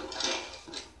off.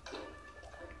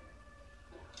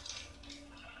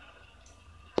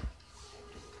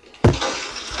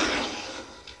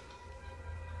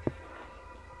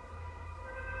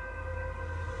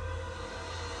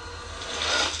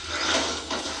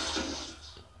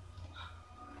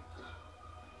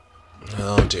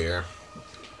 Oh dear.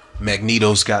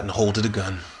 Magneto's gotten hold of the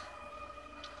gun.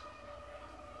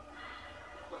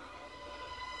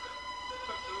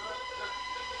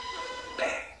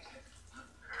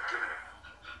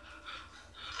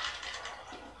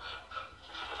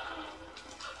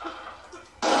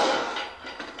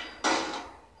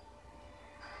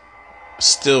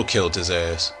 Still killed his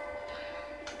ass.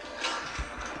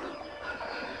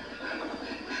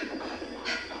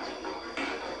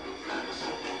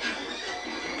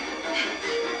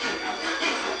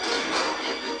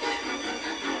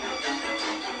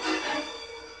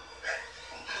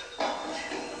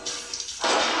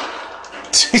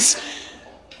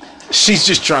 She's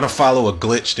just trying to follow a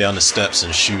glitch down the steps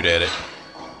and shoot at it.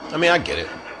 I mean, I get it.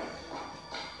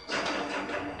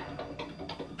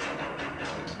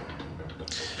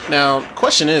 Now,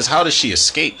 question is, how does she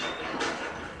escape?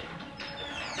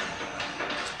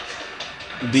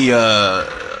 The,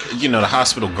 the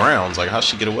hospital grounds. Like, how'd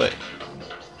she get away?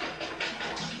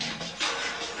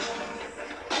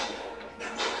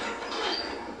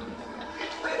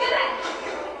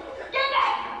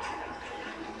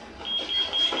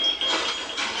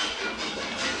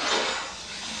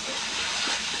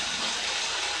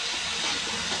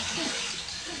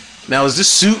 Now, is this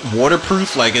suit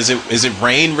waterproof? Like, is it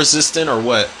rain resistant or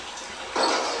what?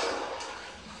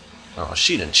 Oh,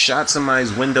 she done shot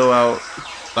somebody's window out.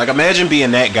 Like, imagine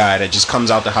being that guy that just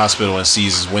comes out the hospital and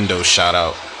sees his window shot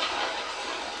out.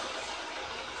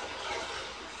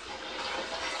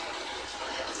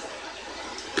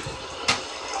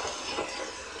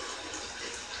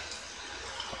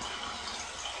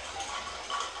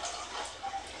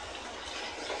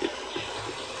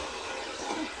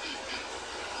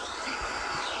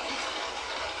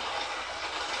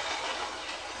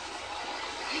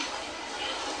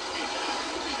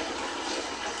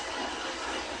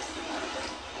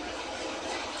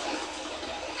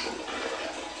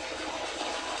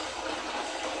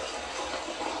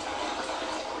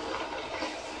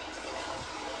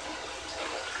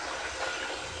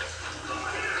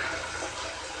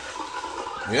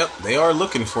 Yep, they are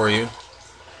looking for you.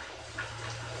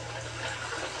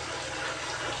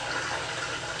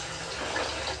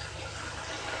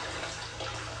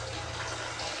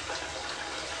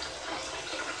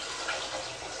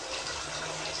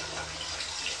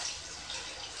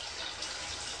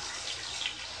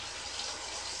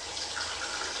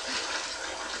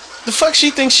 The fuck she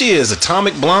thinks she is?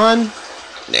 Atomic Blonde?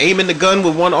 Aiming the gun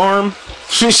with one arm?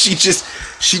 she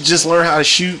just learned how to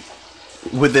shoot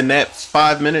within that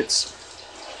 5 minutes.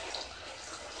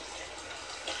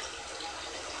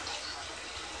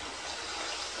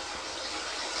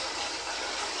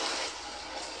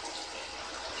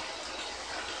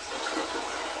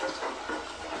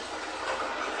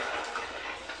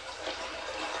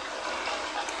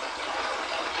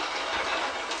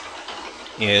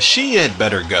 Yeah, she had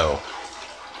better go.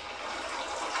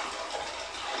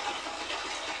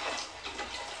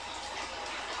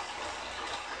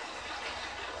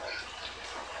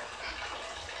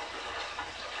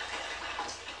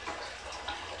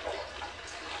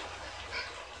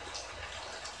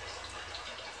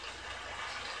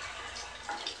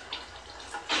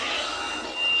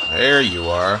 There you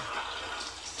are.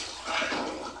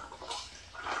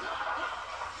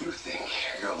 You think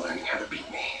you're learning how to beat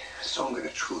me, so I'm going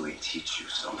to truly teach you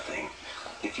something.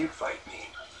 If you fight me,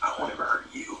 I won't ever hurt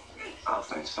you. I'll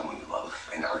find someone you love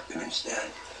and hurt them instead.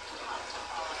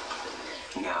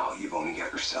 Now you've only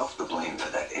got yourself to blame for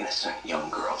that innocent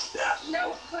young girl's death.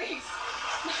 No, please.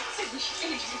 Not Sydney, she's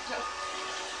gonna do so.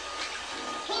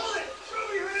 Hold it!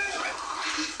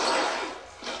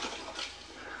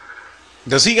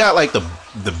 Does he got like the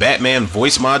Batman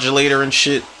voice modulator and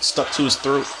shit stuck to his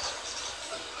throat?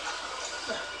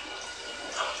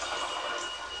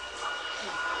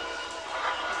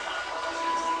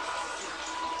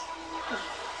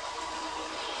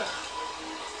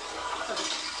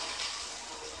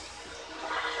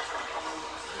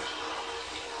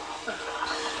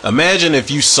 Imagine if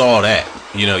you saw that.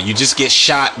 You know, you just get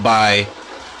shot by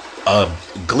a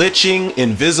glitching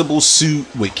invisible suit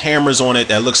with cameras on it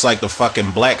that looks like the fucking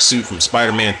black suit from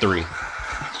Spider-Man 3.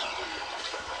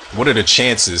 What are the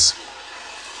chances?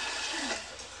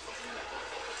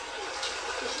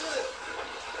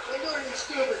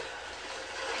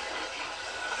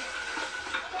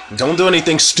 Don't do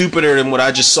anything stupider than what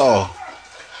I just saw.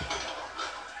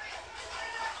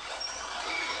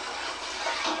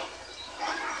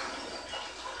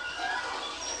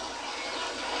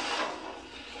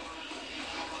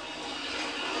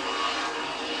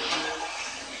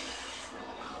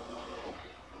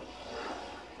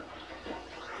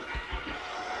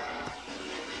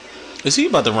 Is he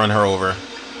about to run her over?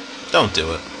 Don't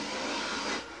do it.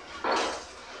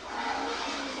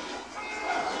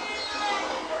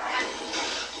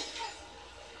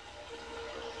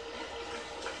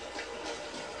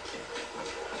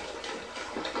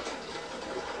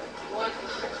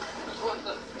 What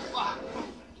the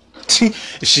fuck?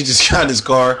 She just got in his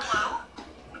car.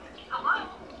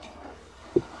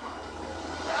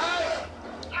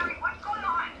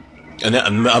 And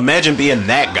then, imagine being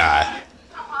that guy.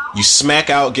 You smack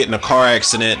out, get in a car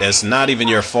accident that's not even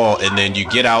your fault, and then you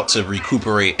get out to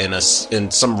recuperate, and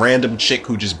some random chick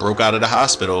who just broke out of the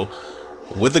hospital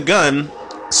with a gun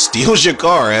steals your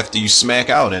car after you smack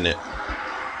out in it.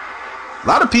 A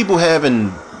lot of people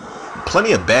having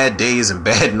plenty of bad days and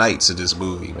bad nights in this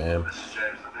movie, man. This is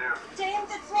James Lanier. James,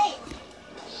 it's me.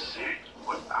 See?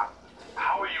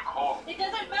 How are you calling? It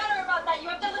doesn't matter about that. You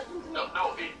have to listen to me.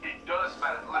 No, it does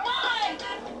matter. Why?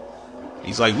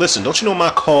 He's like, listen, don't you know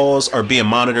my calls are being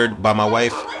monitored by my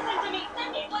wife? Listen to me.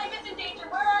 Cindy's life is in danger.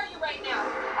 Where are you right now?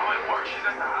 I'm at work. She's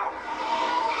at the house.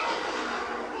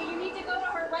 You need to go to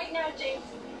her right now, James.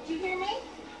 Do you hear me?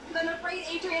 Because I'm afraid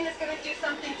Adrian is going to do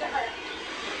something to her.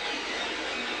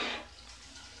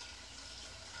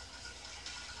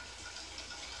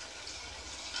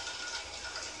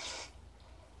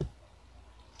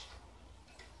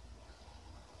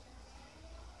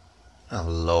 Oh,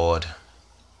 Lord.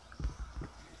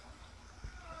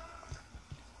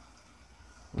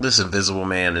 This Invisible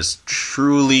Man is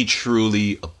truly,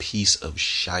 truly a piece of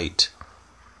shite.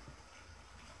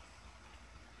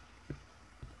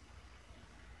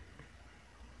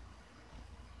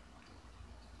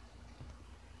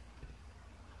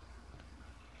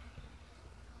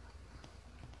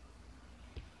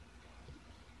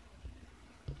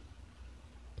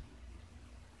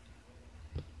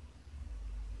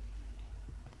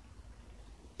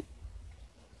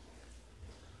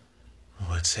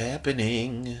 What's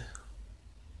happening?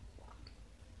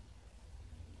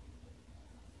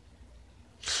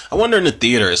 I wonder in the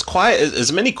theater,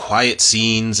 as many quiet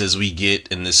scenes as we get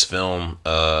in this film,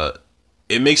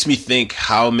 it makes me think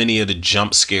how many of the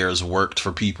jump scares worked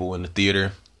for people in the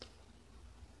theater.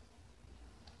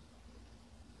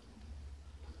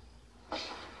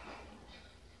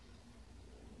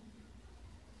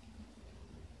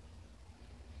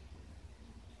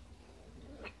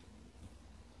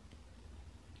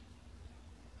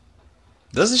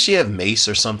 Doesn't she have mace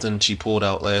or something she pulled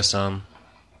out last time?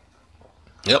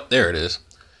 Yep, there it is.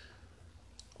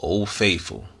 Old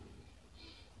Faithful.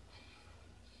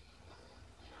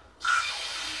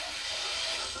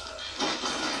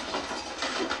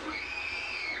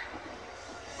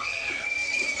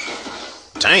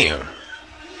 Damn.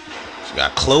 She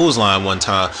got clothesline one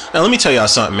time. Now let me tell y'all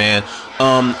something, man.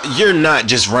 You're not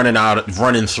just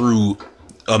running through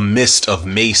a mist of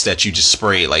mace that you just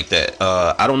sprayed like that.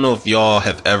 I don't know if y'all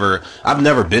have ever. I've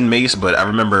never been mace, but I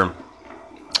remember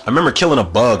killing a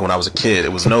bug when I was a kid.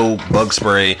 It was no bug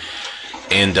spray,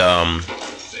 and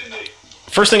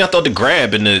first thing I thought to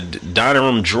grab in the dining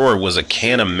room drawer was a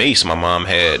can of mace my mom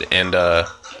had, and I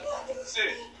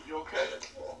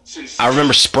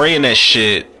remember spraying that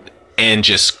shit and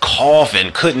just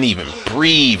coughing, couldn't even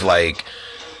breathe. Like,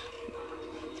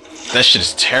 that shit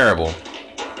is terrible.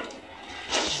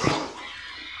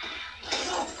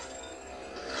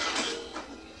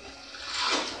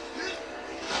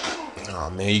 Oh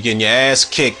man, you getting your ass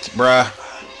kicked, bruh,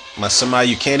 by somebody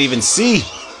you can't even see.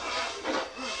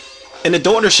 And the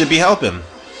daughter should be helping.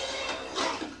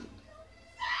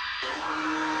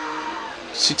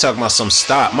 She talking about some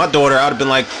stop. My daughter, I'd have been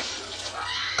like,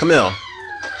 Camille,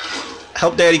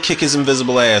 help daddy kick his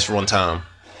invisible ass for one time.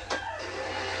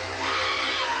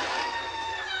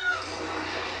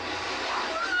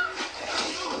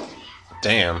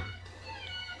 Damn.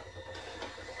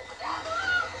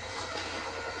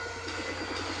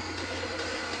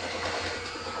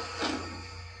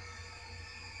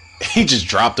 He just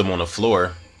dropped him on the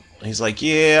floor. He's like,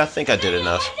 yeah, I think I did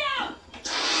enough.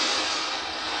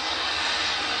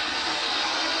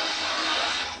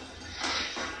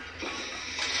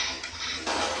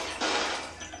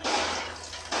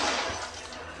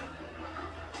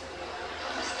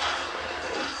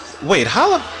 Wait,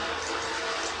 how?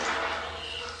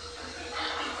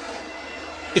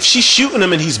 If she's shooting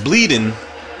him and he's bleeding,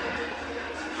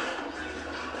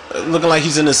 looking like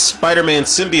he's in a Spider-Man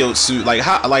symbiote suit,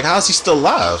 how's he still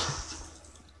alive?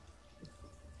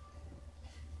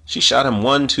 She shot him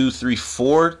 1, 2, 3,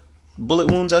 4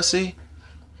 bullet wounds, I see.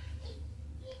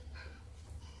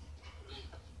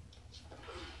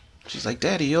 She's like,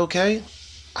 Daddy, you okay?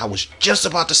 I was just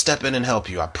about to step in and help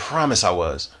you. I promise I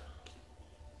was.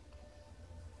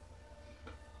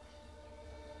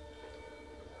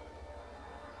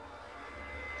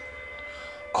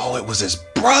 Oh, it was his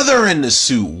brother in the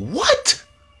suit. What?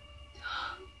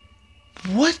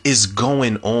 What is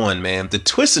going on, man? The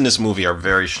twists in this movie are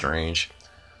very strange.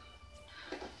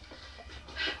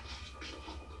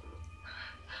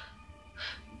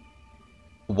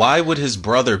 Why would his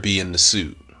brother be in the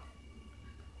suit?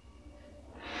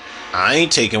 I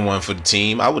ain't taking one for the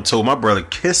team. I would told my brother,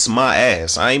 kiss my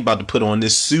ass. I ain't about to put on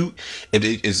this suit.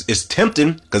 It's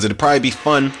tempting because it'd probably be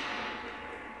fun.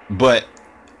 But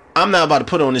I'm not about to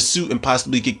put on this suit and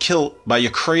possibly get killed by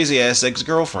your crazy ass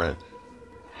ex-girlfriend.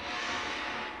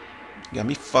 Got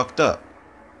me fucked up.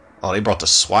 Oh, they brought the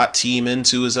SWAT team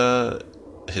into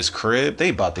his crib. They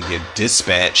about to get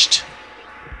dispatched.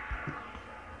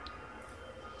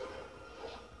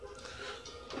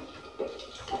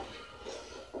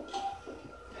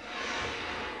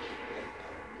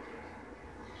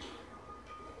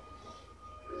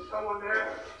 Is someone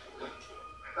there?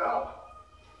 Help!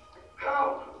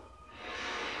 Help!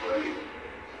 Please!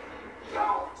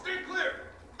 Help! Stay clear!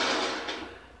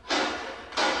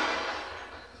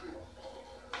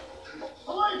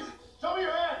 Police! Show me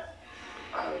your hands!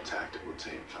 Our tactical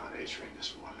team found Adrian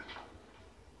this morning.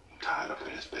 Tied up in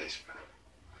his basement.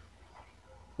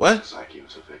 What? Looks like he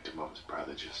was a victim of his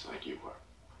brother, just like you were.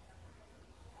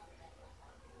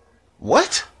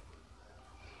 What?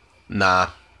 Nah.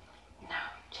 No,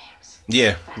 James.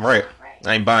 Yeah, right.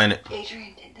 I ain't buying it.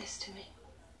 Adrian did this to me.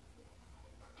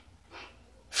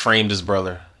 Framed his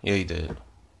brother. Yeah, he did.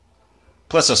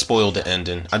 Plus, I spoiled the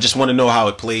ending. I just want to know how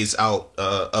it plays out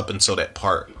up until that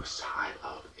part. He was tied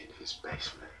up in his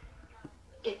basement.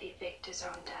 If he faked his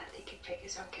own death, he could fake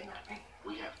his own kidnapping.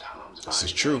 We have Tom's This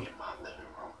is body true. in my living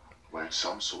room, wearing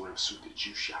some sort of suit that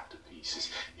you shot to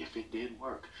pieces. If it did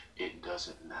work, it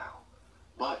doesn't now.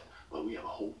 But we have a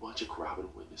whole bunch of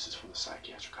corroborative witnesses from the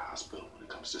psychiatric hospital when it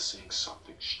comes to seeing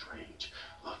something strange.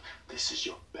 Look, this is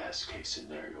your best case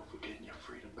scenario for getting your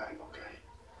freedom back, okay?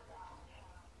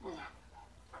 No.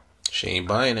 She ain't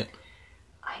buying it.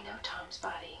 I know Tom's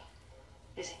body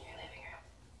is in your living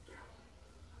room.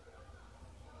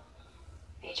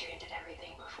 Adrian did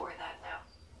everything before that, no.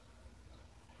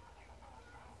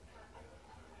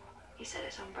 He set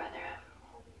his own brother up.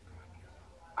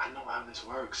 I know how this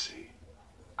works, see?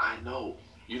 I know.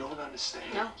 You don't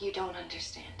understand. No, you don't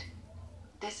understand.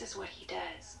 This is what he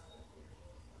does.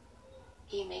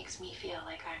 He makes me feel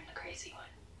like I'm the crazy one.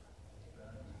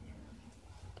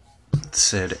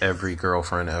 Said every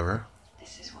girlfriend ever.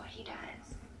 This is what he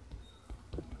does.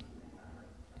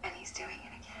 And he's doing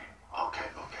it again. Okay,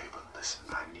 but listen,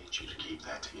 I need you to keep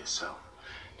that to yourself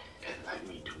and let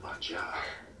me do my job.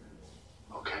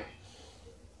 Okay?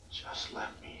 Just let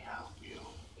me help you.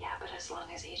 Yeah, but as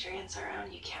long as Adrian's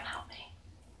around, you can't help me.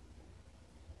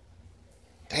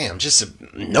 Damn, just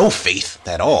no faith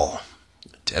at all.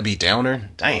 Debbie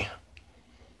Downer. Damn.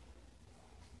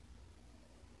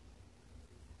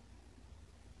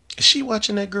 Is she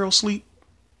watching that girl sleep?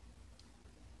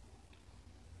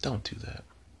 Don't do that.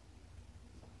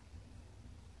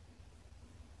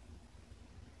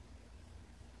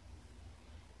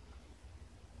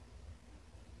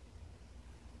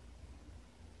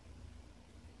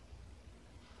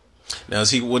 Now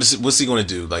what's he gonna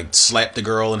do? Like slap the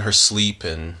girl in her sleep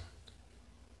and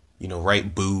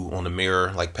write boo on the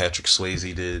mirror like Patrick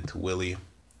Swayze did to Willie?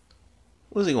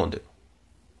 What is he gonna do?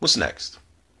 What's next?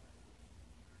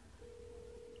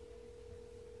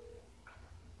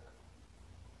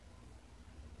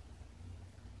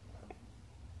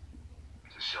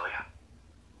 Cecilia?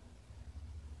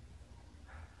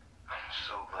 I'm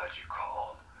so glad you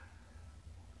called.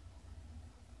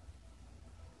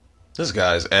 This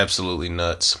guy is absolutely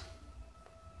nuts.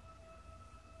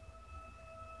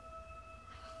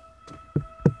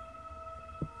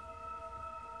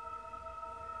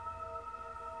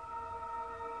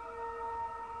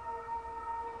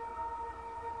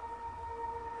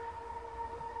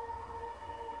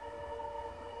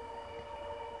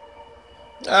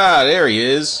 Ah, there he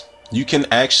is. You can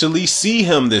actually see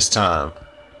him this time.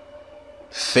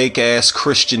 Fake ass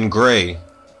Christian Grey.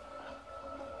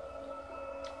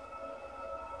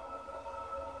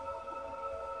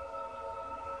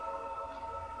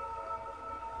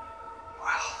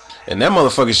 And that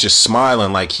motherfucker's just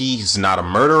smiling like he's not a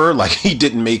murderer, like he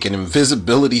didn't make an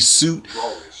invisibility suit,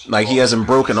 like he hasn't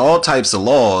broken all types of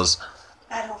laws.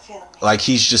 I don't feel me. Like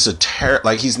he's just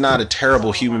he's not a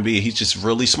terrible human being. He's just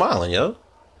really smiling, yo.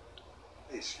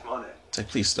 Please, come on in. Say,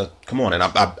 please, come on in.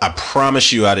 I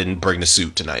promise you I didn't bring the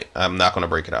suit tonight. I'm not going to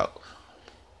break it out.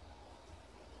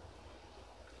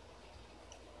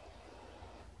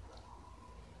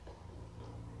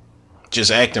 Just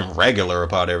acting regular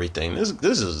about everything. This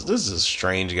is a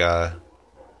strange guy.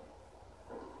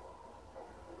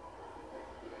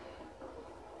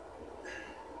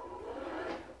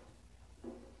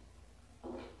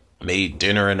 Made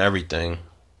dinner and everything.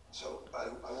 So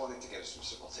I wanted to get some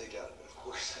simple takeout, but of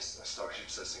course I started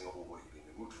obsessing over what you'd be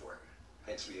in the mood for.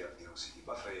 Hence we have the OCD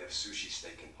buffet of sushi,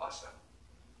 steak, and pasta.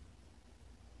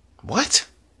 What?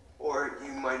 Or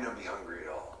you might not be hungry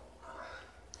at all.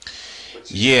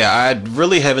 Yeah, I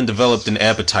really haven't developed an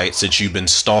appetite since you've been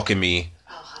stalking me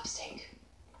I'll have steak.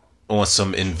 on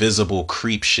some invisible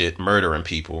creep shit, murdering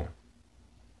people,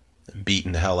 and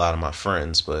beating the hell out of my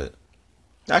friends. But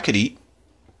I could eat.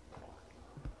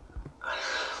 My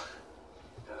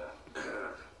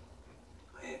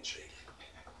handshake.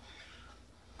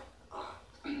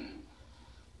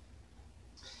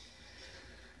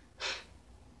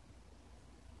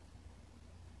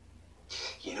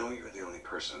 You know, you're the only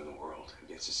person in the world who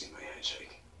gets to see my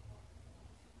handshake.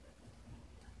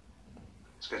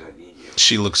 It's because I need you.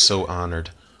 She looks so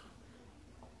honored.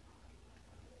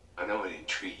 I know I didn't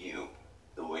treat you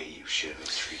the way you should have been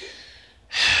treated.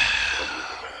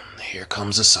 Here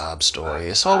comes a sob story.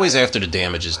 It's always after the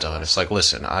damage is done. It's like,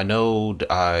 listen, I know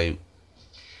I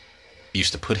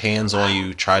used to put hands on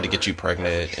you, tried to get you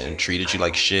pregnant, and treated you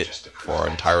like shit for our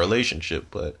entire relationship,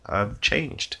 but I've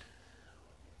changed.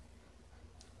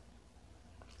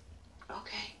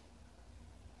 Okay.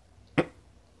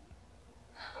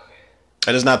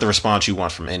 That is not the response you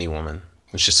want from any woman.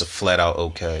 It's just a flat out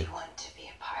okay. You want to be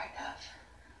a part of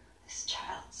this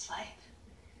child's life.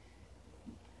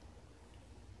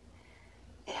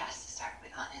 It has to start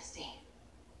with honesty.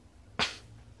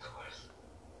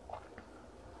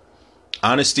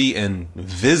 Honesty and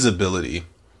visibility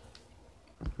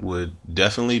would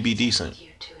definitely be decent.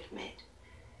 You to admit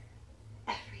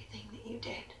everything that you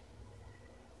did.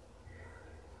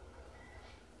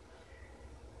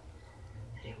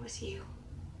 That it was you,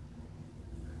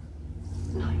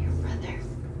 not your brother.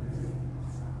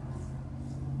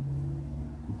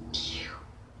 You.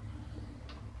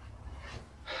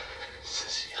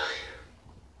 Cecilia.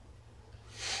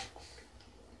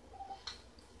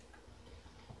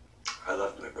 I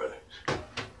loved my brother.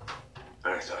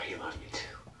 And I thought he loved me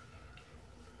too.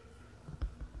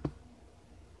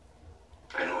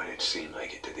 I know it didn't seem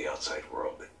like it to the outside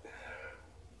world, but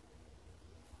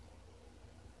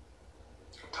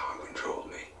Tom controlled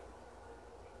me.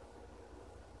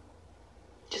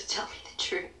 Just tell me the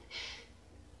truth.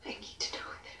 I need to know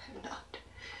that I'm not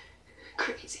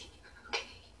crazy, okay?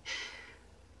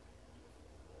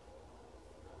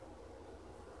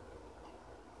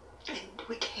 And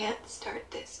we can't start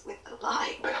this with a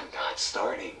lie. But I'm not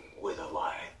starting with a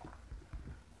lie.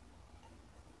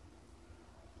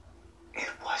 It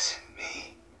wasn't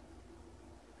me.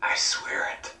 I swear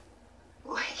it.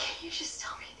 Why can't you just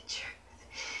tell me the truth?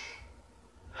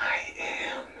 I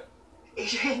am.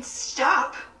 Adrian,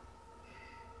 stop.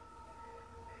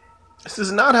 This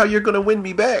is not how you're gonna win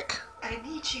me back. I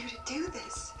need you to do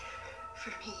this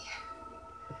for me.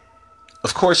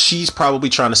 Of course, she's probably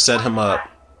trying to set him up.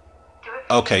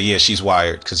 Okay, yeah, she's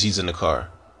wired because he's in the car.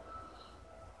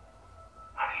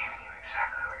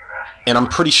 And I'm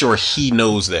pretty sure he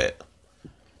knows that.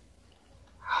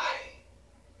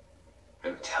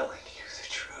 I'm telling you the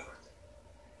truth.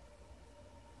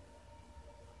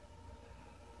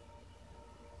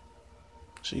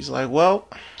 She's like, well,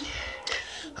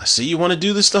 I see you want to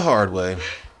do this the hard way.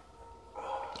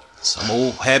 Some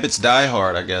old habits die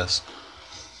hard, I guess.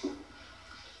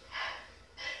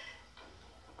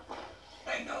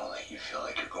 I know that you feel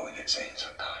like you're going insane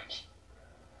sometimes.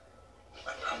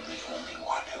 But I'm the only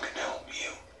one who can help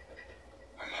you.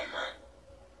 Remember?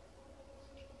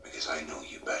 Because I know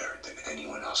you better than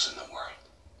anyone else in the world.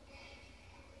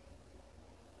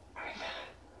 I mean,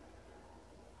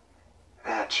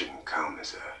 that shouldn't come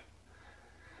as a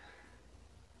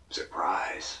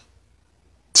surprise.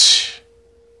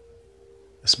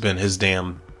 It's been his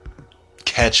damn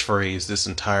catchphrase this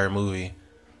entire movie.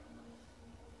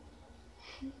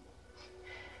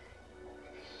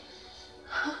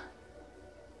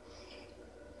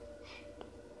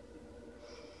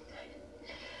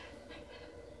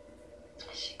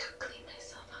 I should go clean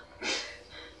myself up.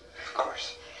 Of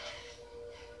course.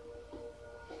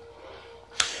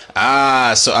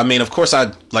 So I mean, of course,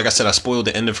 like I said, I spoiled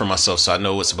the ending for myself, so I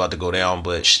know what's about to go down.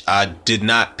 But I did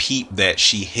not peep that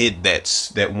she hid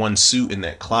that one suit in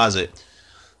that closet,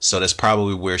 so that's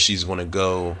probably where she's gonna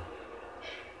go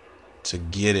to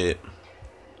get it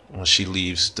when she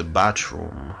leaves the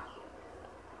bathroom.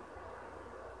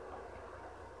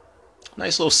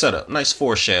 Nice little setup, nice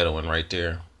foreshadowing right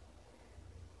there.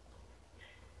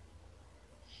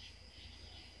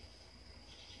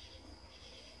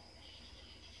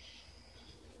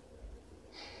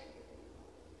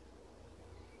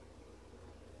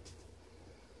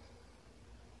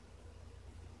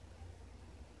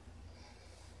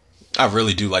 I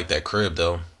really do like that crib,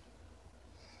 though.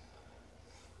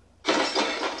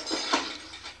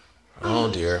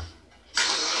 Oh, dear.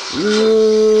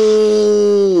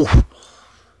 Ooh.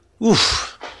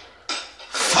 Oof.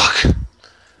 Fuck.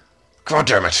 God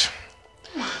damn it.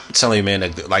 I'm telling you,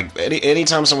 man, like,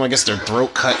 anytime someone gets their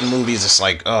throat cut in movies, it's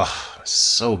like, oh, it's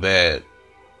so bad.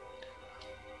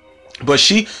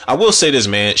 But I will say this,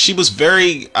 man, she was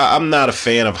I'm not a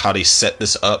fan of how they set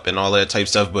this up and all that type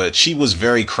stuff, but she was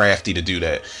very crafty to do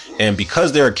that. And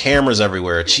because there are cameras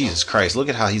everywhere, Jesus Christ, look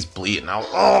at how he's bleeding out.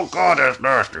 Oh, God, that's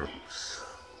nasty.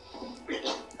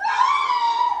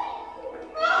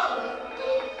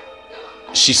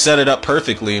 She set it up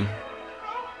perfectly.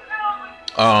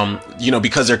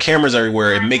 Because there are cameras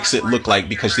everywhere, it makes it look like,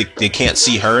 because they can't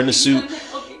see her in the suit,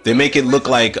 they make it look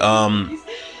like,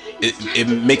 it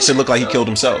makes it look like he killed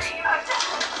himself.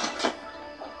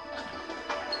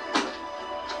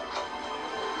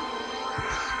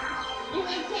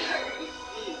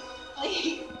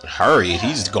 Hurry,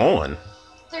 he's gone.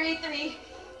 33.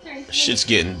 Shit's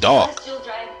getting dark.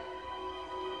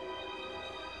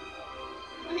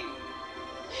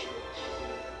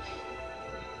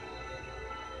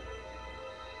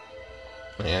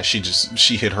 Yeah,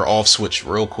 she hit her off switch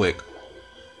real quick.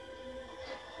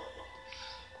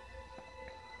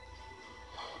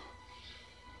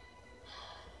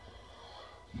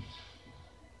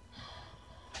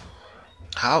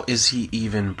 How is he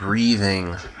even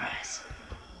breathing?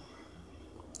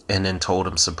 And then told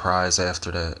him surprise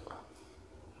after that.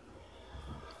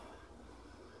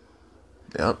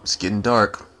 Yep, it's getting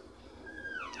dark.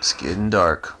 It's getting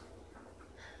dark.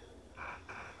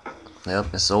 Yep,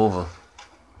 it's over.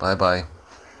 Bye-bye.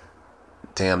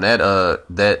 Damn,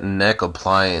 that neck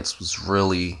appliance was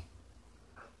really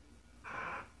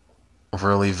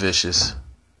vicious.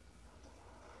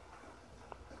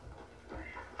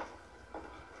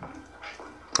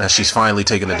 And she's finally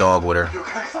taking the dog with her.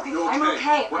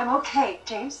 I'm okay.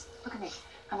 James, look at me.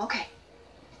 I'm okay.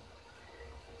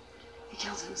 He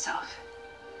killed himself.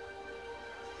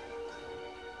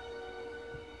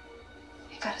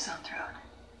 He cut his own throat.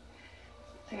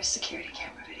 There's security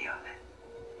camera video of it.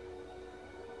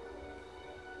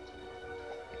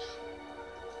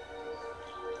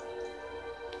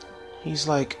 He's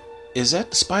like, is that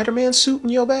the Spider-Man suit in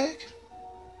your bag?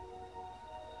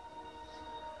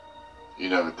 You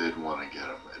never did want to get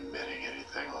him admitting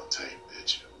anything on tape,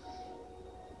 did you?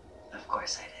 Of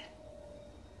course I did.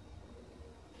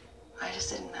 I just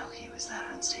didn't know he was that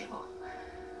unstable.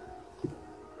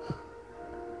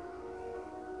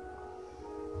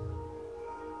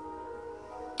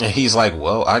 And he's like,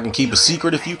 well, I can keep a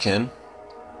secret if you can.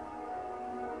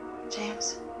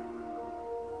 James,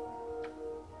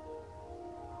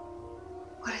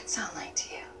 what did it sound like to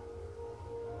you?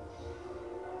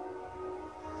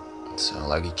 Sound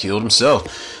like he killed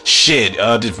himself. Shit,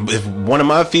 if one of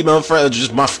my female friends,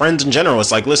 just my friends in general,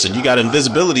 it's like, listen, you got an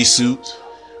invisibility suit.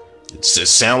 It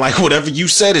sound like whatever you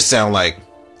said it sound like.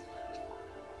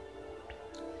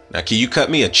 Now, can you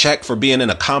cut me a check for being an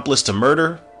accomplice to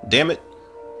murder? Damn it.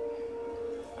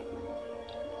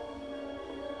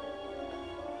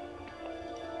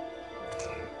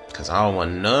 Because I don't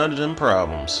want none of them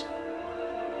problems.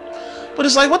 But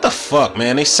it's like, what the fuck,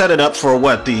 man? They set it up for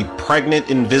what? The pregnant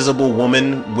invisible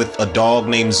woman with a dog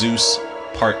named Zeus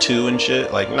part 2 and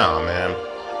shit? Like, nah, man.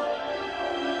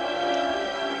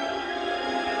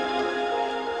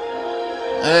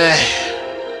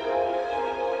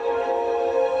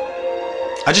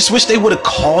 I just wish they would have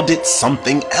called it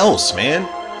something else, man.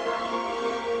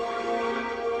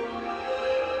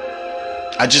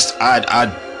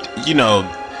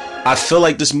 I feel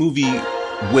like this movie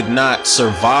would not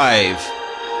survive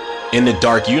in the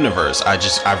dark universe. I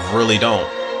really don't.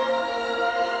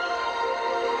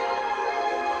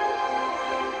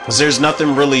 Because there's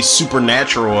nothing really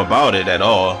supernatural about it at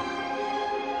all.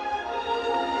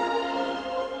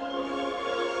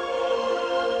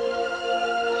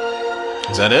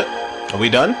 Is that it? Are we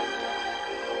done?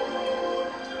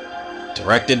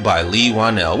 Directed by Leigh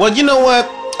Whannell. Well, you know what?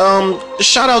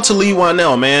 Shout out to Leigh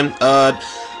Whannell, man.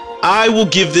 I will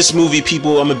give this movie,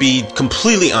 people, I'm gonna be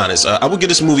completely honest, I will give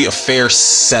this movie a fair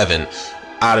 7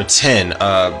 out of 10,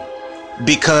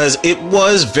 because it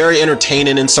was very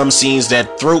entertaining in some scenes.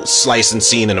 That throat slicing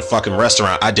scene in a fucking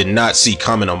restaurant, I did not see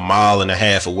coming a mile and a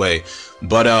half away.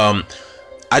 But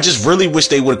I just really wish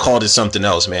they would have called it something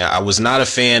else, man. I was not a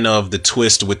fan of the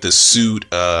twist with the suit.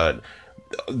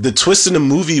 The twists in the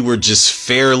movie were just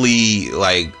fairly,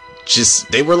 like,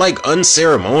 they were like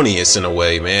unceremonious in a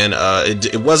way, man.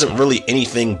 It wasn't really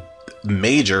anything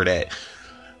major that,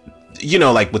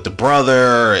 like with the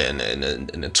brother and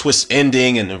the twist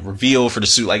ending and the reveal for the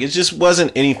suit. Like, it just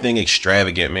wasn't anything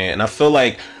extravagant, man. And I feel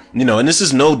like, and this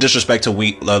is no disrespect to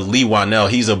Leigh Whannell.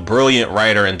 He's a brilliant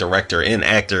writer and director and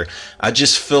actor. I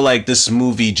just feel like this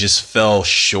movie just fell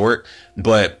short.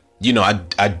 But,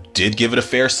 I did give it a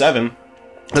fair 7.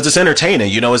 Because it's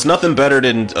entertaining, it's nothing better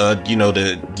than,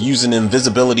 the using the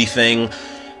invisibility thing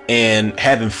and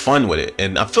having fun with it.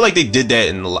 And I feel like they did that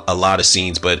in a lot of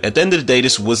scenes, but at the end of the day,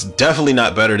 this was definitely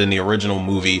not better than the original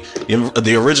movie,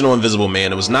 the original Invisible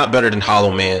Man. It was not better than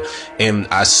Hollow Man, and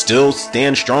I still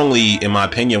stand strongly in my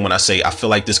opinion when I say I feel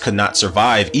like this could not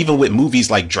survive, even with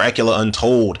movies like Dracula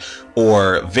Untold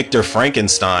or Victor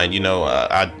Frankenstein. You know,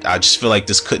 I just feel like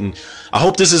this couldn't. I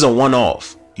hope this is a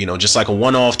one-off, you know, just like a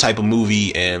one-off type of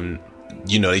movie, and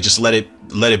you know, they just let it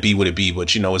be what it be.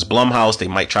 But you know, it's Blumhouse. They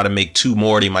might try to make 2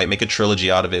 more. They might make a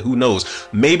trilogy out of it. Who knows?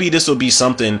 Maybe this will be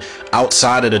something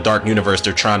outside of the Dark Universe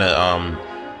they're trying to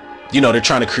they're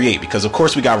trying to create, because of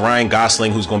course we got Ryan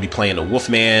Gosling, who's going to be playing the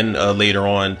Wolfman later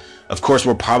on. Of course,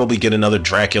 we'll probably get another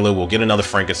Dracula. We'll get another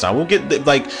Frankenstein. We'll get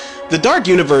like the Dark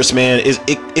Universe, man.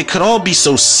 It could all be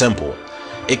so simple.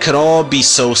 It could all be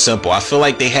so simple. I feel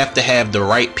like they have to have the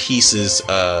right pieces,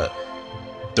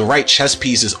 the right chess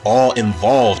pieces all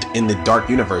involved in the Dark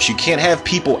Universe. You can't have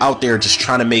people out there just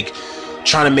trying to make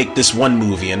this one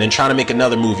movie and then trying to make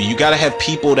another movie. You got to have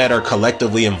people that are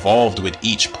collectively involved with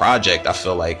each project. I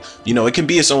feel like, you know, it can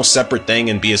be its own separate thing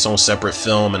and be its own separate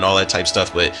film and all that type of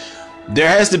stuff, but there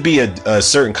has to be a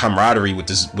certain camaraderie with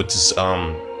this this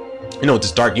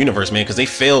Dark Universe, man, because they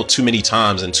failed too many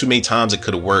times, and too many times it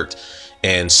could have worked,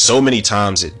 and so many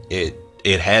times it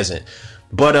hasn't.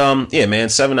 But yeah, man,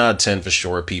 7 out of 10 for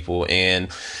sure, people. And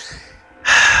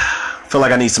I feel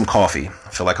like I need some coffee. I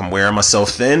feel like I'm wearing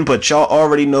myself thin, but y'all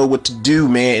already know what to do,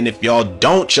 man. And if y'all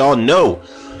don't, y'all know.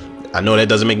 I know that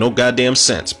doesn't make no goddamn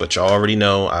sense, but y'all already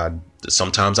know.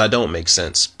 Sometimes I don't make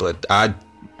sense, but I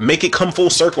make it come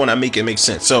full circle and I make it make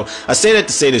sense. So I say that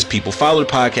to say this, people. Follow the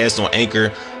podcast on Anchor,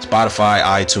 Spotify,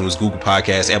 iTunes, Google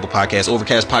Podcasts, Apple Podcasts,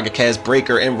 Overcast, Pocket Cast,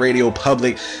 Breaker, and Radio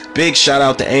Public. Big shout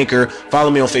out to Anchor. Follow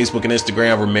me on Facebook and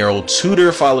Instagram, Romero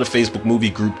Tudor. Follow the Facebook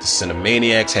movie group, The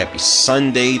Cinemaniacs. Happy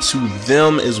Sunday to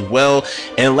them as well.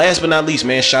 And last but not least,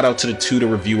 man, shout out to the Tudor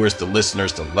reviewers, the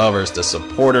listeners, the lovers, the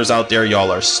supporters out there.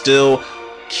 Y'all are still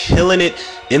killing it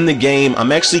in the game.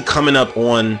 I'm actually coming up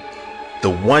on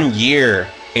the 1 year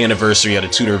anniversary of the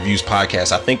Tudor Reviews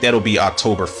podcast. I think that'll be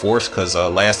October 4th, because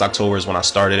last October is when I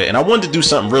started it, and I wanted to do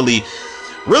something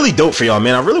really dope for y'all,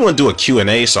 man. I really want to do a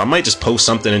Q&A, so I might just post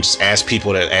something and just ask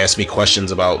people that ask me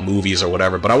questions about movies or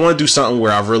whatever. But I want to do something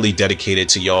where I really dedicate it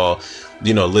to y'all,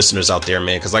 you know, listeners out there,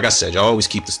 man, because like I said, y'all always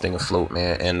keep this thing afloat,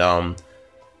 man. And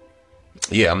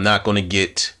yeah, I'm not going to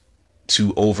get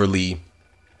too overly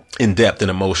in-depth and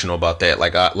emotional about that,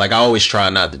 like I always try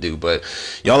not to do. But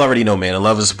y'all already know, man, I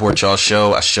love and support y'all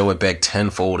show. I show it back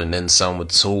tenfold and then some.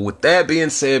 So with that being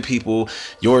said, people,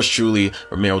 yours truly,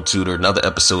 Romero Tudor, another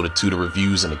episode of Tudor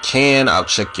Reviews in a can. I'll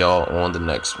check y'all on the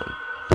next one.